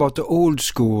talking about the old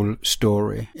school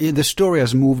story. The story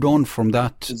has moved on from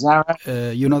that. Is that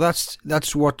right?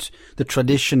 That's what the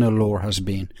traditional lore has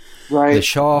been. Right. The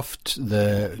shaft,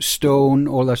 the stone,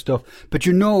 all that stuff. But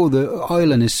the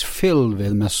island is filled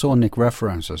with Masonic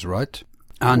references, right?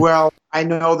 Well, I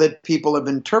know that people have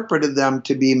interpreted them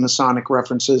to be Masonic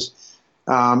references.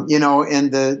 And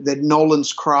the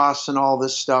Nolan's Cross and all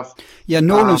this stuff. Yeah,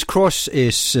 Nolan's Cross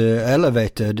is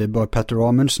elevated by Petter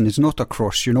Amundsen. It's not a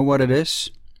cross. You know what it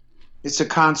is? It's a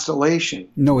constellation.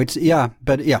 No,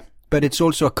 but it's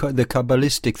also the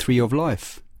Kabbalistic Tree of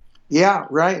Life. Yeah,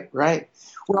 right.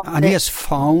 Well, and he has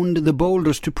found the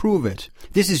boulders to prove it.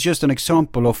 This is just an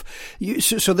example of.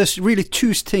 So there's really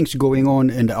two things going on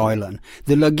in the island.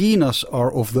 The Laginas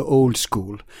are of the old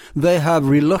school. They have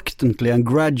reluctantly and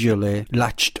gradually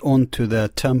latched onto the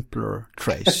Templar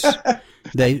trace.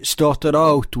 They started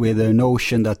out with a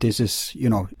notion that this is,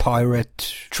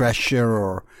 pirate treasure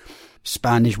or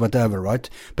Spanish, whatever, right?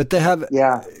 But they have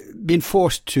been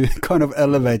forced to kind of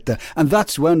elevate that. And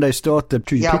that's when they started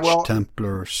to pitch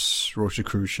Templars,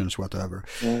 Rosicrucians, whatever.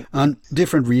 Yeah. And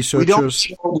different researchers.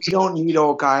 We don't need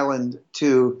Oak Island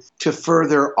to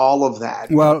further all of that.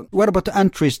 Well, what about the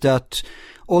entries that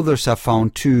others have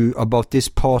found too about this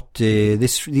party,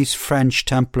 these French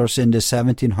Templars in the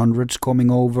 1700s coming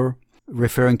over?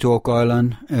 Referring to Oak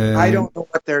Island. I don't know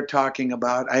what they're talking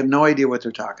about. I have no idea what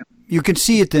they're talking about. You can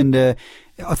see it I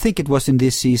think it was in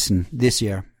this season, this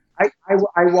year. I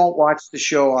won't watch the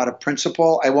show out of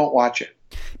principle. I won't watch it.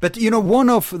 But, one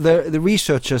of the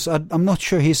researchers, I'm not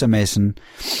sure he's a Mason,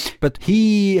 but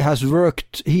he has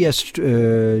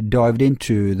dived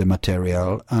into the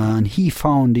material and he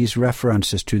found these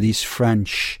references to these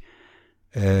French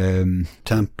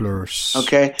Templars.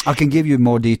 Okay. I can give you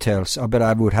more details, but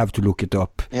I would have to look it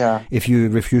up. Yeah. If you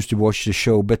refuse to watch the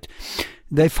show. But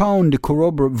they found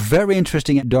very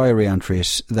interesting diary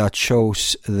entries that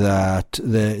shows that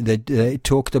they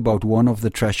talked about one of the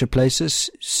treasure places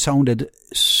sounded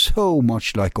so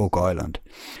much like Oak Island.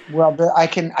 Well, I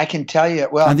can tell you.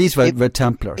 Well, and these were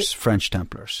Templars, French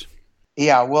Templars.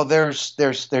 Yeah. Well, there's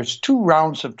 2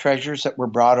 rounds of treasures that were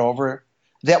brought over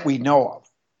that we know of.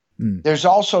 There's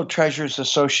also treasures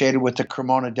associated with the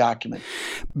Cremona document.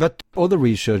 But other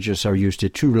researchers are used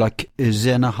it too, like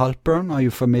Zena Halpern. Are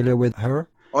you familiar with her?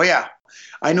 Oh, yeah.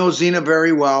 I know Zena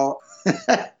very well.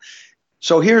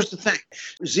 So here's the thing.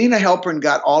 Zena Halpern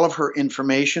got all of her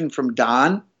information from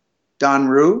Don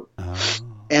Rue,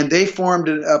 and they formed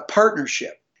a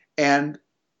partnership. And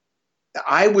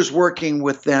I was working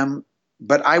with them,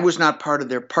 but I was not part of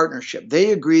their partnership.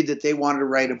 They agreed that they wanted to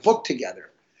write a book together.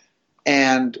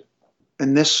 And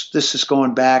this is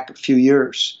going back a few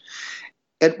years.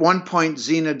 At one point,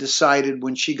 Zena decided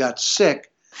when she got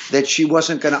sick that she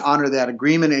wasn't going to honor that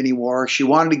agreement anymore. She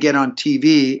wanted to get on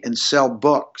TV and sell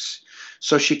books.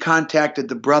 So she contacted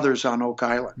the brothers on Oak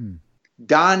Island.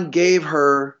 Don gave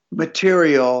her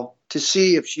material to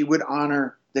see if she would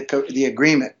honor the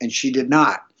agreement, and she did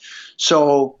not.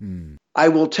 So I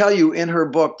will tell you in her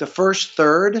book, the first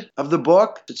third of the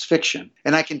book, it's fiction.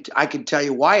 And I can tell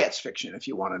you why it's fiction if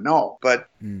you want to know. But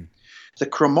The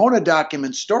Cremona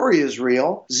document story is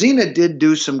real. Xena did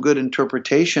do some good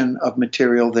interpretation of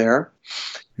material there.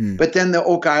 But then the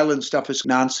Oak Island stuff is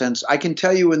nonsense. I can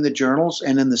tell you in the journals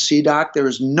and in the CDOC, there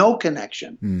is no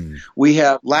connection. We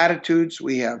have latitudes,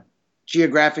 we have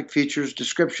geographic features,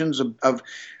 descriptions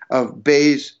of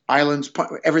bays, islands,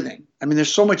 everything. I mean,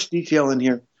 there's so much detail in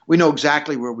here. We know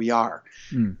exactly where we are.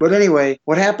 But anyway,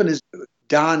 what happened is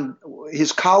Don,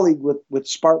 his colleague with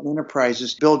Spartan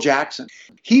Enterprises, Bill Jackson,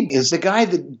 he is the guy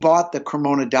that bought the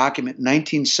Cremona document in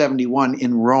 1971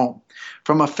 in Rome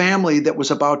from a family that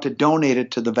was about to donate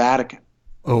it to the Vatican.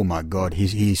 Oh my God,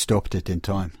 he stopped it in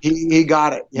time. He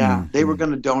got it, yeah. They were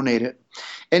going to donate it.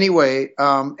 Anyway,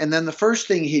 and then the first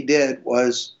thing he did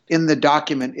was, in the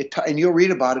document, and you'll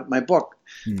read about it in my book,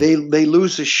 they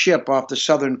lose a ship off the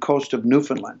southern coast of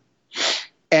Newfoundland.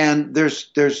 And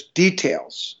there's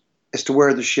details as to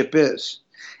where the ship is.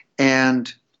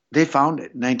 And they found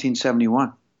it in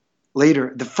 1971.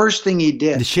 Later, the first thing he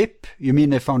did... The ship? You mean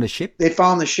they found a ship? They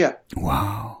found the ship.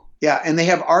 Wow. Yeah, and they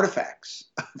have artifacts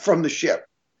from the ship.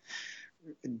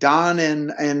 Don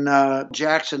and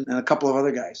Jackson and a couple of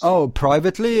other guys. Oh,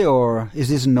 privately, or is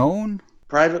this known?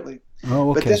 Privately.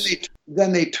 Oh, okay. But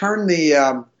then they turned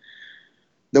the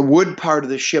wood part of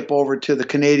the ship over to the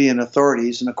Canadian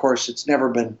authorities, and of course it's never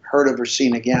been heard of or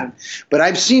seen again. But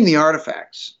I've seen the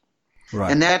artifacts.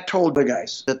 Right. And that told the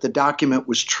guys that the document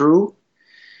was true.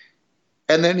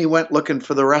 And then he went looking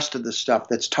for the rest of the stuff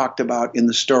that's talked about in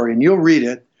the story. And you'll read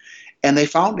it. And they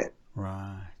found it.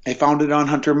 Right. They found it on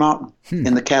Hunter Mountain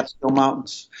in the Catskill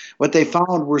Mountains. What they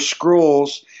found were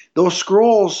scrolls. Those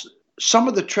scrolls, some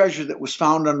of the treasure that was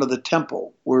found under the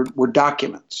temple were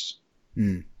documents.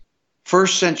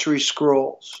 First century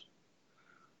scrolls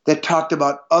that talked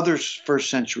about other first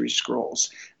century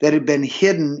scrolls that had been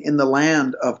hidden in the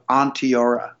land of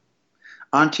Onteora.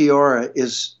 Onteora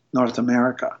is North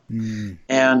America.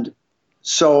 And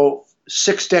so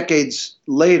 6 decades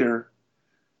later,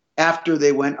 after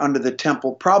they went under the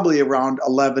temple, probably around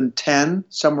 1110,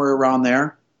 somewhere around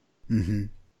there, in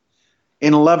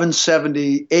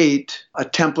 1178, a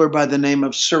Templar by the name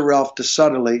of Sir Ralph de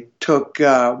Sutherland took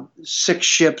 6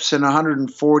 ships and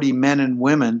 140 men and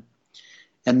women,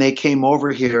 and they came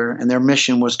over here, and their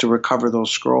mission was to recover those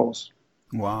scrolls.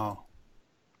 Wow.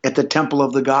 At the Temple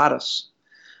of the Goddess.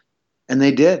 And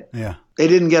they did. Yeah. They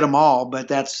didn't get them all, but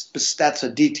that's a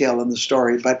detail in the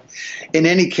story. But in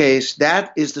any case,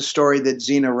 that is the story that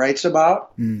Xena writes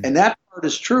about, and that part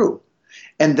is true.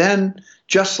 And then,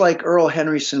 just like Earl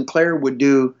Henry Sinclair would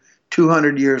do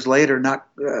 200 years later,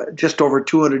 just over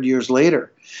 200 years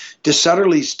later, de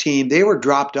Sutherland's team, they were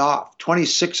dropped off.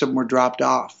 26 of them were dropped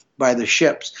off by the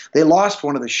ships. They lost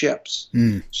one of the ships.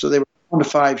 So they were down to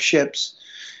 5 ships.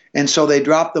 And so they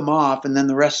dropped them off, and then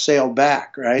the rest sailed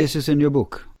back, right? This is in your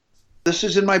book? This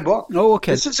is in my book. Oh,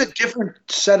 okay. This is a different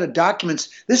set of documents.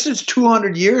 This is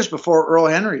 200 years before Earl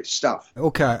Henry's stuff.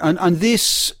 Okay, and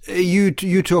this you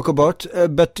talk about,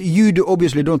 but you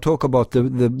obviously don't talk about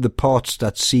the parts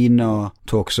that Xena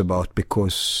talks about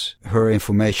because her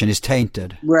information is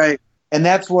tainted. Right. And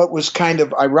that's what was kind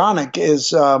of ironic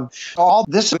is all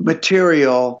this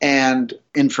material and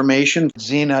information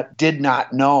Xena did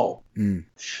not know.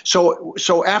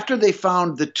 So after they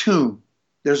found the tomb,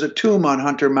 there's a tomb on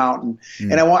Hunter Mountain,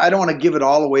 and I don't want to give it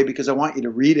all away because I want you to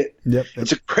read it. Yep.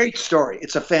 It's a great story.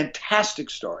 It's a fantastic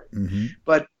story.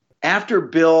 But after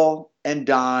Bill and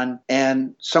Don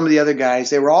and some of the other guys,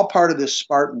 they were all part of this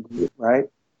Spartan group, right?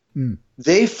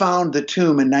 They found the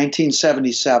tomb in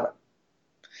 1977,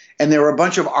 and there were a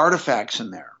bunch of artifacts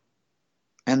in there.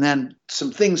 And then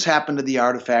some things happened to the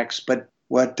artifacts, but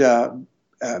what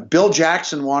Bill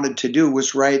Jackson wanted to do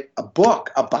was write a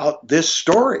book about this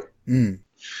story.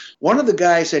 One of the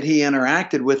guys that he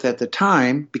interacted with at the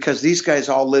time, because these guys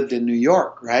all lived in New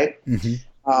York, right,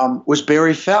 was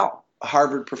Barry Fell, a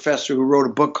Harvard professor who wrote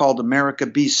a book called America,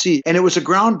 BC. And it was a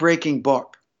groundbreaking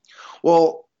book.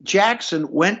 Well,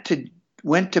 Jackson went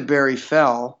to Barry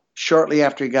Fell shortly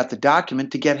after he got the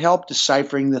document to get help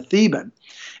deciphering the Theban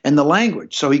and the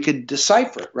language so he could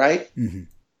decipher it, right?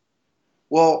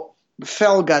 Well,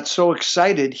 Fell got so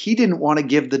excited, he didn't want to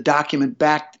give the document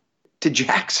back to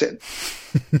Jackson.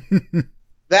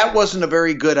 That wasn't a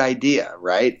very good idea,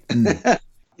 right?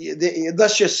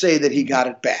 Let's just say that he got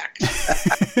it back.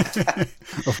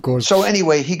 Of course. So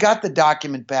anyway, he got the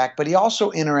document back, but he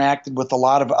also interacted with a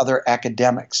lot of other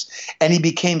academics, and he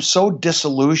became so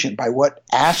disillusioned by what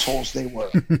assholes they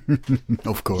were.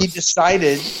 Of course. He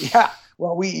decided,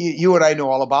 well, you and I know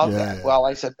all about that. Yeah. Well,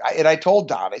 I said, and I told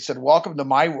Don, I said, welcome to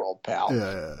my world, pal.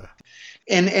 Yeah.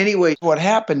 And anyway, what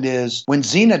happened is when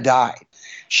Xena died,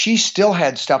 she still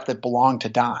had stuff that belonged to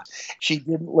Don. She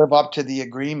didn't live up to the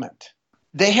agreement.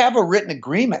 They have a written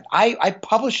agreement. I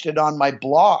published it on my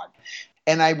blog,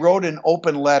 and I wrote an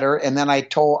open letter, and then I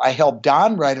helped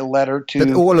Don write a letter to...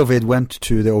 But all of it went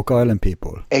to the Oak Island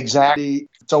people. Exactly.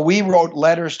 So we wrote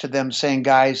letters to them saying,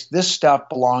 guys, this stuff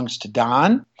belongs to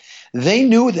Don. They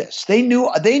knew this. They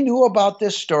knew about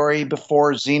this story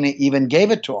before Xena even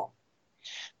gave it to them.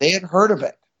 They had heard of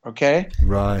it, okay?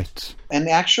 Right. And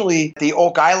actually, the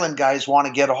Oak Island guys want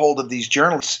to get a hold of these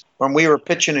journalists when we were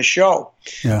pitching a show.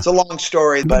 Yeah. It's a long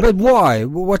story, But why?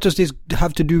 What does this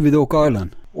have to do with Oak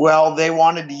Island? Well, they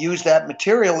wanted to use that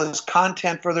material as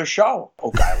content for their show,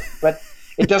 Oak Island. But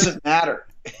it doesn't matter.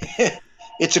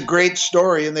 It's a great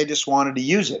story, and they just wanted to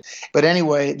use it. But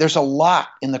anyway, there's a lot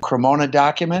in the Cremona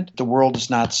document the world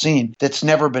has not seen that's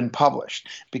never been published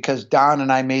because Don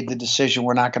and I made the decision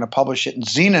we're not going to publish it, and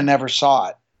Xena never saw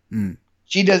it. Mm.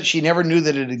 She never knew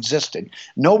that it existed.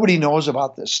 Nobody knows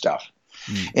about this stuff.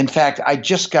 Mm. In fact, I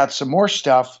just got some more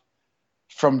stuff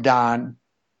from Don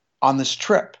on this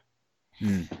trip.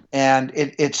 Mm. And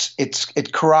it's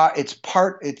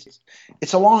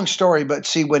a long story, but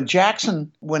see, when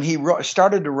Jackson,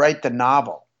 started to write the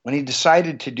novel, when he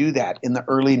decided to do that in the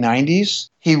early 90s,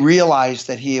 he realized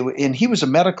that he was a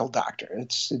medical doctor.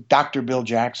 It's Dr. Bill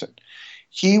Jackson.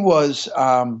 He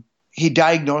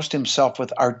diagnosed himself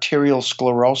with arterial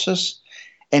sclerosis,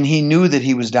 and he knew that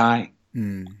he was dying.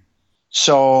 Mm.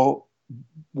 So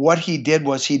what he did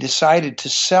was he decided to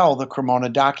sell the Cremona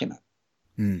document.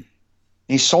 Mm.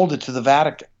 He sold it to the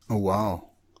Vatican. Oh, wow.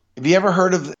 Have you ever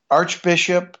heard of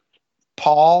Archbishop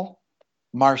Paul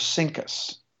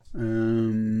Marcinkus?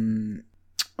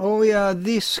 Oh, yeah,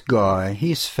 this guy.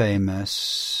 He's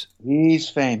famous. He's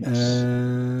famous.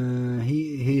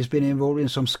 He's been involved in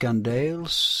some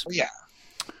scandals. Yeah.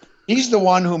 He's the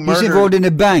one who murdered... He's involved in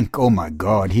a bank. Oh, my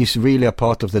God. He's really a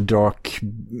part of the dark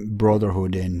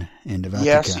brotherhood in the Vatican.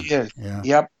 Yes, he is. Yeah.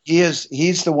 Yep. He is.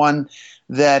 He's the one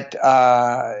that...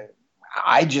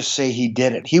 I just say he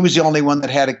did it. He was the only one that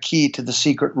had a key to the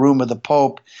secret room of the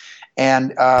Pope,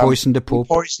 and poisoned the Pope.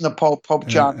 Pope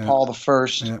John Paul I,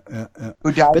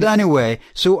 who died. But anyway,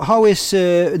 so how is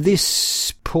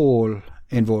this Paul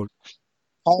involved?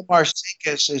 Paul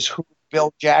Marcinkus is who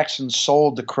Bill Jackson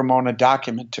sold the Cremona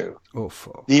document to. Oh,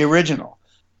 fuck. The original.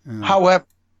 However,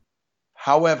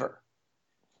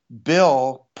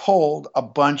 Bill pulled a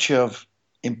bunch of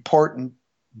important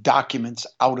documents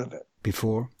out of it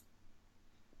before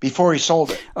he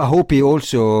sold it. I hope he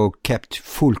also kept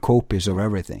full copies of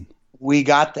everything. We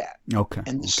got that. Okay.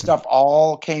 And this stuff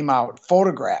all came out.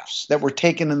 Photographs that were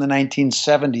taken in the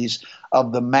 1970s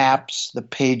of the maps, the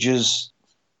pages,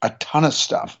 a ton of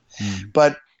stuff. Mm.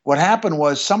 But what happened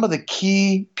was some of the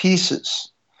key pieces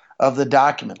of the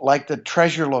document, like the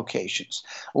treasure locations,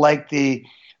 like the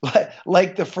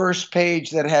first page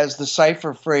that has the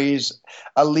cipher phrase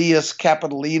alias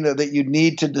Capitolina that you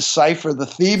need to decipher the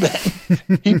Theban.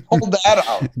 He pulled that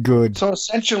out. Good. So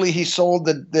essentially he sold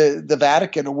the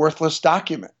Vatican a worthless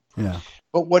document. Yeah.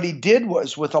 But what he did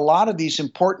was, with a lot of these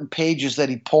important pages that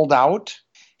he pulled out,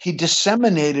 he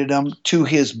disseminated them to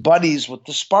his buddies with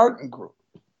the Spartan group.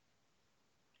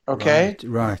 Okay?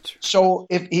 Right. So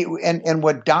if and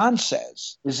what Don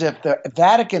says is if the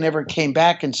Vatican ever came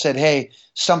back and said, hey,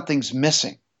 something's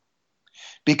missing,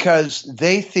 because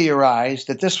they theorized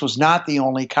that this was not the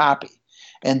only copy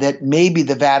and that maybe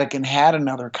the Vatican had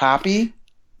another copy.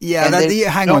 Yeah,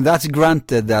 hang on. That's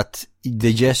granted that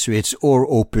the Jesuits or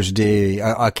Opus Dei,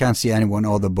 I can't see anyone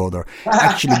other bother,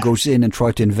 actually goes in and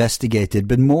try to investigate it.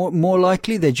 But more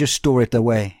likely they just store it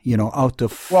away, out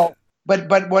of... Well,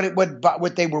 But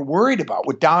what they were worried about,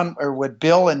 what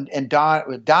Bill and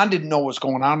Don didn't know what was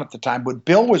going on at the time. What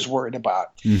Bill was worried about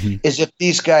is if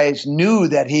these guys knew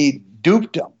that he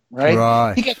duped them,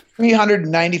 right? He got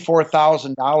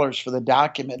 $394,000 for the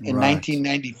document in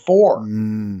 1994.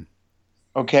 Mm.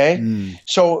 Okay,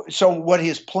 so what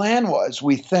his plan was,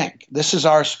 we think, this is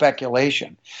our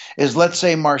speculation, is let's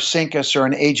say Marcinkus or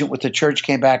an agent with the church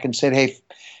came back and said, hey,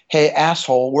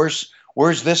 asshole,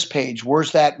 Where's this page?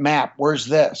 Where's that map? Where's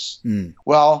this? Mm.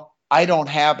 Well, I don't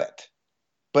have it.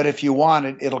 But if you want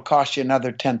it, it'll cost you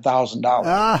another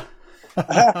 $10,000.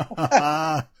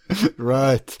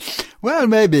 Right. Well,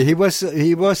 maybe he was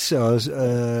a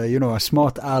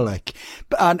smart aleck.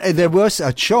 And there was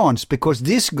a chance because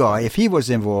this guy, if he was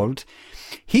involved,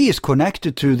 he is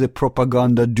connected to the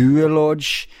propaganda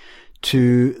duologue,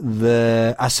 to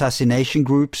the assassination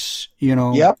groups,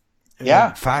 Yep.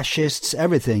 Yeah, fascists,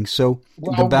 everything. So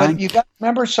the bank. But you got to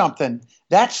remember something.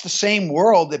 That's the same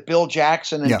world that Bill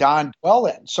Jackson and Don dwell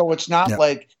in. So it's not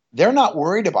like they're not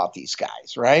worried about these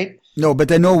guys, right? No, but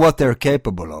they know what they're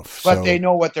capable of. But they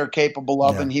know what they're capable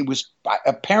of, Yeah. and he was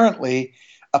apparently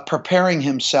preparing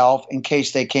himself in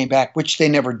case they came back, which they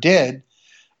never did.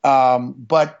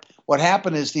 But what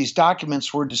happened is these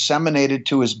documents were disseminated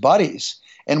to his buddies.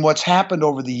 And what's happened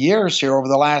over the years here, over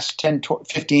the last 10,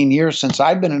 15 years since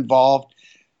I've been involved,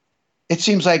 it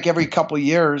seems like every couple of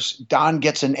years, Don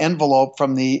gets an envelope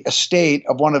from the estate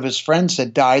of one of his friends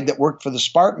that died that worked for the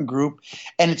Spartan Group,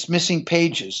 and it's missing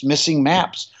pages, missing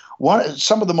maps.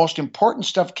 Some of the most important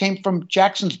stuff came from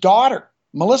Jackson's daughter,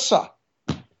 Melissa.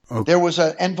 Okay. There was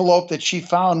an envelope that she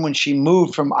found when she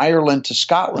moved from Ireland to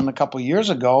Scotland a couple of years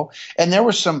ago, and there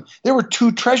were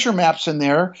 2 treasure maps in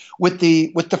there with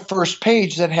the first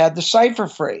page that had the cipher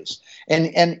phrase,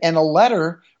 and a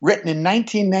letter written in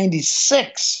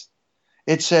 1996.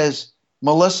 It says,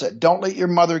 Melissa, don't let your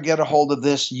mother get a hold of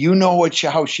this. You know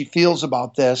how she feels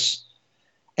about this.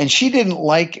 And she didn't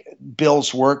like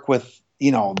Bill's work with,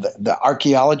 the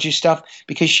archaeology stuff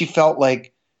because she felt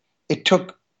like it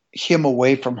took him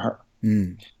away from her.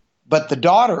 Mm. But the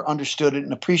daughter understood it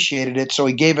and appreciated it. So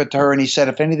he gave it to her and he said,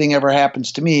 if anything ever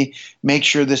happens to me, make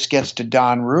sure this gets to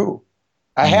Don Rue.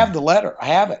 I have the letter. I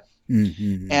have it.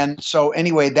 Mm-hmm. And so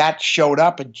anyway, that showed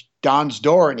up at Don's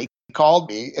door and he called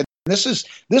me. And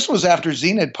this was after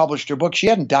Zena had published her book. She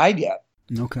hadn't died yet.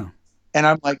 Okay. And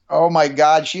I'm like, oh my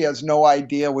God, she has no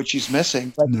idea what she's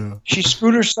missing. But she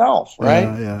screwed herself, right?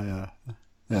 Yeah.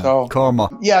 So karma.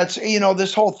 Yeah, it's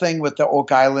this whole thing with the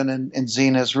Oak Island and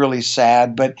Xena is really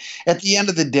sad. But at the end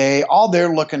of the day, all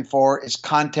they're looking for is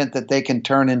content that they can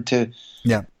turn into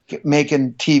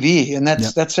making TV, and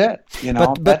that's it.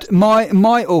 But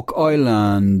my Oak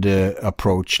Island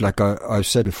approach, like I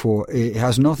said before, it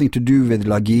has nothing to do with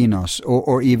Laginas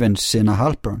or even Sina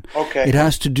Halpern. Okay. It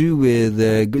has to do with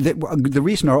the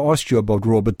reason I asked you about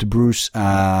Robert the Bruce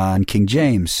and King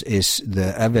James is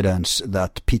the evidence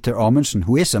that Peter Amundsen,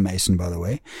 who is a Mason by the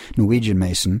way, Norwegian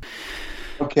Mason.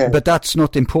 Okay. But that's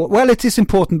not important. Well, it is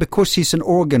important because he's an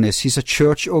organist. He's a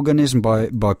church organism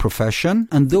by profession.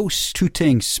 And those 2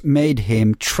 things made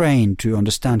him trained to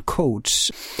understand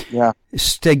codes. Yeah.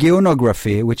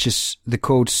 Stegionography, which is the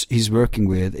codes he's working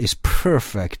with, is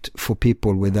perfect for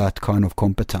people with that kind of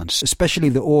competence, especially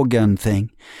the organ thing,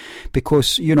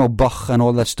 because, Bach and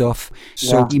all that stuff.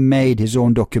 So he made his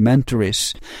own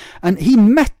documentaries. And he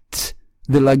met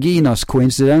the Laginas,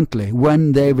 coincidentally,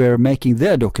 when they were making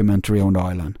their documentary on the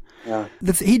island. Yeah.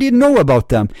 He didn't know about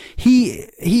them.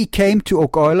 He came to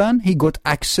Oak Island. He got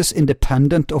access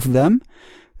independent of them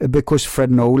because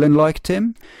Fred Nolan liked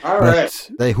him. All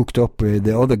right. They hooked up with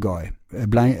the other guy,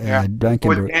 Blankenberg.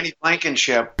 With Danny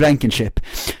Blankenship. Blankenship.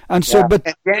 And so,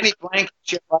 and Danny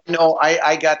Blankenship,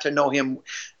 I got to know him.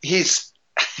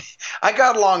 I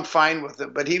got along fine with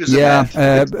him, but he was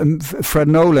Fred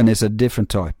Nolan is a different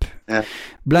type. Yeah.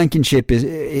 Blankenship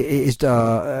is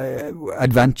the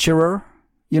adventurer,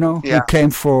 who came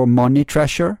for money,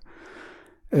 treasure.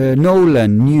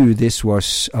 Nolan knew this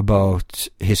was about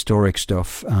historic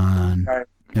stuff, and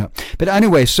But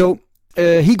anyway, so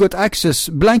he got access.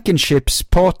 Blankenship's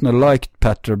partner liked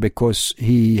Petter because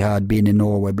he had been in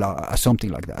Norway, something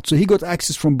like that. So he got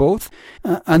access from both.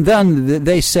 And then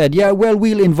they said,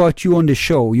 we'll invite you on the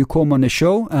show. You come on the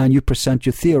show and you present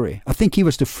your theory. I think he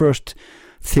was the first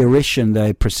theorician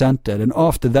they presented. And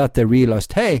after that, they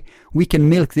realized, hey, we can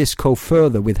milk this cow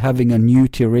further with having a new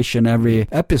theorician every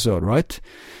episode, right?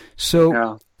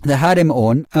 So they had him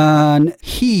on, and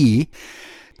he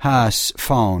has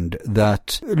found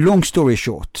that, long story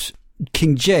short,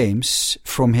 King James,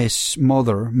 from his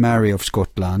mother, Mary of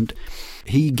Scotland,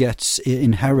 he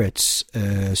inherits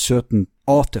certain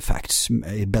artifacts,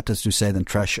 better to say than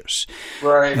treasures.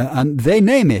 Right. And they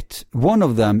name it. One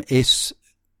of them is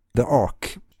the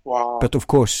Ark. Wow. But of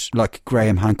course, like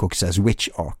Graham Hancock says, which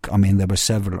Ark? I mean, there were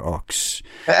several Arks.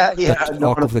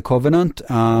 Ark of the Covenant,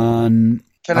 and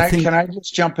Can I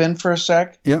just jump in for a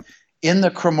sec? Yeah. In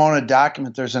the Cremona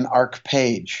document, there's an Ark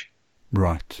page.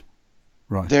 Right.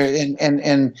 There,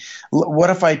 and what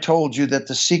if I told you that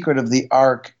the secret of the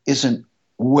Ark isn't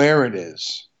where it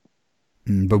is,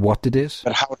 but what it is,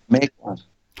 but how to make one?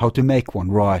 How to make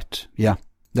one, right? Yeah,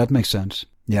 that makes sense.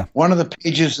 Yeah. One of the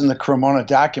pages in the Cremona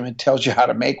document tells you how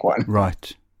to make one.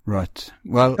 Right.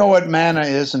 Well, you know what mana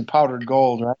is in powdered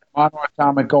gold, right?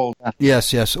 Monoatomic gold.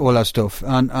 Yes, all that stuff.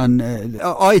 And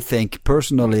I think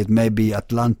personally it may be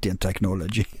Atlantean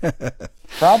technology.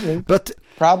 Probably.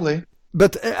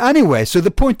 But anyway, so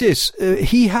the point is,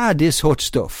 he had this hot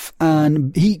stuff,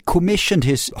 and he commissioned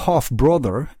his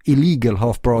illegal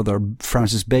half-brother,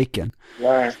 Francis Bacon,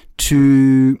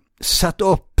 to set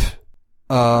up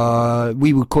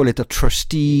we would call it a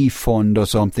trustee fund or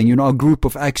something, you know, a group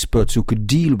of experts who could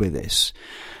deal with this.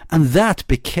 And that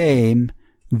became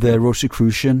the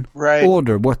Rosicrucian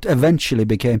Order, what eventually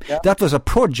became. Yep. That was a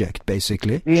project,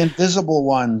 basically. The Invisible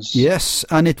Ones. Yes,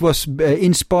 and it was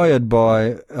inspired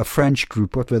by a French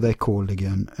group. What were they called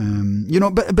again? You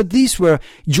know, but these were,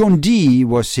 John Dee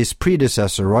was his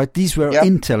predecessor, right? These were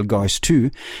Intel guys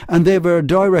too, and they were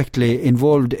directly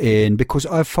involved in, because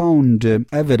I found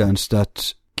evidence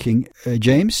that King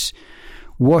James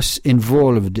was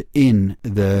involved in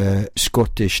the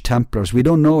Scottish Templars. We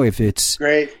don't know if it's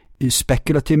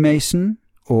speculative Mason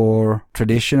or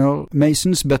traditional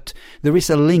Masons, but there is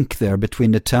a link there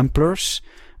between the Templars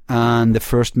and the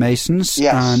first Masons,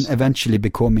 and eventually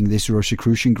becoming this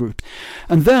Rosicrucian group.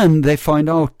 And then they find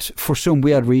out, for some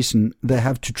weird reason, they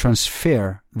have to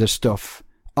transfer the stuff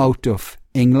out of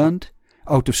England,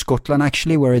 out of Scotland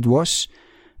actually, where it was,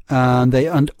 and they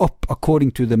end up,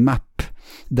 according to the map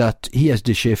that he has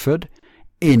deciphered,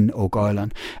 in Oak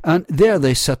Island. And there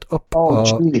they set up,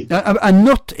 and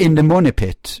not in the money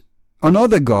pit.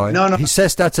 Another guy, he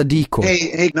says that's a decoy.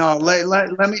 Hey, no,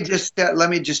 let me just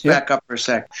back up for a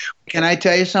sec. Can I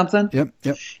tell you something?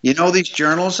 Yep. You know these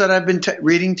journals that I've been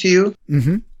reading to you?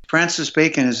 Mm-hmm. Francis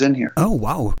Bacon is in here. Oh,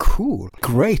 wow, cool.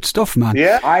 Great stuff, man.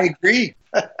 Yeah, I agree.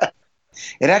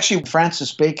 It actually,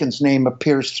 Francis Bacon's name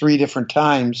appears 3 different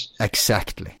times.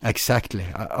 Exactly.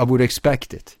 I would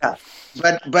expect it. Yeah.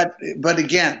 But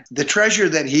again, the treasure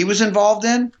that he was involved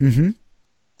in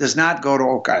does not go to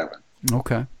Oak Island.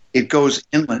 Okay. It goes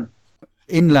inland.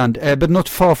 Inland, but not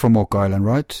far from Oak Island,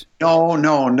 right? No.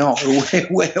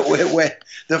 Wait.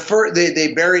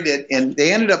 They buried it, and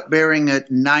they ended up burying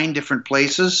it 9 different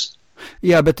places.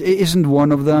 Yeah, but isn't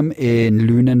one of them in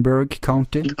Lunenburg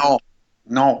County?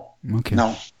 No. Okay.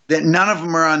 No. None of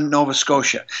them are on Nova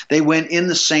Scotia. They went in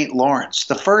the St. Lawrence.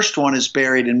 The first one is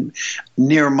buried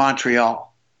near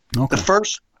Montreal. Okay. The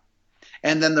first,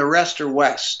 and then the rest are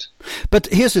west. But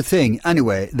here's the thing,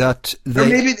 anyway, that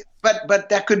they... But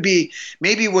that could be,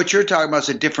 maybe what you're talking about is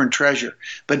a different treasure.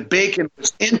 But Bacon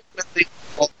was intimately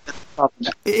involved in the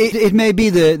covenant. It may be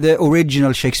the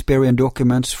original Shakespearean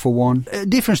documents, for one.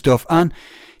 Different stuff. And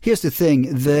here's the thing,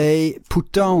 they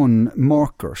put down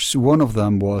markers. One of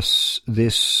them was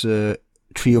this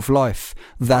Tree of Life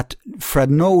that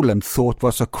Fred Nolan thought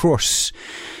was a cross.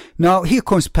 Now, here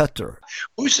comes Petter.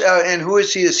 Who is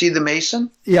he? Is he the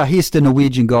Mason? Yeah, he's the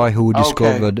Norwegian guy who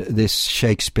discovered this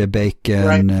Shakespeare,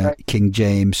 Bacon, King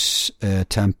James,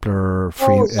 Templar.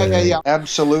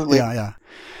 Absolutely. Yeah.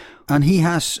 And he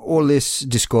has all these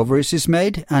discoveries he's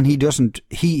made, and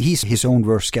he's his own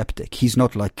worst skeptic. He's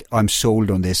not like, I'm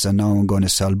sold on this and now I'm going to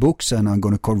sell books and I'm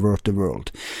going to convert the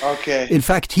world. Okay. In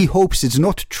fact, he hopes it's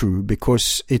not true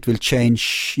because it will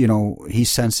change, you know,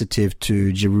 he's sensitive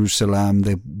to Jerusalem,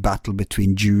 the battle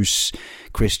between Jews,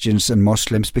 Christians and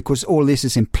Muslims, because all this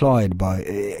is implied by,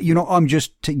 you know, I'm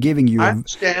just giving you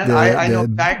the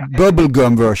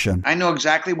bubblegum version. I know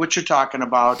exactly what you're talking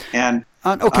about. And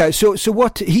okay, so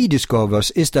what he discovers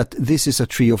is that this is a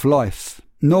tree of life.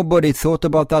 Nobody thought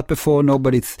about that before,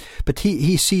 but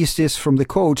he sees this from the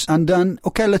codes, and then,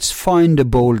 okay, let's find the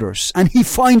boulders. And he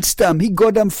finds them, he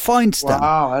goddamn finds them.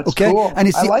 Wow, that's okay? Cool. And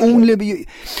it's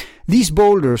these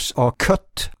boulders are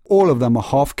cut, all of them are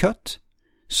half cut.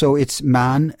 So it's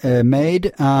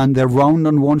man-made, and they're round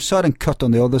on one side and cut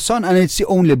on the other side, and it's the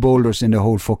only boulders in the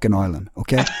whole fucking island,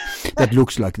 okay? That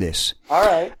looks like this. All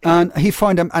right. And he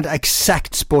finds them at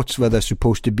exact spots where they're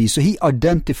supposed to be, so he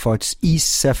identifies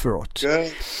East Sephiroth.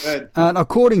 Good. And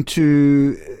according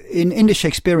to, in the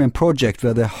Shakespearean project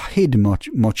where they hid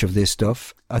much of this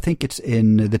stuff, I think it's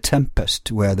in The Tempest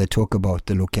where they talk about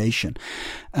the location.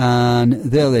 And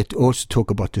there they also talk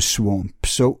about the swamp.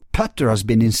 So Petter has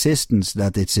been insistent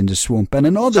that it's in the swamp. And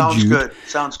another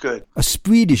Sounds good. A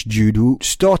Swedish Jew who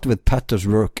started with Petter's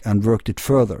work and worked it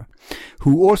further,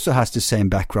 who also has the same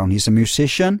background. He's a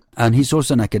musician and he's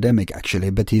also an academic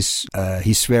actually, but he's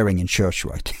swearing in church,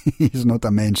 right? He's not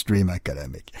a mainstream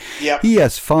academic. Yep. He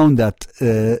has found that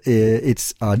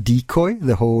it's a decoy,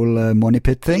 the whole money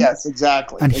pit thing. Yes,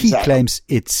 exactly. And he claims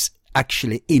it's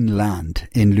actually inland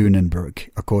in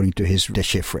Lunenburg, according to his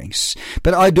decipherings.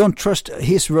 But I don't trust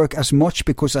his work as much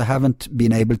because I haven't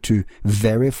been able to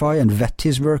verify and vet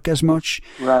his work as much.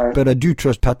 Right. But I do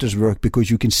trust Petter's work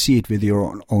because you can see it with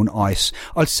your own eyes.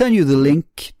 I'll send you the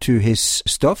link to his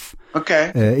stuff.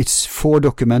 Okay. It's 4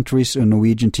 documentaries on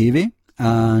Norwegian TV,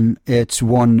 and it's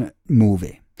 1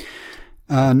 movie.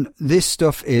 And this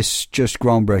stuff is just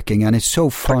groundbreaking, and it's so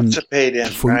fun Participate in,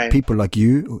 for right. people like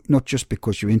you, not just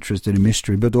because you're interested in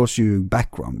mystery, but also your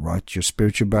background, right? Your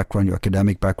spiritual background, your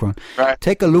academic background. Right.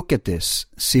 Take a look at this,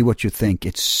 see what you think.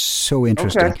 It's so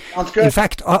interesting. Okay, sounds good. In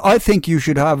fact, I think you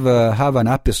should have an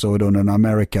episode on an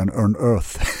American on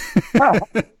Earth.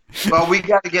 Well, we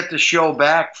got to get the show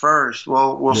back first.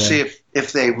 We'll see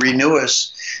if they renew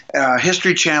us.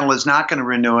 History Channel is not going to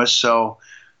renew us, so,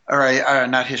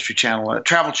 not History Channel,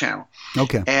 Travel Channel.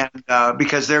 Okay. And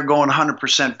because they're going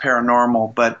 100%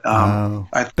 paranormal, but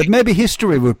but maybe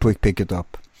history would pick it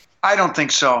up. I don't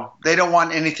think so. They don't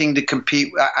want anything to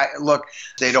compete. Look,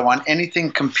 they don't want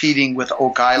anything competing with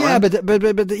Oak Island.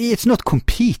 Yeah, but it's not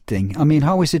competing. I mean,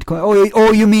 how is it?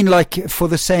 Oh, you mean like for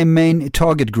the same main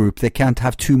target group? They can't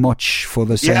have too much for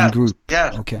the same group.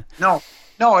 Yeah. Okay.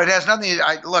 No, it has nothing.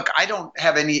 I don't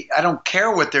have any. I don't care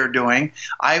what they're doing.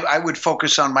 I would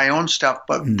focus on my own stuff,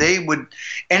 but they would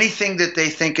anything that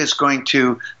they think is going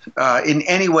to, in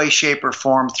any way, shape, or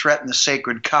form, threaten the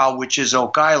sacred cow, which is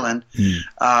Oak Island.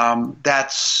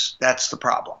 That's the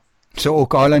problem. So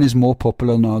Oak Island is more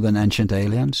popular now than Ancient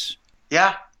Aliens.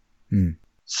 Yeah.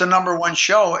 It's the #1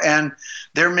 show, and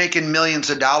they're making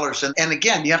millions of dollars. And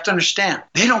again, you have to understand,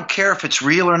 they don't care if it's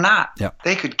real or not. Yeah.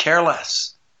 They could care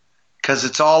less. Because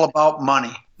it's all about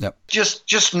money. Yep.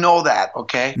 Just know that,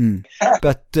 okay?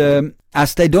 But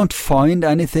as they don't find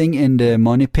anything in the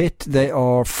money pit, they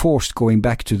are forced going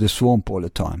back to the swamp all the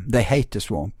time. They hate the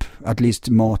swamp. At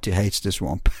least Marty hates the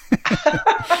swamp.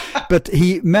 But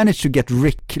he managed to get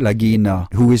Rick Lagina,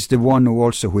 who is the one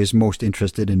who is most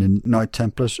interested in the Knight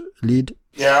Templars lead.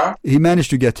 Yeah. He managed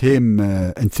to get him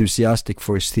enthusiastic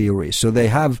for his theory. So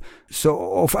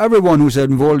of everyone who's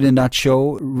involved in that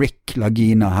show, Rick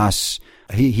Lagina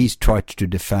he's tried to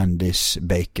defend this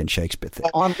Bacon Shakespeare thing.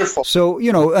 Wonderful. So,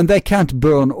 and they can't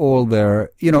burn all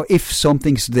their, if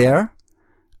something's there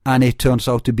and it turns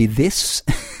out to be this,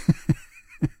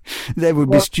 they would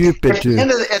be stupid at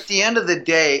the end of the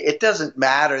day, it doesn't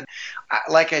matter.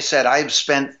 Like I said, I've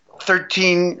spent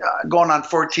 13, going on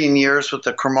 14 years with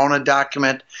the Cremona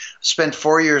document, spent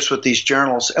 4 years with these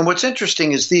journals. And what's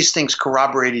interesting is these things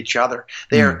corroborate each other.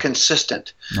 They are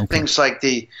consistent. Okay. Things like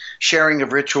the sharing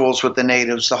of rituals with the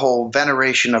natives, the whole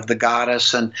veneration of the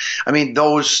goddess. And I mean,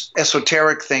 those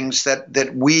esoteric things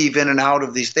that weave in and out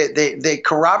of these, they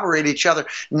corroborate each other.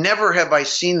 Never have I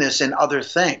seen this in other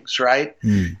things, right?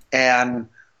 And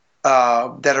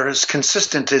that are as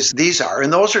consistent as these are.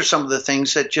 And those are some of the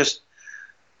things that just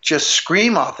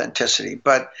scream authenticity.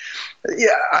 But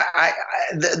yeah,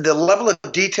 the level of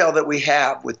detail that we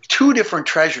have with 2 different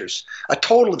treasures, a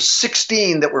total of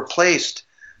 16 that were placed,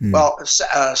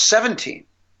 17.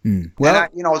 Well,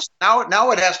 and now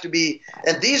it has to be,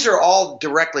 and these are all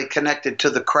directly connected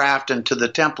to the craft and to the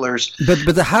Templars.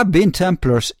 But there have been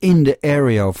Templars in the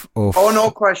area of Oh, no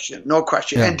question.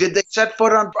 Yeah. And did they set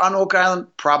foot on Oak Island?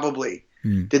 Probably.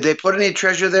 Did they put any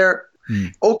treasure there?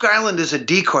 Oak Island is a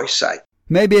decoy site.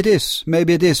 Maybe it is,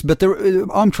 but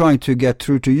I'm trying to get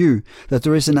through to you that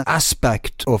there is an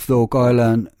aspect of the Oak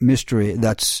Island mystery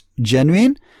that's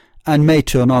genuine and may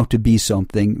turn out to be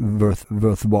something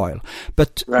worthwhile.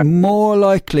 But more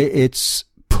likely it's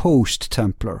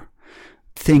post-Templar.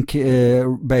 Think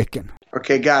Bacon.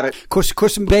 Okay, got it.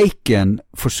 Because Bacon,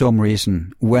 for some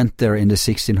reason, went there in the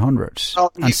 1600s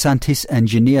and sent his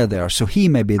engineer there. So he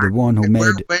may be the one who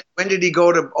made... When did he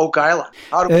go to Oak Island?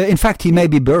 In fact, he may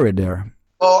be buried there.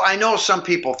 Well, I know some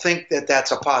people think that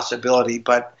that's a possibility,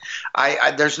 but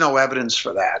there's no evidence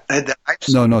for that.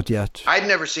 No, not yet. I've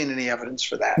never seen any evidence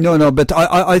for that. No, but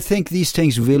I think these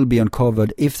things will be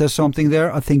uncovered. If there's something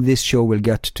there, I think this show will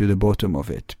get to the bottom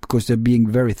of it, because they're being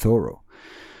very thorough.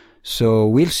 So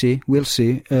we'll see.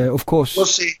 Of course, we'll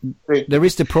see. There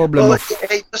is the problem of...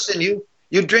 Hey, listen,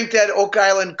 you drink that Oak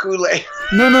Island Kool-Aid.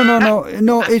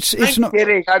 No, it's I'm not.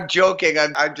 kidding. I'm joking.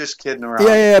 I'm just kidding around.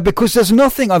 Yeah, because there's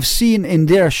nothing I've seen in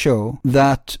their show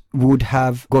that would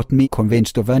have got me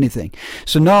convinced of anything.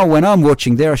 So now when I'm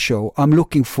watching their show, I'm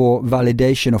looking for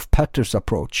validation of Petter's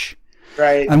approach.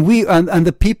 Right. And and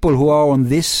the people who are on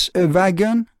this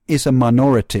wagon is a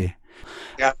minority.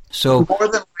 Yeah. So more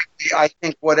than likely, I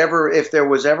think if there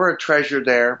was ever a treasure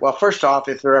there, well, first off,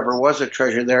 if there ever was a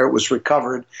treasure there, it was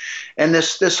recovered. And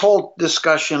this whole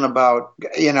discussion about,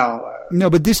 No,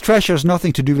 but this treasure has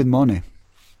nothing to do with money.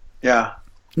 Yeah.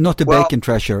 Not the Bacon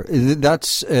treasure.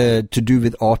 That's to do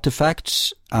with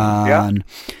artifacts and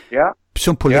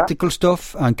some political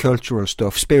stuff and cultural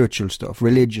stuff, spiritual stuff,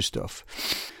 religious stuff.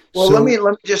 Well, let me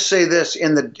just say this,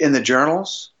 in the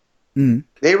journals,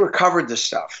 they recovered the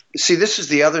stuff. See, this is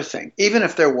the other thing. Even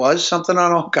if there was something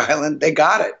on Oak Island, they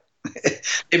got it.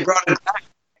 They brought it back.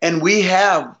 And we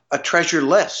have a treasure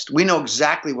list. We know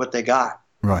exactly what they got.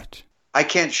 Right. I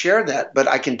can't share that, but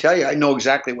I can tell you I know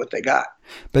exactly what they got.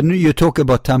 But you talk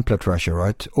about Templar treasure,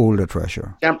 right? Older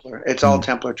treasure. Templar. It's all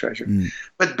Templar treasure.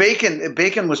 But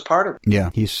Bacon was part of it.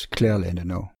 Yeah, he's clearly in the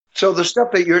know. So the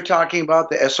stuff that you're talking about,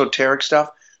 the esoteric stuff,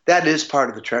 that is part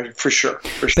of the treasure, for sure.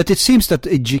 But it seems that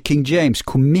King James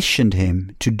commissioned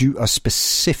him to do a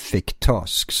specific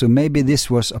task. So maybe this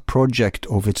was a project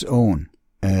of its own.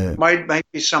 Might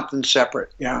be something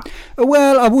separate, yeah.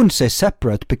 Well, I wouldn't say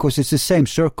separate because it's the same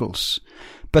circles.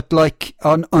 But like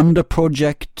an under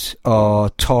project,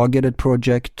 a targeted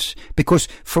project. Because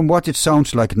from what it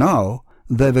sounds like now,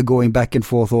 they were going back and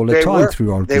forth all the time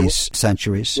throughout these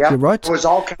centuries. Yeah, right? It was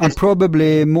all and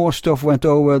probably more stuff went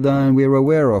over than we're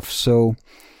aware of. So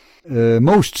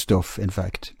most stuff, in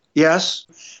fact. Yes.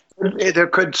 There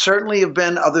could certainly have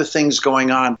been other things going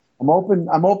on. I'm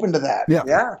open to that.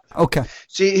 Yeah. Okay.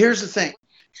 See, here's the thing.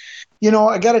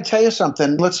 I got to tell you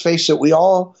something. Let's face it. We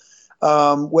all,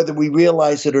 whether we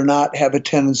realize it or not, have a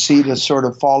tendency to sort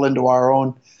of fall in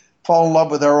love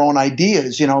with our own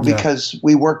ideas, because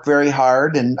we work very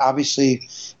hard. And obviously,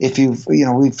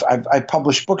 if I've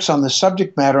published books on this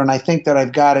subject matter, and I think that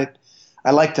I've got it.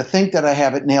 I like to think that I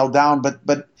have it nailed down,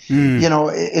 but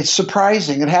it's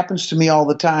surprising. It happens to me all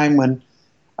the time when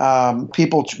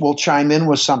people will chime in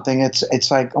with something.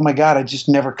 It's like, oh my God, I just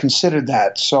never considered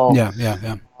that. So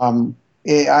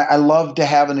I love to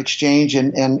have an exchange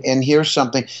and hear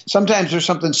something. Sometimes there's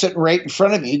something sitting right in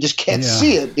front of you. You just can't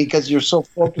see it because you're so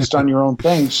focused on your own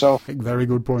thing. So very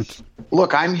good point.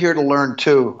 Look, I'm here to learn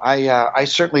too. I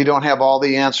certainly don't have all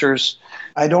the answers.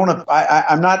 I'm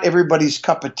not everybody's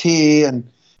cup of tea, and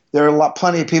there are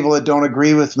plenty of people that don't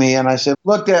agree with me. And I said,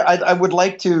 look, I would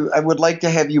like to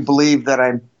have you believe that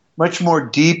I'm much more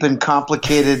deep and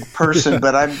complicated person,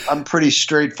 but I'm pretty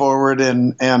straightforward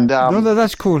and no,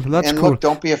 that's cool. That's cool. Look,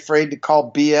 don't be afraid to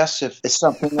call BS if it's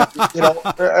something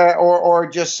that, or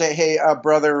just say, hey,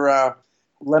 brother,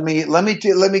 let me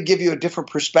give you a different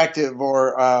perspective,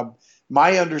 or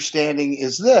my understanding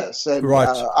is this, and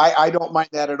right. I don't mind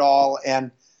that at all,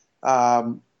 and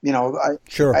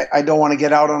Sure. I don't want to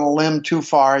get out on a limb too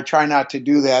far. I try not to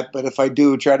do that, but if I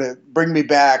do, try to bring me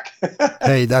back.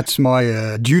 Hey, that's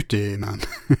my duty, man.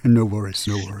 No worries.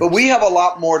 But we have a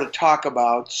lot more to talk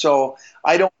about, so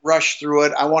I don't rush through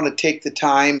it. I want to take the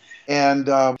time, and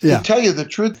to tell you the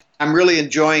truth, I'm really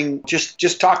enjoying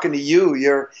just talking to you.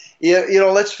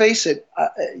 Let's face it,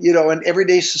 in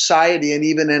everyday society, and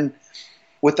even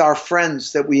with our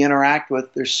friends that we interact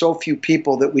with, there's so few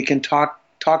people that we can talk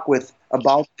with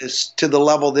about this to the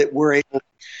level that we're able to.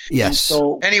 Yes. And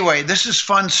so anyway, this is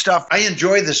fun stuff. I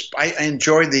enjoy this. I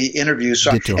enjoy the interview.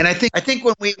 So, and I think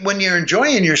when you're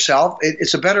enjoying yourself,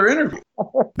 it's a better interview.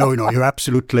 No, you're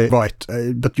absolutely right.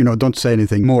 But don't say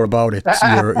anything more about it.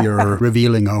 You're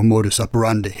revealing our modus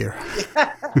operandi here.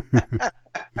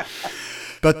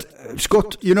 But,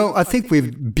 Scott, I think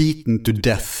we've beaten to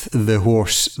death the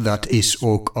horse that is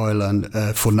Oak Island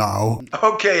for now.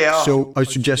 Okay, Al. So I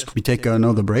suggest we take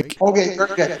another break. Okay,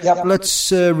 very good. Yep.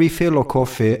 Let's refill our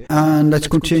coffee and let's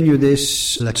continue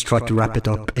this. Let's try to wrap it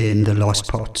up in the last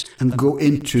part and go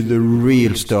into the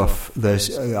real stuff.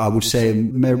 There's, I would say,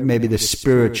 maybe the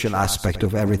spiritual aspect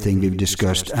of everything we've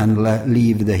discussed, and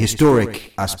leave the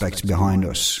historic aspects behind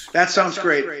us. That sounds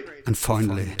great. And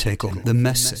finally, take on the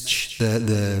message,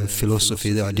 the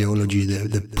philosophy, the ideology,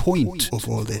 the point of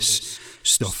all this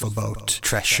stuff about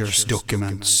treasures,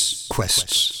 documents,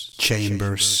 quests,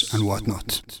 chambers, and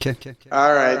whatnot. Okay?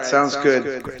 All right, sounds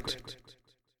good. Great.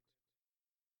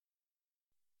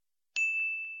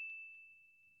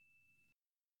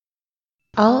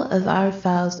 All of our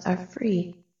files are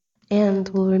free and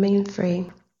will remain free.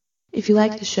 If you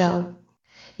like the show,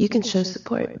 you can show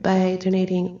support by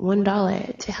donating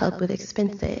 $1 to help with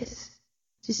expenses.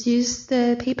 Just use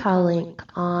the PayPal link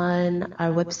on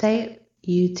our website,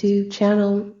 YouTube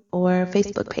channel, or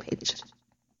Facebook page.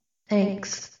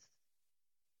 Thanks.